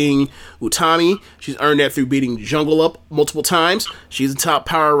through beating Utami. She's earned that through beating Jungle up multiple times. She's a top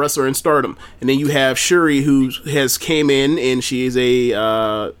power wrestler in Stardom. And then you have Shuri, who has came in and she is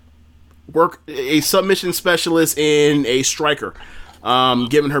a submission specialist and a striker,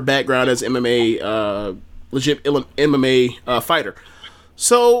 given her background as MMA, legit MMA fighter.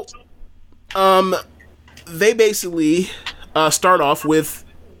 So, they basically start off with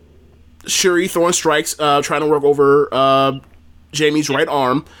Shuri throwing strikes, trying to work over Jamie's right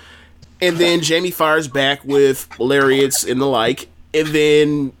arm, and then Jamie fires back with lariats and the like, and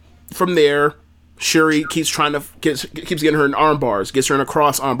then from there, Shuri keeps getting her in arm bars, gets her in a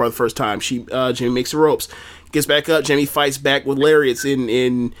cross arm bar the first time. Jamie makes the ropes, gets back up. Jamie fights back with lariats and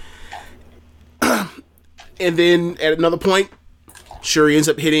then at another point, Shuri ends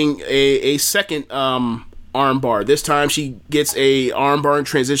up hitting a second arm bar. This time she gets a arm bar and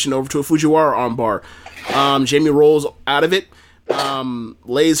transition over to a Fujiwara arm bar. Jamie rolls out of it,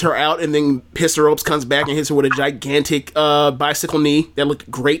 lays her out, and then hits the ropes, comes back and hits her with a gigantic bicycle knee that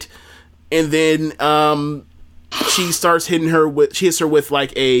looked great. And then she hits her with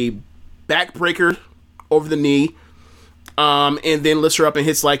like a backbreaker over the knee, and then lifts her up and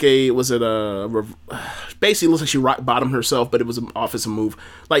hits like basically looks like she rock bottomed herself, but it was an offensive move,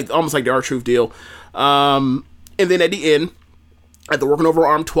 like almost like the R-Truth deal. And then at the end, after working over her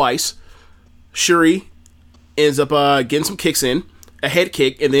arm twice, Shuri ends up getting some kicks in, a head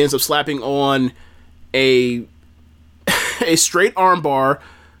kick, and then ends up slapping on a straight arm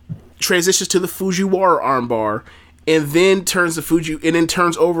transitions to the Fujiwara armbar, and then turns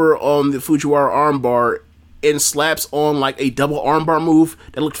over on the Fujiwara armbar and slaps on like a double armbar move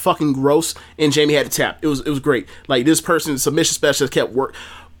that looked fucking gross, and Jamie had to tap. It was great. Like this person's submission specialist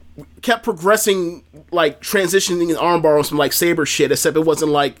kept progressing, like transitioning an armbar on some like saber shit, except it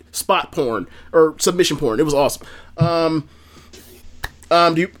wasn't like spot porn or submission porn. It was awesome.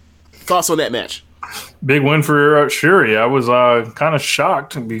 Thoughts on that match? Big win for Shuri. I was kind of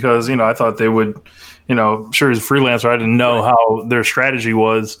shocked because, I thought they would, Shuri's a freelancer. I didn't know how their strategy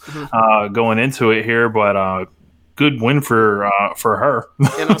was going into it here, but good win for her.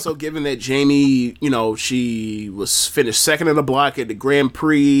 And also, given that Jamie, she was finished second in the block at the Grand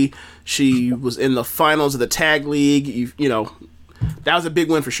Prix, she was in the finals of the Tag League. That was a big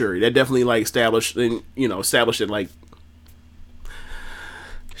win for Shuri. That definitely established it.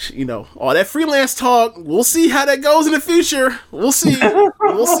 All that freelance talk. We'll see how that goes in the future. We'll see.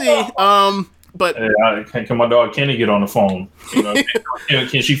 But can my dog Kenny get on the phone?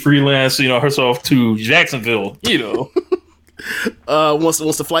 Can she freelance? Herself to Jacksonville. Once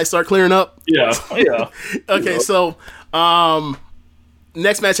the flights start clearing up. Yeah. Okay, so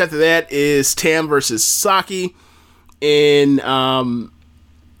next match after that is Tam versus Saki, and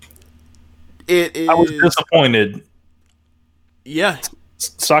it is. I was disappointed. Yeah,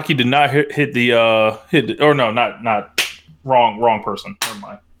 Saki did not hit the not wrong person. Never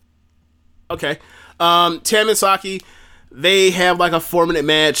mind. Okay. Tam and Saki, they have a 4-minute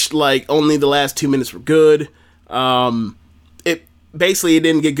match. Only the last 2 minutes were good. It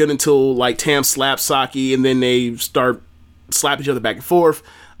didn't get good until Tam slaps Saki, and then they start slapping each other back and forth.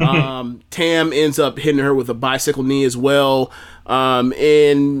 Tam ends up hitting her with a bicycle knee as well.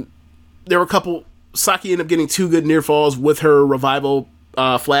 And there were a couple. Saki ended up getting 2 good near falls with her revival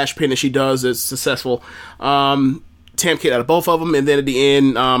flash pin that she does. It's successful. Tam kicked out of both of them, and then at the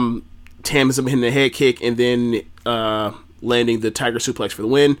end, Tam ends up hitting a head kick and then landing the Tiger Suplex for the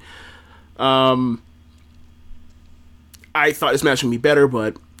win. I thought this match was going to be better,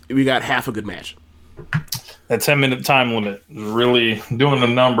 but we got half a good match. That 10-minute time limit is really doing the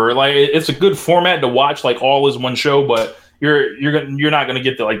number. It's a good format to watch, all is one show, but you're not going to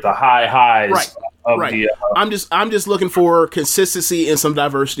get the high highs. Right. The, I'm just looking for consistency and some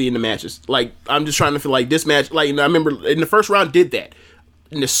diversity in the matches. I'm just trying to feel this match. I remember in the first round did that.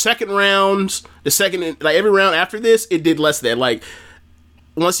 In the second rounds, every round after this, it did less than that.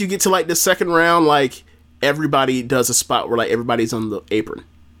 Once you get to the second round, everybody does a spot where everybody's on the apron,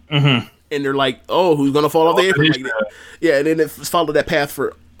 and they're oh, who's gonna fall off the apron? Yeah, and then it followed that path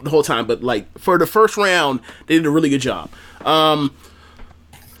for the whole time. But for the first round, they did a really good job.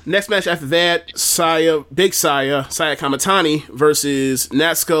 Next match after that, Saya Kamatani versus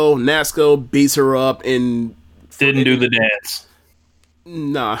Natsuko. Natsuko beats her up and didn't do the dance.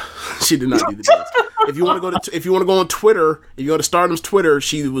 Nah, she did not do the dance. If you want to go on Twitter, if you go to Stardom's Twitter,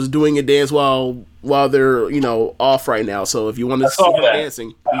 she was doing a dance while they're off right now. So if you want to see her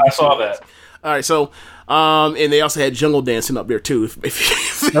dancing, I saw that. All right, so and they also had jungle dancing up there too.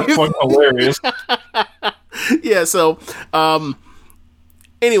 That's fucking hilarious. Yeah. So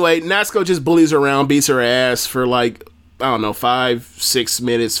anyway, Natsuko just bullies her around, beats her ass for 5-6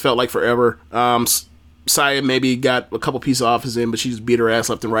 minutes. Felt like forever. Saya maybe got a couple pieces off his end, but she just beat her ass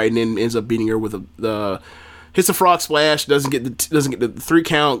left and right, and then ends up beating her with hits a frog splash, doesn't get the 3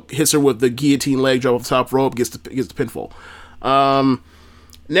 count, hits her with the guillotine leg drop off the top rope, gets the pinfall.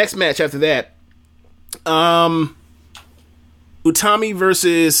 Next match after that, Utami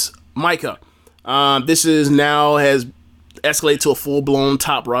versus Maika. This is now has escalated to a full blown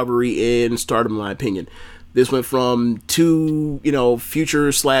top robbery in Stardom, in my opinion. This went from 2,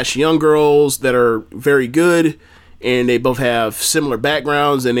 future/young girls that are very good, and they both have similar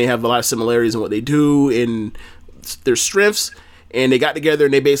backgrounds, and they have a lot of similarities in what they do and their strengths. And they got together,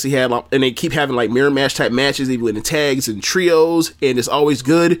 and they basically had, and they keep having mirror match type matches, even in tags and trios, and it's always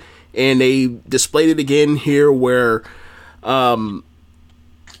good. And they displayed it again here, where Maika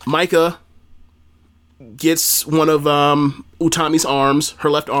gets one of Utami's arms, her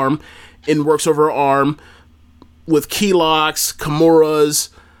left arm, and works over her arm with key locks, kimuras,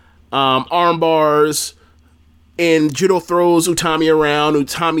 arm bars, and judo throws Utami around.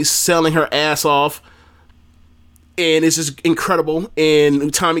 Utami's selling her ass off, and it's just incredible. And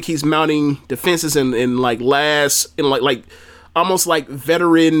Utami keeps mounting defenses and almost like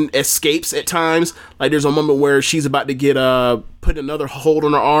veteran escapes at times. There's a moment where she's about to get put another hold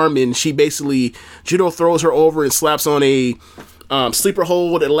on her arm, and she basically judo throws her over and slaps on a sleeper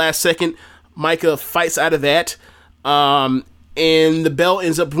hold at the last second. Maika fights out of that, and the bell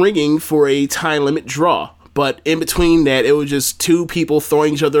ends up ringing for a time limit draw. But in between that, it was just 2 people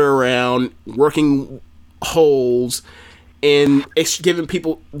throwing each other around, working holds, and giving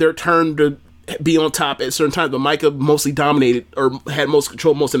people their turn to be on top at certain times. But Maika mostly dominated, or had most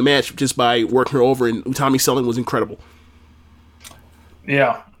control most of the match, just by working her over, and Utami's selling was incredible.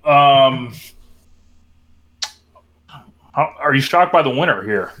 Yeah. Are you shocked by the winner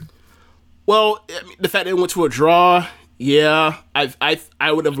here? Well, the fact that it went to a draw, yeah,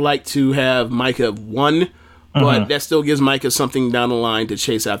 I would have liked to have Maika won, but that still gives Maika something down the line to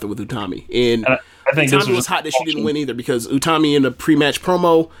chase after with Utami. And I think Utami was hot that she didn't win either, because Utami in the pre-match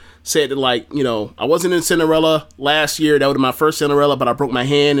promo said that, like, you know, I wasn't in Cinderella last year. That was my first Cinderella, but I broke my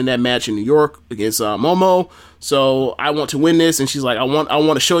hand in that match in New York against Momo. So I want to win this. And she's like, I want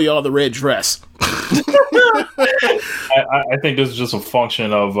to show you all the red dress. I think this is just a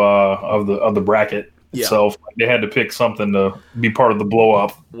function of the bracket itself. They had to pick something to be part of the blow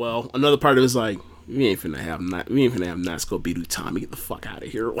up. Well, another part of it is like, we ain't finna have Natsuko beat Utami. Get the fuck out of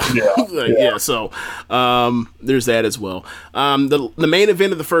here. So there's that as well. The main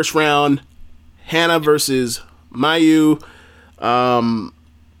event of the first round, Hana versus Mayu.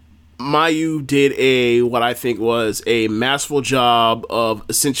 Mayu did what I think was a masterful job of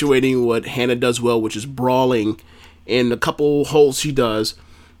accentuating what Hana does well, which is brawling, in a couple holds she does.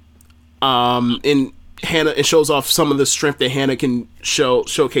 And Hana, it shows off some of the strength that Hana can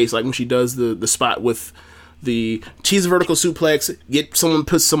showcase, like when she does the spot with the cheese vertical suplex,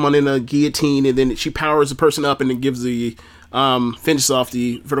 puts someone in a guillotine, and then she powers the person up and then gives the finishes off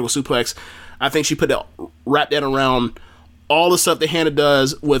the vertical suplex. I think she wrapped that around all the stuff that Hana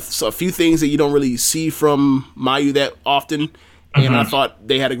does with a few things that you don't really see from Mayu that often. And I thought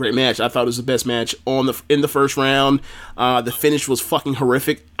they had a great match. I thought it was the best match in the first round. The finish was fucking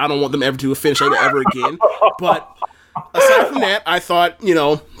horrific. I don't want them ever to do a finish ever again. But aside from that, I thought,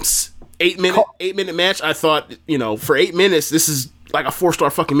 8 minute match. I thought, for 8 minutes, this is like a 4-star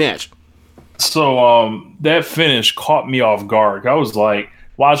fucking match. So that finish caught me off guard. I was like,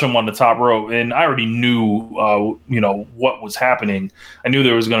 watch him on the top rope, and I already knew, what was happening. I knew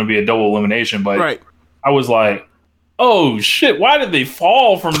there was going to be a double elimination, but right. I was like, oh shit! Why did they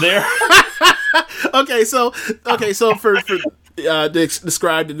fall from there? Okay, so for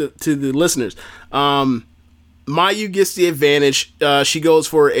describe to the listeners, Mayu gets the advantage. She goes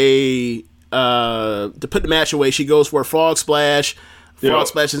for to put the match away. She goes for a frog splash. Frog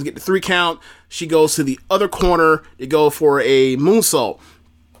splash doesn't get the 3 count. She goes to the other corner to go for a moonsault.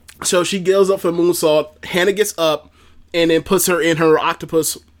 So she goes up for a moonsault. Hana gets up and then puts her in her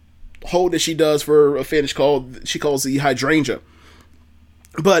octopus hold that she does for a finish she calls the hydrangea.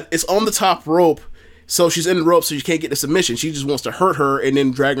 But it's on the top rope, so she's in the rope, so she can't get the submission. She just wants to hurt her and then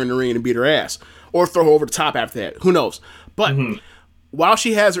drag her in the ring and beat her ass. Or throw her over the top after that. Who knows? But while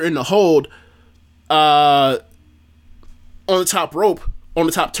she has her in the hold, on the top rope, on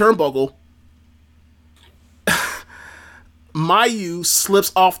the top turnbuckle, Mayu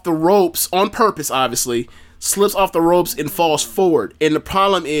slips off the ropes on purpose, obviously, slips off the ropes and falls forward. And the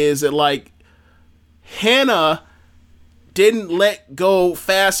problem is that, like, Hana didn't let go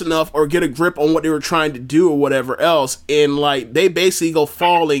fast enough or get a grip on what they were trying to do or whatever else. And, like, they basically go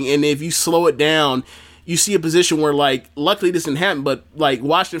falling. And if you slow it down, you see a position where, like, luckily this didn't happen, but, like,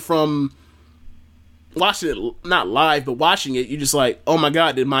 watching it not live, but watching it, you're just like, oh my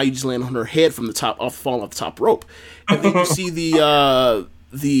god, did Mayu just land on her head from the top, falling off the top rope? And then you see the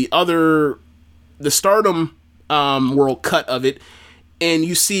Stardom World cut of it, and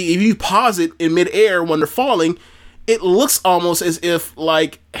you see, if you pause it in midair when they're falling, it looks almost as if,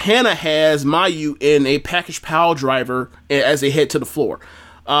 like, Hana has Mayu in a package pile driver as they head to the floor.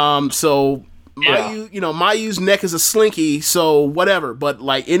 So Mayu, Mayu's neck is a slinky, so whatever. But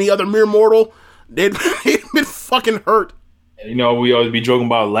like any other mere mortal, they'd been fucking hurt. We always be joking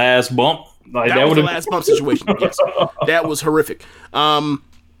about last bump. Like that was the last bump situation. Yes, that was horrific.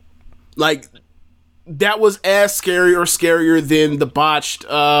 Like that was as scary or scarier than the botched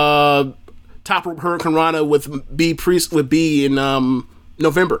top rope Hurricane Rana with B in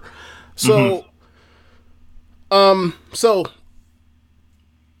November. So, so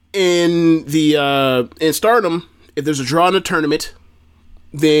in Stardom, if there's a draw in the tournament,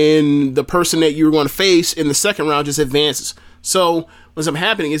 then the person that you're going to face in the second round just advances. So what's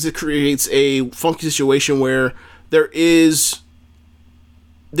happening is it creates a funky situation where there's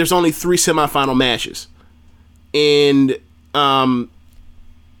only 3 semifinal matches, and the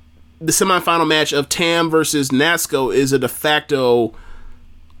semifinal match of Tam versus Natsuko is a de facto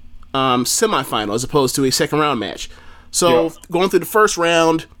semifinal as opposed to a second round match. So going through the first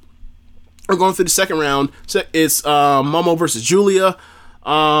round or going through the second round, it's Momo versus Julia.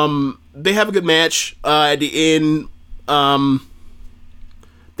 They have a good match. At the end,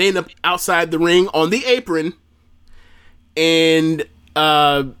 they end up outside the ring on the apron, and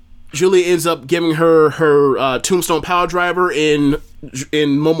Julia ends up giving her tombstone power driver, and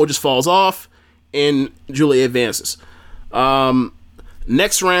Momo just falls off, and Julia advances.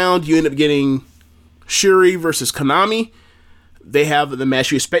 Next round, you end up getting Shuri versus Konami. They have the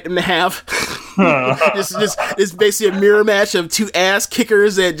match you expect them to have. It's basically a mirror match of two ass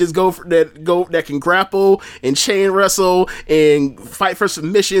kickers that just that can grapple and chain wrestle and fight for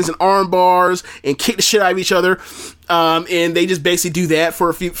submissions and arm bars and kick the shit out of each other. And they just basically do that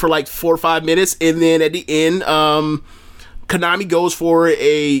for like 4 or 5 minutes, and then at the end, Konami goes for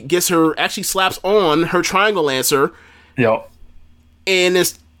actually slaps on her Triangle Lancer. Yep.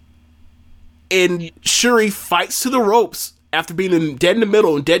 And Shuri fights to the ropes after being dead in the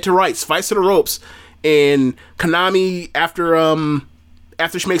middle and dead to rights, fights to the ropes. And Konami, after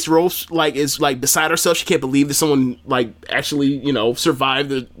she makes the ropes, is beside herself. She can't believe that someone actually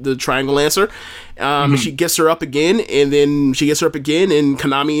survived the Triangle Lancer. She gets her up again, and then Shuri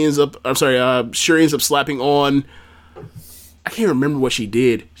ends up slapping on. I can't remember what she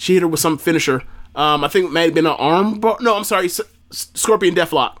did. She hit her with some finisher. I think it might have been an arm bar. No, I'm sorry. Scorpion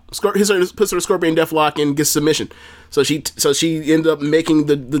Deathlock. Puts her in Scorpion Deathlock and gets submission. So she ended up making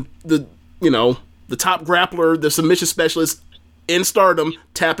the top grappler, the submission specialist in Stardom,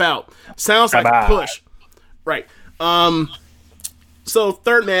 tap out. Sounds like a push. Right. So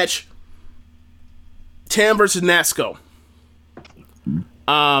third match, Tam versus Natsuko.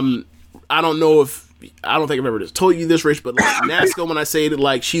 I don't think I've ever told you this, Rich, but Natsuko, when I say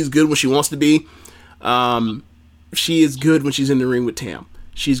that she's good when she wants to be, she is good when she's in the ring with Tam.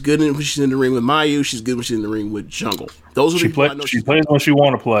 She's good when she's in the ring with Mayu. She's good when she's in the ring with Jungle. Those are the people I know. She plays when she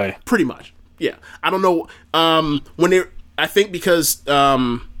want to play. Pretty much, yeah. I don't know I think because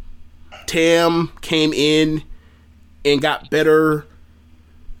Tam came in and got better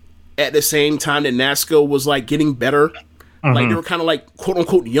at the same time that Natsuko was getting better. Mm-hmm. They were kind of quote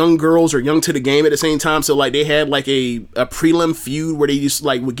unquote young girls or young to the game at the same time. So they had a prelim feud where they just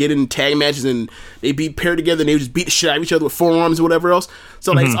would get in tag matches and they'd be paired together and they would just beat the shit out of each other with forearms or whatever else.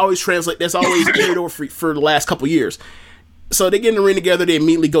 So that's always that's always carried over for the last couple years. So they get in the ring together, they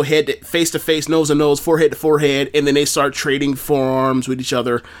immediately go face to face, nose to nose, forehead to forehead, and then they start trading forearms with each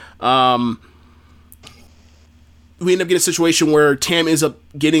other. We end up getting a situation where Tam ends up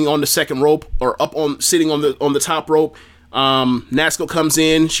getting on the second rope or sitting on the top rope. Natsuko comes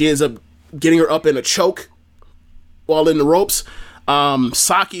in. She ends up getting her up in a choke while in the ropes.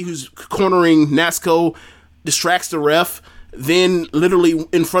 Saki, who's cornering Natsuko, distracts the ref. Then, literally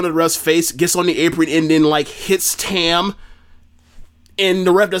in front of the ref's face, gets on the apron and then hits Tam. And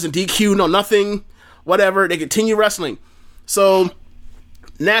the ref doesn't DQ, no nothing, whatever. They continue wrestling. So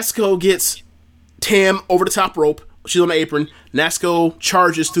Natsuko gets Tam over the top rope. She's on the apron. Natsuko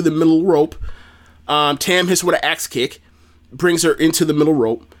charges through the middle rope. Tam hits her with an axe kick, brings her into the middle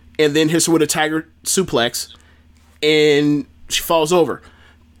rope, and then hits her with a tiger suplex, and she falls over.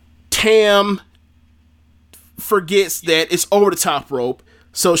 Tam forgets that it's over the top rope,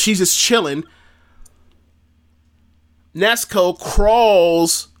 so she's just chilling. Natsuko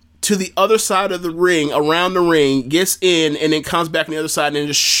crawls to the other side of the ring, around the ring, gets in, and then comes back on the other side and then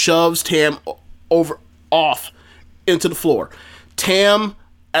just shoves Tam off into the floor. Tam,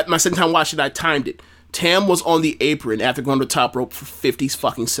 at my second time watching, I timed it. Tam was on the apron after going to the top rope for 50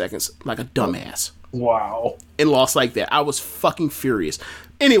 fucking seconds, like a dumbass. Wow. And lost like that. I was fucking furious.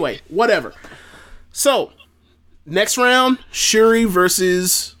 Anyway, whatever. So, next round, Shuri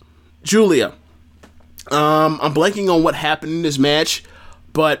versus Julia. I'm blanking on what happened in this match,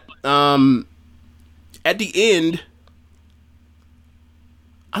 but at the end,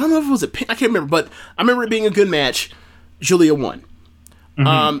 I don't know if it was I can't remember, but I remember it being a good match. Julia won.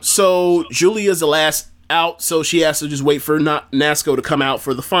 Mm-hmm. So Julia's the last out, so she has to just wait for Natsuko to come out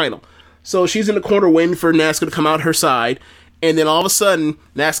for the final. So she's in the corner waiting for Natsuko to come out her side, and then all of a sudden,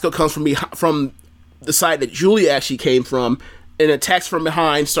 Natsuko comes from the side that Julia actually came from, and attacks from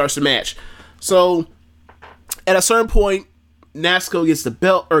behind, starts the match. So at a certain point, Natsuko gets the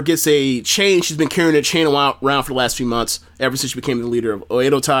belt, or gets a chain. She's been carrying a chain around for the last few months, ever since she became the leader of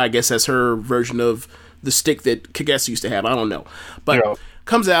Oedo Tai. I guess that's her version of the stick that Kagetsu used to have. I don't know. But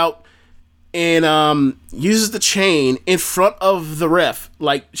comes out and uses the chain in front of the ref.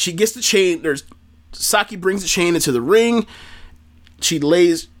 She gets the chain. Saki brings the chain into the ring. She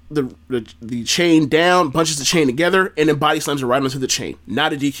lays the chain down, bunches the chain together, and then body slams her right onto the chain.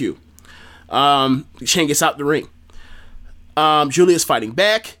 Not a DQ. The chain gets out the ring. Julia's fighting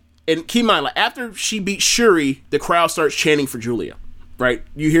back, and keep in mind, after she beats Shuri, the crowd starts chanting for Julia. Right?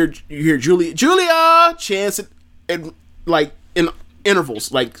 You hear Julia chants it, and in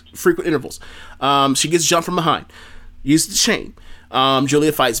intervals, frequent intervals. She gets jumped from behind. Uses the chain.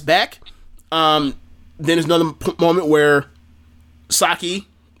 Julia fights back. Then there's another moment where Saki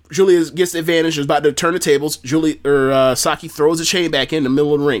Julia gets the advantage, is about to turn the tables. Saki throws the chain back in the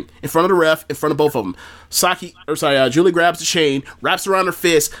middle of the ring, in front of the ref, in front of both of them. Julia grabs the chain, wraps around her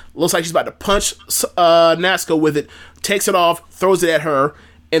fist, looks like she's about to punch Natsuko with it, takes it off, throws it at her,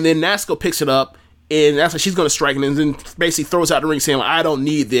 and then Natsuko picks it up, and that's like she's going to strike it, and then basically throws out the ring saying, like, I don't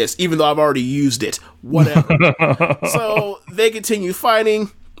need this, even though I've already used it. Whatever. So they continue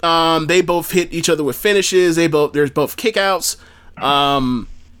fighting. They both hit each other with finishes. There's both kickouts.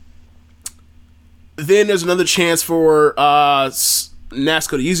 Then there's another chance for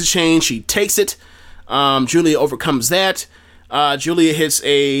Natsuko to use the chain. She takes it. Julia overcomes that. Julia hits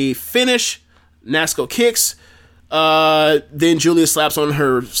a finish. Natsuko kicks. Then Julia slaps on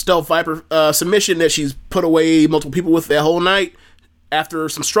her Stealth Viper submission that she's put away multiple people with that whole night. After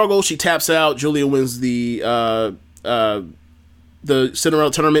some struggle, she taps out. Julia wins the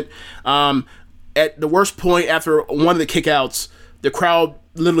Cinderella tournament. At the worst point, after one of the kickouts, the crowd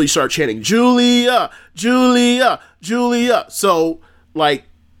literally start chanting, Julia, Julia, Julia. So, like,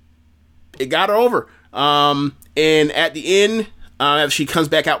 it got her over. And at the end, after she comes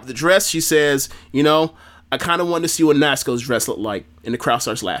back out with the dress, she says, I kind of wanted to see what Natsuko's dress looked like. And the crowd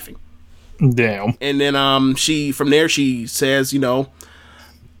starts laughing. Damn. And then from there, she says,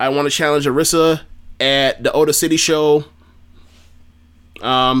 I want to challenge Arisa at the Oda City show.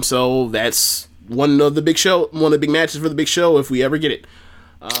 So that's one of the big matches for the big show if we ever get it.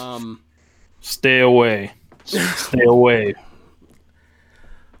 Stay away. Stay away.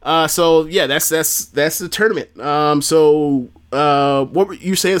 So yeah, that's the tournament. So what were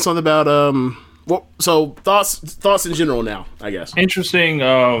you saying? Something about so thoughts in general now, I guess. Interesting,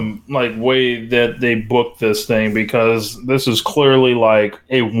 way that they booked this thing, because this is clearly like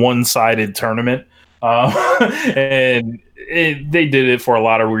a one-sided tournament, and they did it for a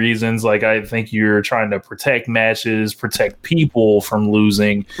lot of reasons. Like, I think you're trying to protect matches, protect people from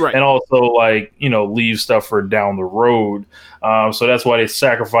losing, right, and also leave stuff for down the road. So that's why they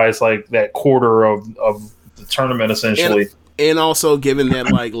sacrificed like that quarter of the tournament essentially. And also, given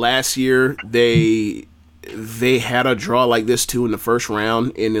that like last year they had a draw like this too in the first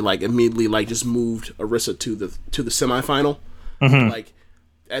round, and then like immediately like just moved Arisa to the semifinal. Mm-hmm. Like,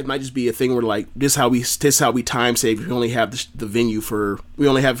 it might just be a thing where like this is how we time save. We only have the venue we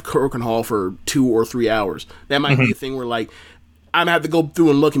only have Korakuen Hall for 2 or 3 hours. That might be a thing where like I'm gonna have to go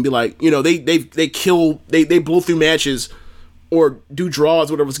through and look and be like, they blow through matches or do draws,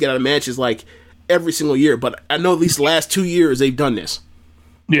 whatever, to get out of matches like every single year. But I know at least the last 2 years they've done this.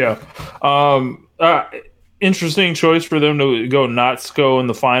 Yeah. Interesting choice for them to go Natsuko in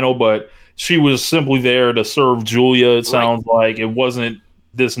the final, but she was simply there to serve Julia. It sounds like it wasn't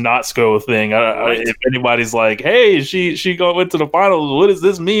this Natsuko thing. If anybody's like, hey, she went to the finals, what does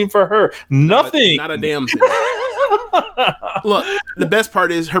this mean for her? Nothing. Not a damn thing. Look, the best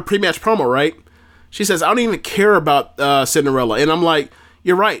part is her pre-match promo, right? She says, I don't even care about Cinderella. And I'm like,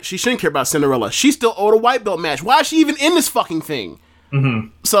 you're right. She shouldn't care about Cinderella. She's still owed a white belt match. Why is she even in this fucking thing? Mm-hmm.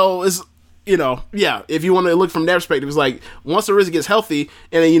 So it's, yeah, if you want to look from that perspective, it's like once Arisa gets healthy,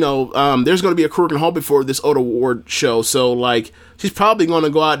 and then, there's going to be a Korakuen Hall before this Oda Award show. So, like, she's probably going to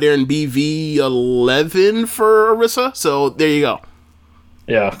go out there and be V11 for Arisa. So there you go.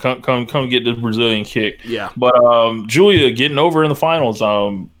 Yeah, come get the Brazilian kick. Yeah. But Julia getting over in the finals.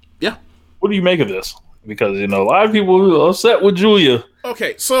 Yeah. What do you make of this? Because, a lot of people are upset with Julia.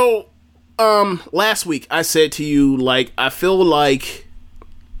 Okay, so last week I said to you, like, I feel like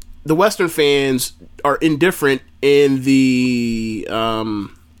the Western fans are indifferent, and the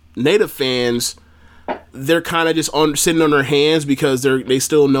native fans, they're kind of just sitting on their hands because they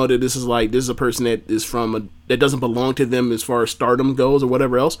still know that this is a person that is that doesn't belong to them as far as stardom goes or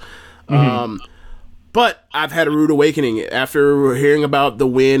whatever else. Mm-hmm. But I've had a rude awakening after hearing about the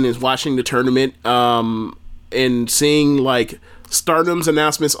win and watching the tournament, and seeing like Stardom's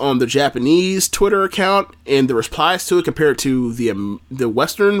announcements on the Japanese Twitter account and the replies to it compared to the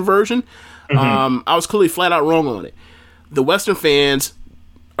Western version. Mm-hmm. I was clearly flat out wrong on it. The Western fans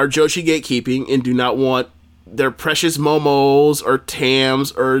are Joshi gatekeeping and do not want their precious Momos or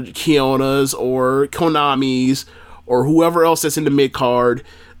Tams or Kionas or Konamis or whoever else that's in the mid-card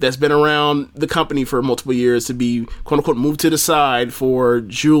that's been around the company for multiple years to be, quote-unquote, moved to the side for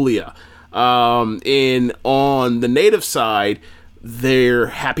Julia. And on the native side, they're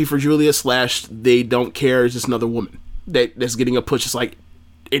happy for Julia / they don't care. It's just another woman that's getting a push just like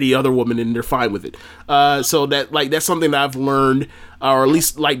any other woman, and they're fine with it. So that's something that I've learned, or at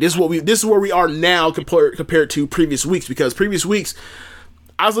least like this is where we are now compared to previous weeks, because previous weeks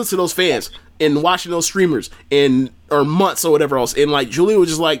I was listening to those fans and watching those streamers or months or whatever else, and like Julia was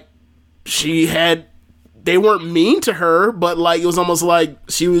just like, she had they weren't mean to her, but like it was almost like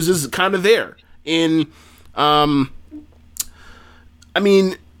she was just kind of there. And I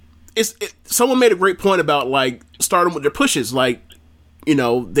mean, someone made a great point about like starting with their pushes, like, you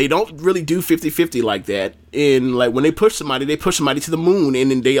know, they don't really do 50-50 like that. And like when they push somebody to the moon. And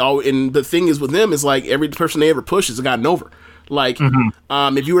then and the thing is with them is like every person they ever push has gotten over. Like,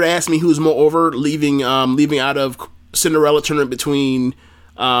 if you were to ask me who's more over leaving out of Cinderella tournament between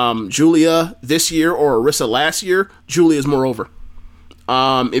Julia this year or Arisa last year, Julia's more over.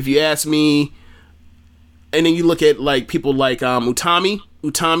 If you ask me, and then you look at like people like Utami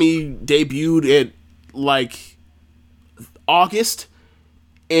debuted at like August.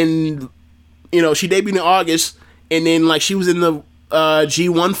 And, you know, she debuted in August, and then, like, she was in the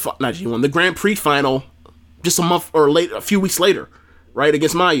the Grand Prix final just a few weeks later, right,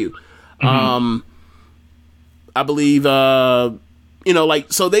 against Mayu. I believe, you know,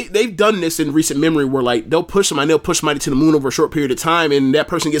 like, so they've done this in recent memory where, like, they'll push somebody to the moon over a short period of time, and that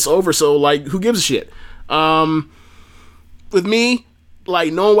person gets over, so, like, who gives a shit? With me,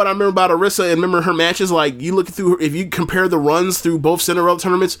 like, knowing what I remember about Arisa and remember her matches, like, you look through, if you compare the runs through both Cinderella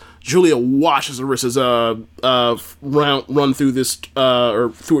tournaments, Julia washes Arisa's run through this,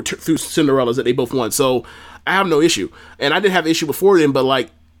 or through Cinderella's that they both won. So I have no issue. And I didn't have an issue before then, but, like,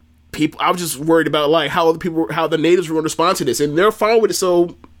 I was just worried about, like, how the natives were going to respond to this. And they're fine with it,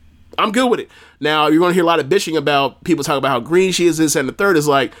 so I'm good with it. Now, you're going to hear a lot of bitching about people talking about how green she is, this and the third is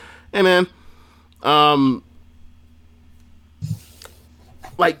like, hey, man,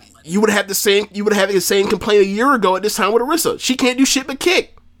 like, you would have the same complaint a year ago at this time with Arisa. She can't do shit but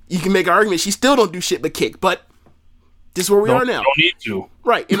kick. You can make an argument she still don't do shit but kick, but this is where we are now. Don't need to.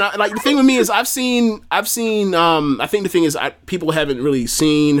 Right. And like the thing with me is I think the thing is people haven't really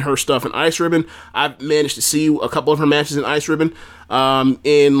seen her stuff in Ice Ribbon. I've managed to see a couple of her matches in Ice Ribbon.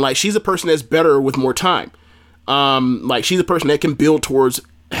 And like she's a person that's better with more time. Like she's a person that can build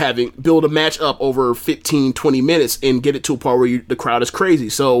a match up over 15-20 minutes and get it to a part where the crowd is crazy.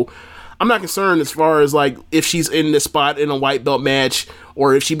 So I'm not concerned as far as like if she's in this spot in a white belt match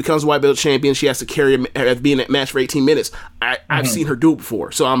or if she becomes a white belt champion, she has to be in that match for 18 minutes. I've seen her do it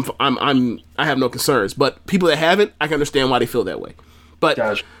before, so I have no concerns. But people that haven't, I can understand why they feel that way. But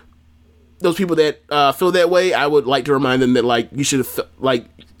Gosh. Those people that feel that way, I would like to remind them that like you should have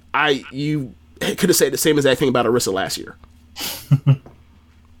you could have said the same exact thing about Arisa last year.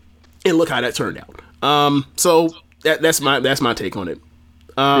 And look how that turned out. So that's my take on it.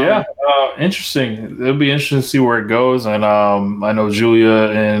 Interesting. It'll be interesting to see where it goes. And I know Julia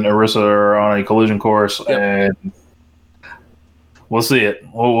and Arisa are on a collision course, and we'll see it.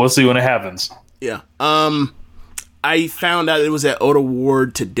 We'll see when it happens. Yeah. I found out it was at Oda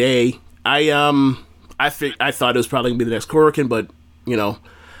Ward today. I thought it was probably gonna be the next Korakuen, but you know,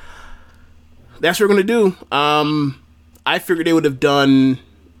 that's what we're gonna do. I figured they would have done,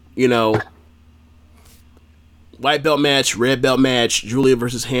 you know, white belt match, red belt match, Julia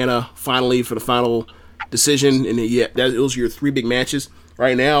versus Hannah, finally for the final decision, and those are your three big matches.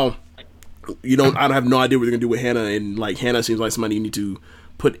 Right now, I have no idea what they're gonna do with Hannah, and like Hannah seems like somebody you need to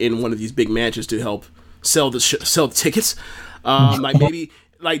put in one of these big matches to help sell the tickets. Like maybe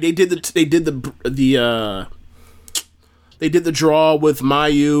like they did the draw with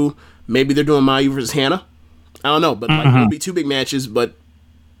Mayu. Maybe they're doing Mayu versus Hannah. I don't know, but like it'll be two big matches, but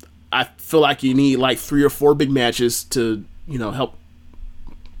I feel like you need like 3 or 4 big matches to, you know, help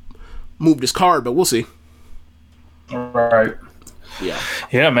move this card, but we'll see. All right. Yeah.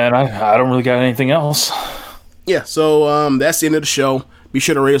 Yeah, man, I don't really got anything else. Yeah, so that's the end of the show. Be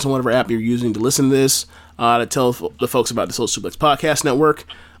sure to rate us on whatever app you're using to listen to this, to tell the folks about the Social Suplex Podcast Network.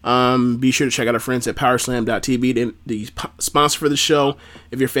 Be sure to check out our friends at Powerslam.tv, the sponsor for the show.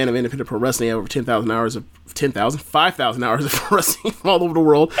 If you're a fan of independent pro wrestling, you have over 5,000 hours of pro wrestling from all over the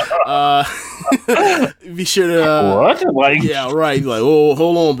world. Be sure to what? Like, yeah, right. Like, oh,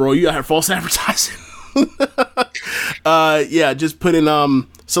 hold on, bro, you got her false advertising. Yeah, just put in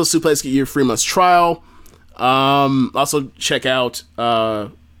Social Suplex, get your 3 months trial. Also check out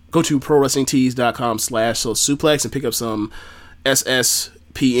go to prowrestlingtees.com/socialsuplex and pick up some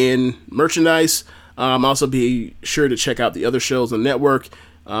SSPN merchandise. Also be sure to check out the other shows on the network.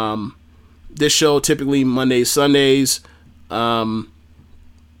 This show typically Mondays, Sundays,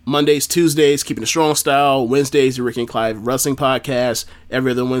 Mondays, Tuesdays, Keeping It Strong Style, Wednesdays, the Rick and Clive Wrestling Podcast,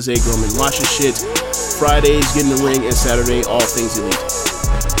 every other Wednesday, Groman Watching Shit, Fridays, Get in the Ring, and Saturday, All Things Elite.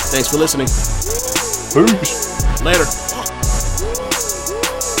 Thanks for listening. Peace. Later.